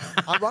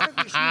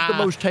 Ironically, she's the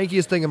most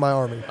tankiest thing in my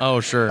army. Oh,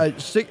 sure.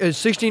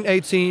 16,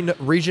 18,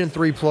 Region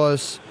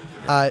 3+.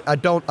 I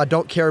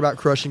don't care about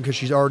crushing because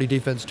she's already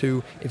defense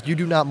 2. If you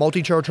do not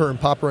multi-charge her and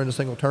pop her in a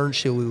single turn,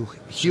 she will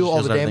heal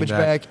all the damage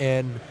back.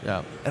 And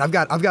I've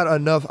got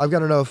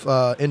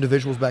enough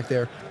individuals back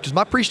there because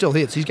my priest still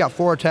hits. He's got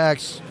 4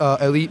 attacks,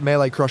 elite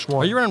melee crush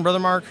 1. Are you running Brother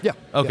Mark? Yeah.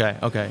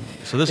 Okay.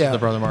 So this is the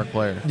Brother Mark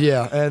player.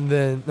 Yeah, and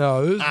then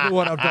this is the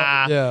one I've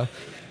done. Yeah.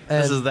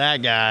 And this is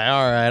that guy.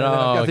 All right.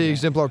 I've got the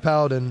Exemplar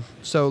Paladin.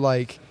 So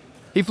like,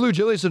 He flew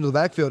Julius into the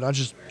backfield, and I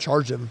just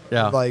charged him.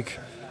 Yeah. Like,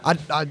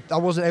 I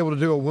wasn't able to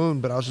do a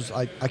wound, but I was just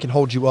I can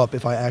hold you up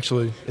if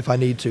I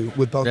need to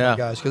with both my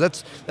guys,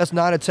 because that's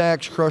 9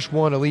 attacks, crush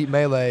 1, elite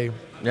melee.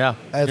 Yeah,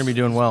 you're gonna be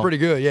doing well. Pretty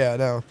good. Yeah,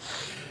 no.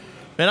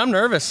 Man, I'm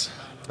nervous.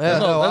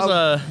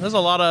 Yeah, There's a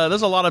lot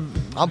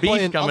of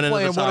beef coming into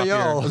the top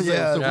y'all. here.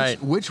 Yeah. So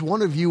Right. which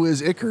one of you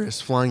is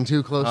Icarus flying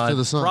too close to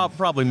the sun?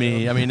 Probably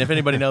me. I mean, if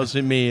anybody knows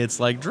me, it's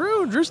like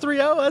Drew's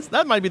 3-0.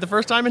 That might be the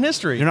first time in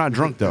history. You're not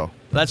drunk though.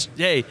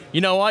 Hey,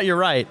 you know what? You're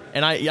right.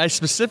 And I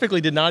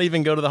specifically did not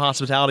even go to the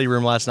hospitality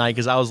room last night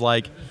because I was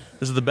like,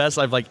 this is the best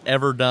I've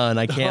ever done.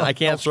 I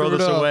can't throw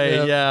this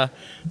away. Yeah.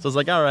 So I was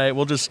like, all right,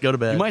 we'll just go to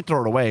bed. You might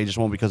throw it away, it just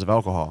won't because of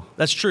alcohol.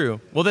 That's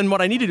true. Well, then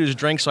what I need to do is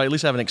drink so I at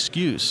least have an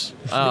excuse.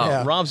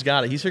 Yeah. Rob's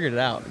got it. He's figured it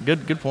out.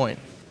 Good point.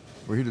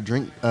 We're here to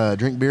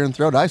drink beer and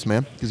throw dice,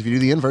 man. Because if you do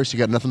the inverse, you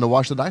got nothing to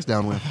wash the dice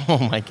down with. Oh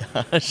my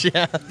gosh,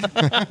 yeah.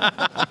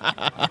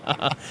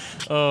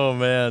 Oh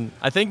man,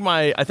 I think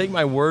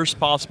my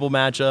worst possible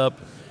matchup,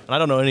 and I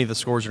don't know any of the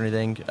scores or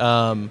anything.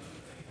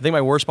 I think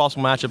my worst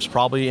possible matchup's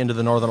probably into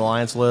the Northern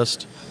Alliance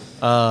list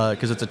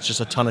because it's just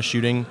a ton of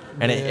shooting,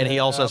 and he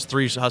also has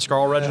 3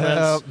 Huskarl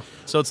regiments.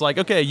 So it's like,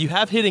 okay, you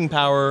have hitting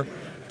power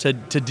to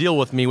deal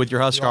with me with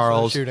your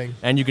Huskarls,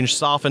 and you can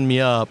soften me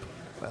up.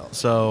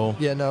 So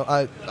yeah, no,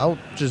 I'll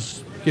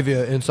just give you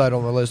an insight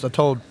on my list. I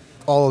told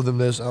all of them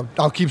this.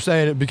 I'll keep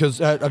saying it because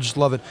I just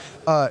love it.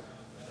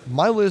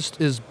 My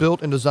list is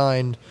built and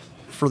designed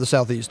for the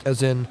Southeast,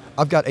 as in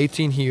I've got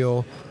 18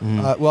 heal.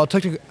 Well,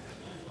 technically,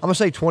 I'm going to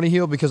say 20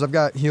 heal because I've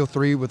got heal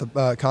 3 with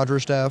a Conjurer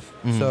staff.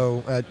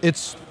 So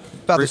it's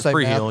about the same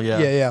free math. heal,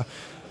 yeah.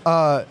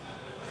 Yeah.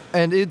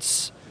 And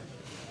it's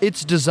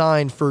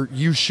designed for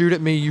you shoot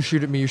at me, you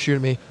shoot at me, you shoot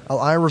at me. I'll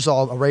Iron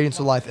Resolve, I'll Radiance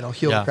of Life, and I'll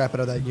heal the crap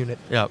out of that unit.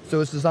 Yeah. So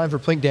it's designed for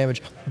plink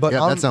damage. But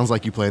Yeah, that sounds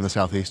like you play in the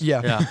Southeast.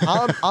 Yeah.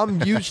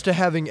 I'm used to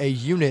having a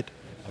unit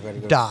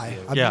die.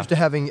 I'm used to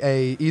having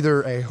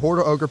either a Horde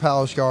of Ogre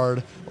Palace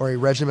Guard or a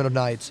Regiment of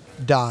Knights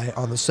die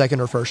on the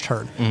second or first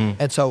turn.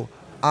 And so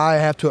I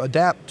have to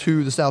adapt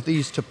to the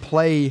Southeast to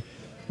play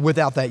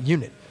without that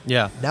unit.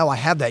 yeah. Now I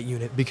have that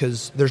unit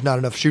because there's not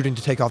enough shooting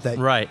to take off that.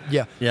 Right.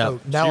 Yeah. Yeah. So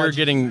now you're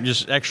getting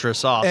just extra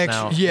soft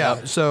now. Yeah.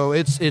 Yep. So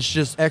it's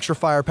just extra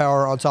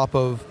firepower on top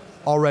of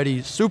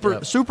already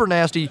super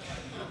nasty.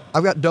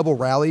 I've got double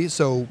rally,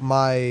 so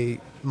my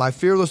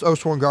fearless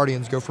Oathsworn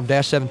Guardians go from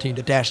 -17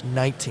 to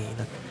 -19,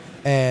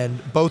 and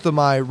both of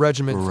my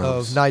regiments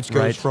of knights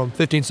goes from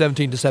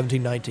 15-17 to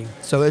 17-19.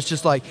 So it's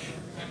just like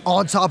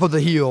on top of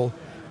the heal.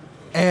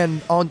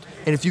 And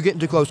if you get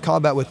into close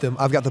combat with them,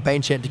 I've got the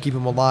Bane Chant to keep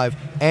them alive,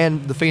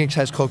 and the Phoenix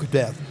has Cloak of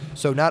Death.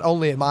 So not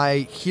only am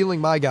I healing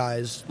my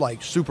guys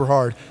like super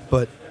hard,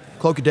 but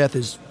Cloak of Death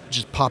is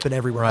just popping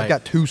everywhere. Right. I've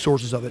got 2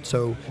 sources of it,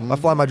 so if I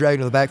fly my dragon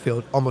to the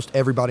backfield, almost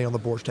everybody on the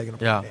board's taking a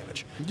point of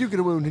damage. You get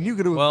a wound, and you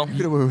get a wound, Well, you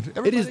get a wound.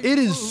 It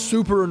is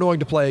super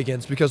annoying to play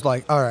against because,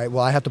 like, all right,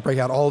 well, I have to break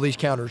out all these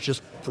counters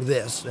just for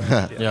this.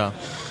 Yeah.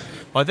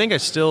 Well, I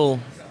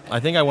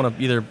think I want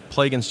to either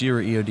play against you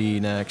or EOD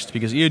next,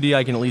 because EOD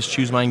I can at least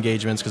choose my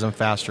engagements because I'm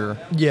faster.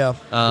 Yeah.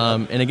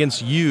 And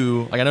against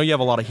you, like, I know you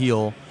have a lot of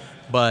heal,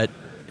 but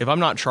if I'm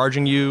not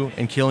charging you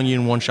and killing you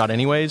in one shot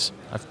anyways,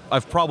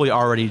 I've probably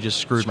already just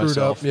screwed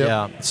myself. Up, yep.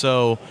 Yeah.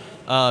 So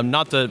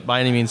not to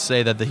by any means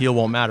say that the heal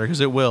won't matter,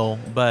 because it will,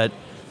 but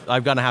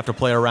I'm going to have to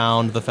play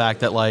around the fact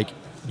that, like,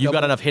 you've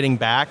got enough hitting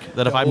back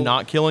that if I'm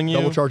not killing you...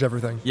 Double charge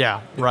everything. Yeah,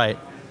 right.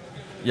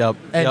 Yep.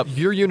 And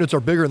your units are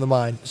bigger than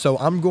mine, so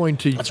I'm going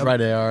to... That's right,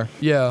 they are.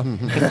 Yeah.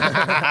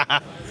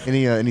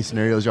 Any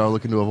scenarios y'all are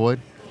looking to avoid?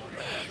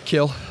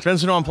 Kill.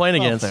 Depends on who I'm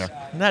playing against. fair.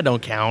 That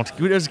don't count.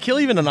 Is kill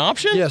even an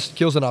option? Yes,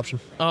 kill's an option.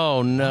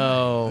 Oh,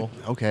 no.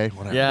 Okay,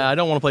 whatever. Yeah, I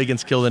don't want to play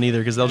against kill then either,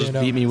 because they'll just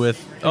beat me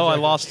with, I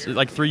lost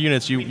like 3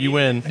 units, you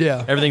win.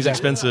 Yeah, Everything's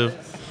exactly.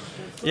 expensive.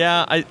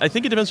 Yeah, I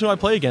think it depends who I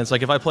play against.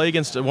 Like, if I play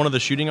against one of the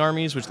shooting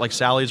armies, which like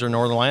Sally's or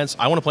Northern Alliance,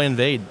 I want to play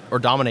invade or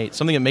dominate,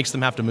 something that makes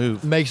them have to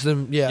move. Makes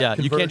them, Yeah,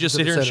 you can't just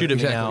sit here and shoot at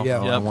me now.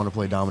 Yeah. I want to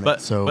play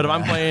dominant. But if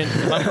I'm playing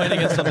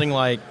against something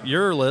like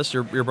your list,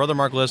 your Brother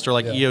Mark list, or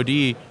like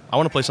EOD, I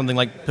want to play something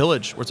like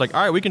Pillage, where it's like,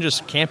 all right, we can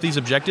just camp these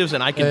objectives,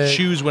 and I can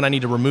choose when I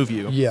need to remove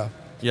you. Yeah.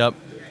 Yep.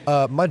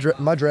 My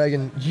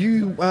dragon. Do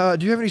you have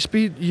any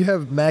speed? You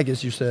have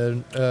Magus. You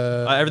said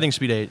Everything's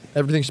speed 8.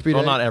 Everything's speed 8.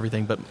 Well, not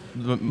everything, but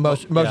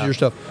most of your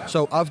stuff.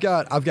 So I've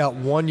got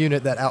one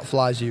unit that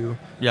outflies you.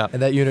 Yeah.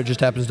 And that unit just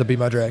happens to be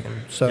my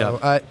dragon. So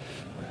yeah.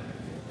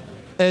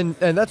 And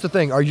that's the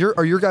thing. Are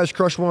your guys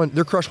Crush 1?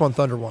 They're Crush 1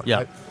 Thunder 1. Yeah.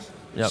 Right?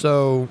 Yep.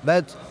 So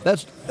that's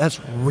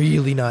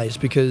really nice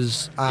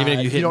because even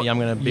if you hit me, I'm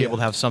going to be able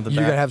to have something back.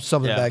 You're going to have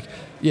something back.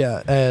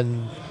 Yeah,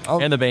 and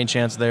the Bane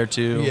Chance there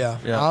too. Yeah.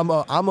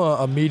 I'm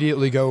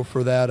immediately go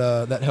for that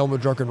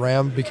Helmet Drunken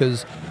Ram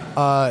because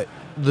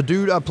the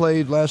dude I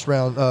played last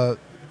round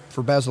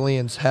for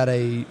Basileans had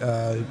a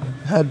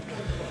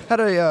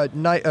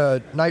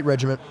knight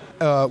regiment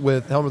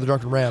with Helmet of the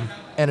Drunken Ram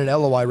and an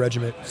LOI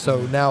regiment.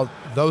 So now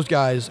those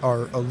guys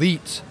are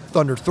elite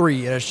Thunder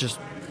 3, and it's just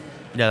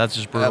that's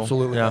just brutal.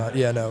 absolutely not.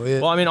 Yeah, no.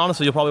 Well, I mean,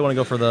 honestly, you'll probably want to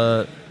go for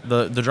the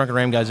the Drunken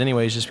Ram guys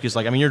anyways, just because,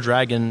 like, I mean, your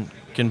Dragon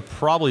can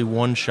probably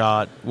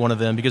one-shot one of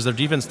them because their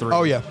defense 3.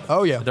 Oh,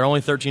 yeah. They're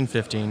only 13,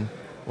 15.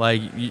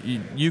 Like,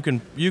 you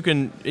can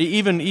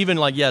even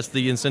like, yes,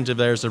 the incentive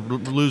there is to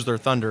lose their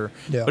Thunder.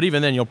 Yeah. But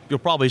even then, you'll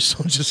probably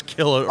still just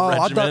kill a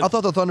regiment. I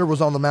thought the Thunder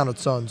was on the Mounted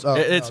Suns. Oh,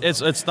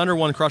 it's Thunder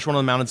 1, Crush 1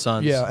 on the Mounted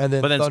Suns. Yeah, and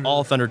then it's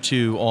all Thunder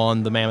 2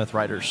 on the Mammoth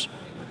Riders.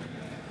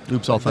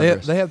 Oops, all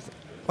Thunders. They have.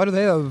 Why do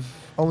they have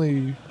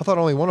only? I thought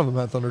only one of them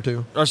had Thunder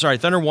 2. Oh, sorry,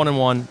 Thunder 1 and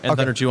 1, and Okay.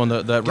 Thunder 2 on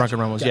the Drunken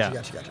Ram ones.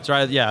 Gotcha.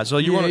 Sorry, yeah. So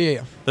you want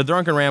the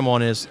Drunken Ram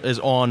one is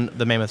on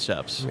the Mammoth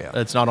Steps. Yeah.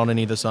 It's not on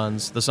any of the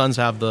Suns. The Suns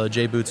have the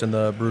J boots and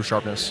the Brew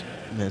Sharpness.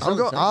 Man, I'm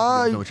go-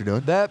 you know what you're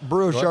doing. That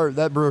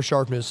brew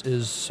sharpness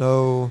is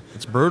so.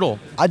 It's brutal.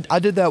 I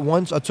did that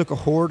once. I took a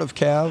horde of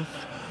Cav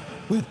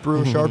with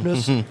brew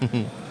sharpness,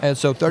 and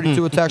so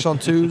 32 attacks on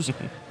 2s.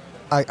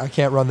 I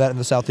can't run that in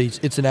the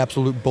Southeast. It's an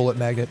absolute bullet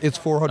magnet. It's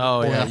 400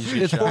 points.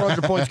 Yeah, It's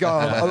 400 points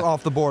gone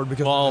off the board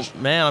because. Well,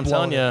 man, I'm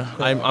telling you,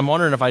 I'm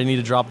wondering if I need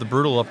to drop the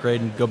brutal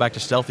upgrade and go back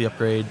to stealthy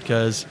upgrade,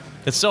 because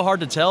it's so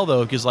hard to tell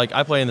though. Because, like,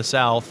 I play in the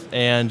South,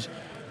 and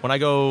when I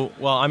go,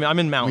 well, I'm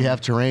in mountain. We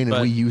have terrain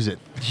and we use it.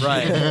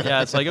 Right.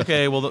 Yeah. It's like,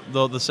 okay, well,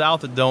 the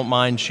South don't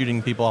mind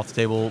shooting people off the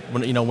table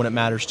when it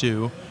matters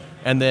too,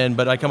 and then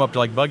but I come up to,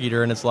 like, Bug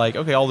Eater, and it's like,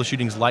 okay, all the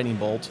shooting's lightning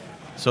bolt,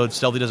 so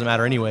stealthy doesn't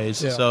matter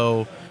anyways. Yeah.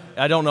 So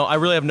I don't know. I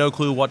really have no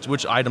clue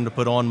which item to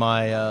put on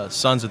my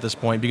Suns at this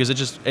point, because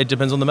it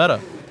depends on the meta.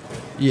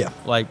 Yeah.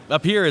 Like,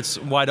 up here, it's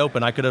wide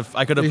open. I could have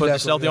put the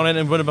stealthy on it and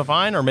it would have been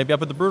fine, or maybe I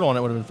put the brutal on it,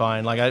 it would have been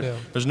fine. Like,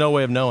 there's no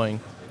way of knowing.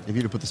 If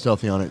you'd have put the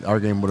stealthy on it, our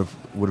game would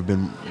have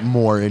been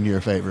more in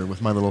your favor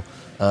with my little.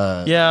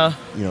 What's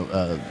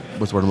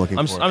the word I'm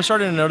looking for? I'm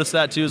starting to notice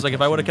that too. Is like,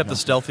 if I would have kept the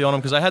stealthy on him,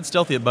 because I had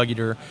stealthy at Bug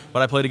Eater,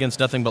 but I played against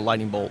nothing but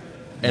lightning bolt,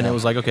 and it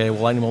was like, okay,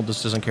 well, lightning bolt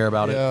just doesn't care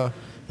about it.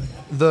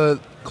 The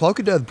Cloak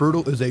of Death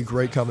Brutal is a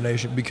great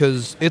combination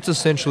because it's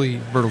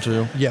essentially Brutal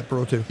 2. Yeah,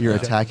 Brutal 2. You're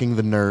attacking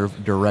the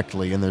nerve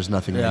directly, and there's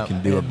nothing they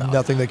can do about it.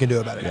 Nothing they can do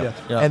about it.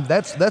 Yeah. And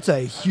that's a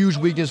huge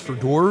weakness for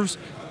dwarves.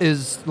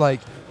 Is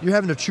like you're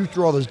having to chew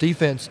through all this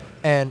defense,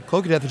 and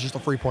Cloak of Death is just a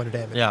free point of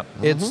damage. Yeah.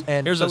 It's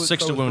and Here's a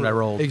 6 to wound I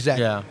rolled.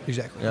 Exactly. Yeah.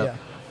 Exactly. Yep.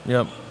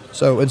 Yeah. Yep.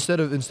 So instead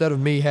of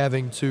me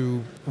having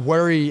to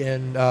worry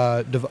and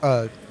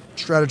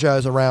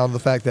strategize around the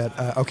fact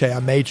that okay, I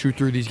may chew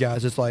through these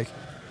guys, it's like,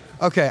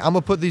 okay, I'm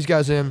gonna put these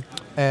guys in,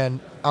 and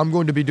I'm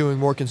going to be doing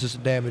more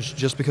consistent damage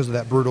just because of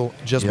that brutal,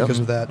 just because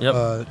of that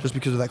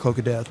Cloak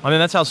of Death. I mean,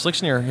 that's how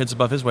Slicksneer hits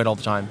above his weight all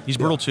the time. He's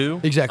brutal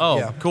 2. Exactly. Oh,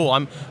 yeah. cool.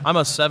 I'm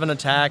a 7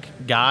 attack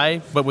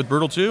guy, but with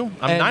brutal 2,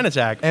 I'm 9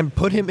 attack. And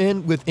put him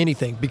in with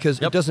anything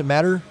because it doesn't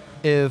matter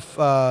if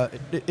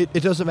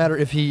it doesn't matter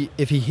if he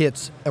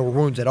hits or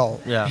wounds at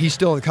all. Yeah. He's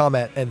still in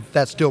combat, and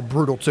that's still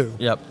brutal too.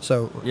 Yep.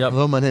 So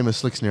Hello, my name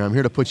is Slicksneer. I'm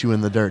here to put you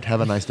in the dirt.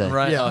 Have a nice day.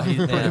 Right. Yeah.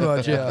 Oh, Pretty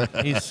much. Yeah.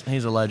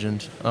 He's a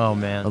legend. Oh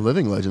man. A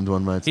living legend,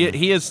 one might say.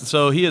 He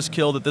has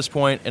killed at this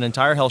point an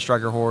entire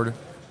Hellstriker horde,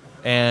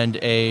 and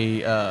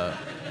a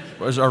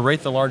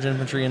Wraith the large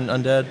infantry and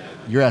undead.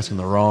 You're asking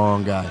the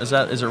wrong guy. Is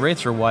it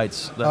Wraiths or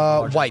Whites? The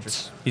large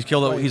Whites.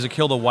 infantry? He's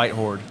killed a white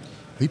horde.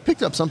 He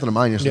picked up something of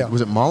mine yesterday. Yeah. Was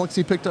it Moloch's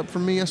he picked up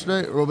from me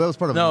yesterday? Well, that was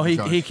part of No, my he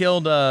charge.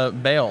 killed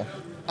Bale.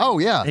 Oh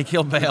yeah, He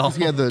killed Bale.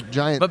 He had the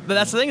giant. But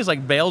that's the thing, is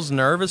like Bale's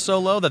nerve is so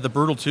low that the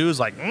brutal 2 is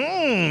like,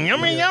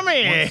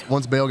 yummy.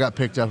 Once Bale got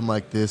picked up, I'm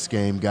like, this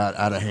game got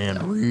out of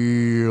hand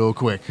real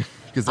quick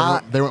because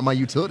they weren't my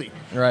utility.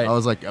 Right. I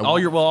was like, all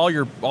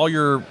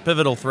your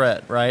pivotal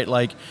threat, right?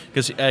 Like,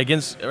 because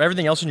against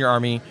everything else in your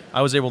army,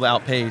 I was able to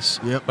outpace.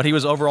 Yep. But he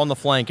was over on the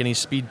flank, and he's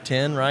speed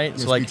 10, right? Yeah,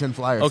 so like, speed 10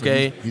 flyer, so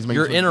okay, he's making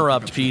your sure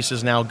interrupt piece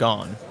is now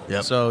gone.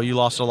 Yep. So you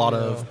lost a lot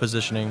of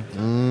positioning.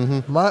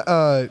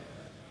 My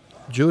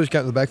Julius got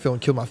in the backfield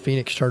and killed my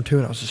Phoenix turn 2,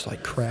 and I was just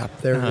like,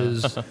 crap. There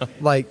is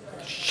like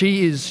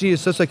she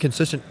is such a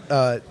consistent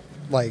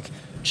like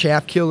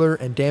chaff killer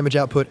and damage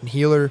output and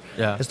healer.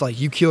 Yeah. It's like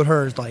you killed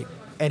her. It's like.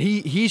 And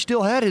he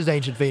still had his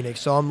Ancient Phoenix,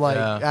 so I'm like,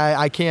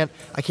 I can't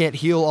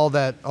heal all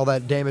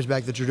that damage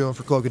back that you're doing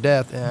for Cloak of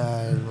Death.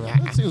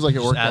 it seems like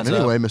it worked out adds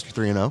anyway, Mr.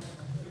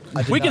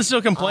 3-0. We can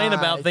still complain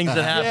about things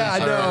that happen. Yeah,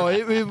 I know.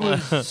 It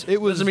was.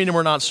 Doesn't mean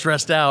we're not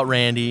stressed out,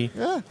 Randy.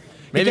 Yeah.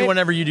 Maybe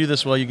whenever you do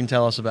this well, you can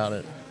tell us about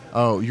it.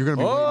 Oh, you're gonna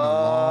be waiting a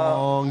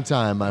long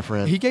time, my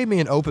friend. He gave me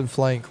an open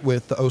flank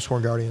with the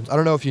Oathsworn Guardians. I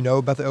don't know if you know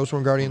about the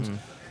Oathsworn Guardians.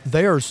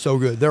 They are so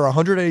good. They're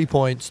 180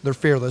 points. They're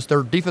fearless.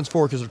 They're defense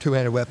 4 because they're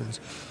two-handed weapons.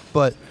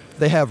 But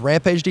they have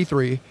Rampage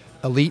D3,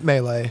 Elite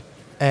Melee,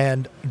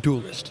 and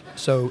Duelist.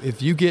 So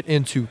if you get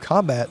into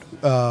combat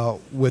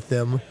with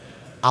them,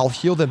 I'll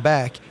heal them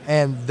back.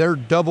 And they're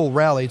double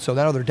rallied, so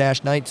now they're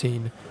dash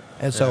 19.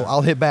 And so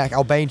I'll hit back.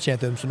 I'll Bane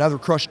Chant them. So now they're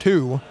Crush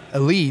 2,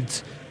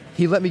 Elites.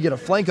 He let me get a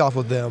flank off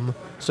with them.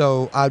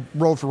 So I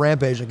rolled for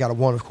Rampage. I got a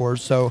 1, of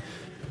course. So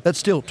that's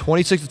still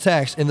 26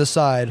 attacks in the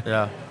side.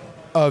 Yeah.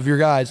 Of your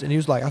guys, and he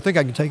was like, I think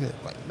I can take it.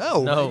 I'm like,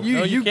 no,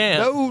 you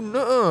can't.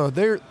 No,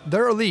 they're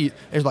elite.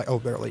 And he's like, oh,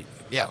 they're elite.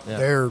 Yeah.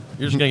 They're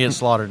You're just gonna get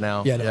slaughtered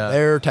now.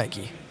 they're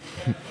tanky.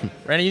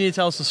 Randy, you need to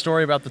tell us the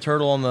story about the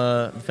turtle on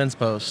the fence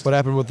post. What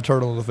happened with the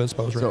turtle on the fence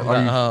post? So Right?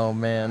 are you, Oh,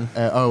 man.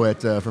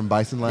 from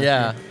Bison last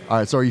Yeah. year? All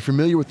right, so are you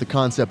familiar with the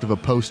concept of a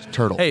post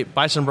turtle? Hey,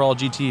 Bison Brawl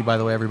GT, by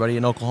the way, everybody,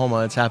 in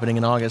Oklahoma. It's happening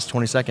in August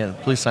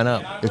 22nd. Please sign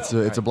up. It's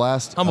a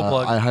blast. Humble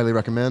plug. I highly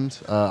recommend.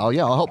 I'll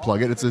help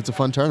plug it. It's a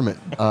fun tournament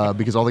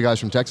because all the guys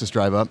from Texas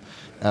drive up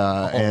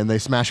and they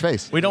smash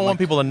face. We don't want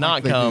people to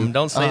not come.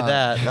 Don't say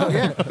that. Oh,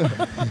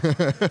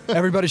 yeah.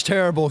 Everybody's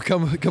terrible.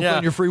 Come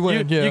win your free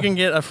win. You can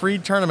get a free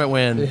tournament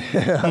win.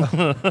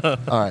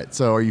 All right.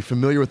 So, are you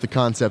familiar with the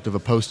concept of a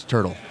post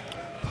turtle?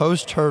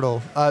 Post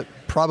turtle.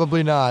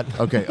 Probably not.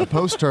 Okay. A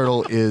post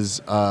turtle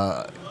is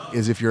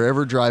if you're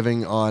ever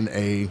driving on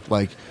a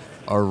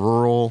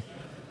rural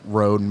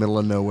road, middle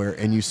of nowhere,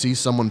 and you see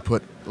someone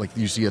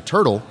you see a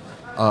turtle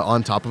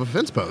on top of a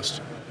fence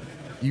post.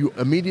 You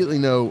immediately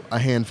know a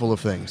handful of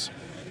things.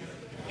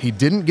 He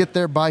didn't get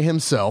there by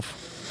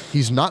himself.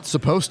 He's not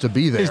supposed to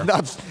be there. He's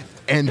not.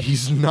 And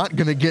he's not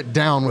going to get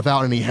down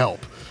without any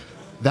help.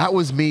 That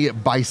was me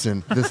at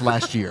Bison this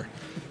last year.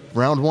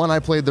 Round 1, I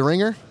played the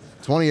ringer,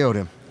 20-0'd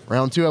him.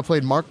 Round 2, I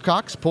played Mark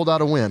Cox, pulled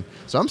out a win.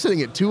 So I'm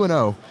sitting at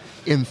 2-0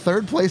 in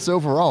third place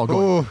overall,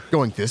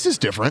 going this is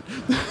different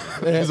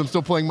because I'm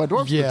still playing my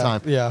dwarf at the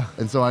time. Yeah.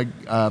 And so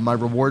my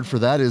reward for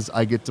that is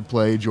I get to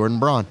play Jordan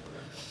Braun.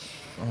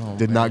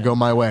 Did not go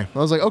my way. I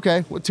was like,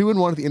 okay,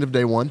 2-1 at the end of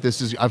day 1.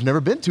 I've never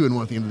been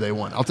 2-1 at the end of day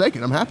 1. I'll take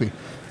it. I'm happy.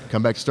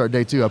 Come back to start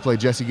day 2. I play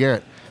Jesse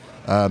Garrett.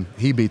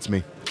 He beats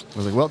me. I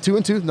was like, well,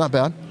 2-2, not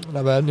bad.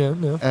 Not bad, yeah.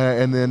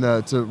 And then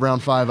to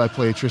round 5, I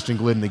play Tristan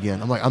Glidden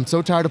again. I'm like, I'm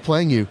so tired of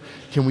playing you.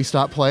 Can we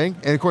stop playing?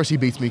 And of course, he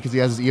beats me because he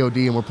has his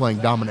EOD and we're playing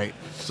Dominate.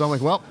 So I'm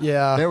like, well,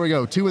 there we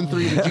go. 2-3 to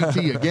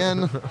GT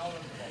again.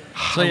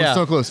 So yeah,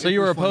 so close. So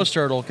you were a post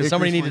turtle because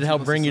somebody needed to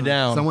help bring you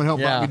down. Someone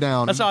helped bring me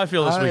down. That's how I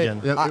feel this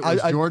weekend. It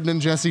was Jordan and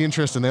Jesse and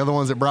Tristan. They're the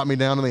ones that brought me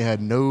down, and they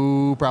had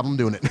no problem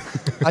doing it.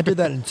 I did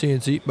that in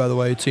TNT, by the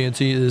way.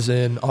 TNT is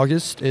in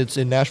August. It's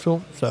in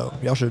Nashville, so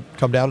y'all should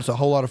come down. It's a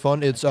whole lot of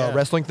fun. It's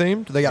wrestling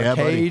themed. They got a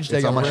cage.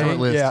 They got on my short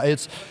list. Yeah,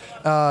 it's.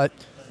 I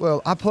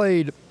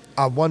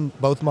won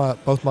both my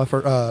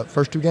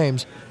first 2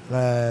 games.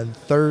 And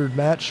third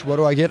match, what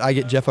do I get? I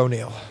get Jeff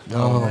O'Neill.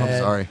 Oh, I'm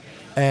sorry.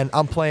 And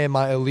I'm playing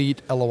my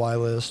elite LOI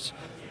list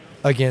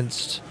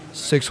against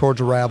 6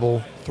 Hordes of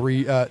Rabble,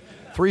 3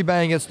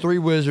 Bangets, 3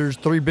 Wizards,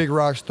 3 Big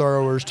Rocks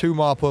Throwers, 2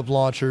 Mop-Up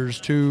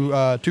Launchers, 2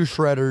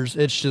 Shredders.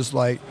 It's just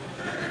like,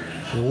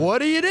 what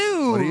do you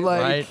do?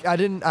 Right. I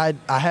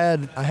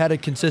had a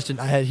consistent,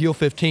 I had heal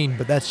 15,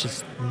 but that's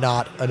just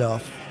not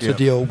enough to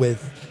deal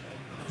with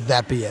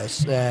that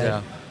BS.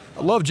 And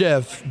I love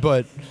Jeff,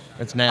 but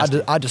it's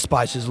nasty. I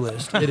despise his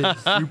list. It is.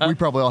 We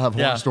probably all have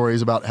horror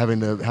stories about having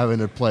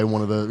to play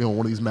one of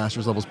these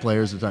Masters levels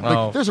players at a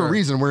time. There's a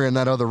reason we're in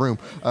that other room.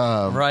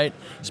 Right.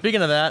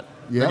 Speaking of that,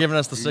 they're giving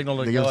us the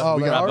signal to go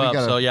wrap up.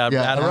 So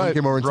Adam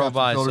came over and drove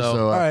by.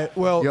 all right.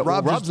 Well,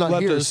 Rob's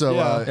not here, us, so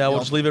we'll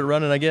just leave it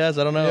running, I guess.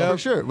 I don't know. Yeah, for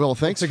sure. Well,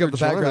 thanks for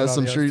joining us.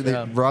 I'm sure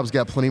Rob's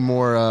got plenty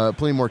more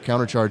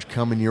countercharge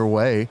coming your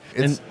way.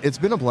 It's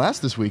been a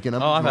blast this weekend.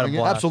 I've had a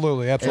blast.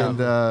 Absolutely.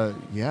 And I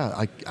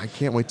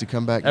can't wait to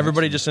come back.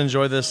 Everybody just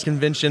enjoy this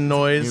convention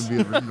noise.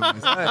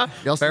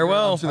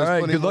 Farewell. All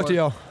right. Good luck to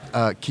y'all.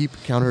 Keep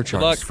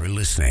countercharge. Thanks for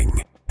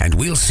listening, and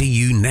we'll see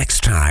you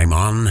next time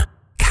on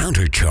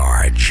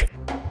Countercharge.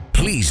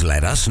 Please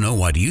let us know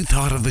what you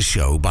thought of the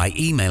show by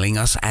emailing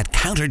us at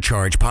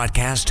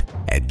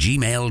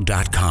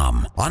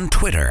counterchargepodcast@gmail.com, on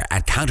Twitter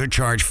at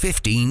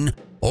countercharge15,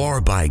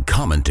 or by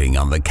commenting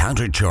on the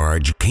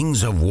Countercharge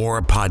Kings of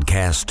War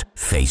podcast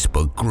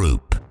Facebook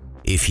group.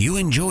 If you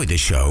enjoy the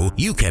show,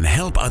 you can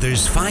help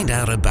others find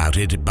out about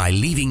it by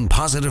leaving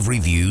positive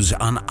reviews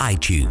on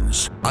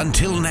iTunes.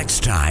 Until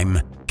next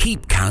time,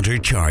 keep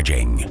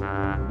countercharging.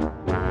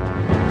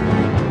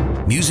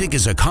 Music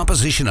is a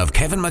composition of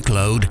Kevin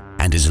MacLeod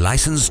and is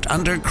licensed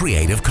under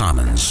Creative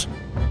Commons.